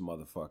summer in this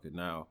motherfucker.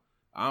 Now,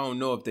 I don't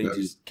know if they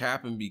just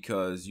capping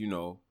because,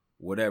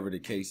 whatever the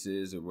case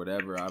is or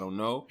whatever. I don't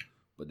know.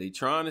 But they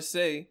trying to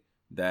say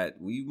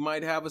that we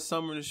might have a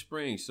summer in the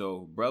spring.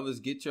 So, brothers,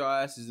 get your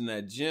asses in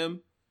that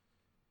gym.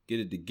 Get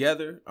it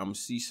together. I'm going to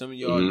see some of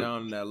y'all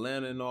down in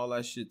Atlanta and all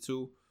that shit,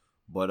 too.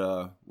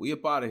 But we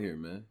up out of here,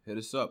 man. Hit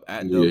us up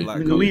at the Black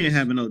Compass. We ain't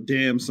having no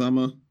damn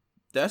summer.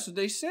 That's what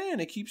they saying.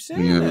 They keep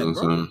saying that,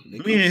 bro.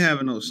 We ain't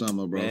having no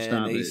summer, bro. Man,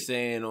 stop they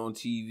saying on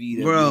TV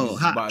that bro,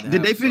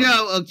 did they figure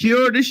out a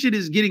cure? This shit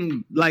is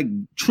getting like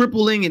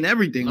tripling and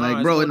everything. No,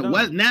 like, bro, in the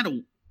West,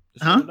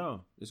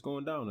 It's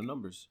going down. The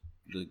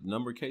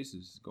number of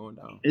cases is going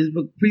down.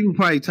 People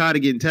probably tired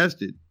of getting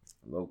tested.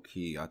 Low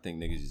key, I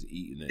think niggas just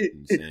eating it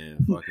and saying,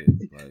 fuck it.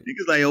 Like,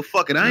 niggas like, yo,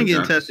 fuck it. I ain't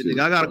getting tested, nigga.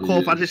 I got a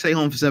cough. I just stay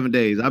home for 7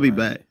 days. I'll be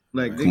back.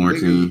 Like,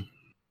 quarantine.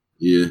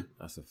 Yeah.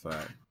 That's a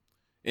fact.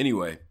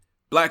 Anyway,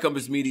 Black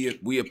Compass Media,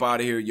 we up out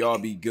of here. Y'all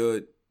be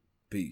good.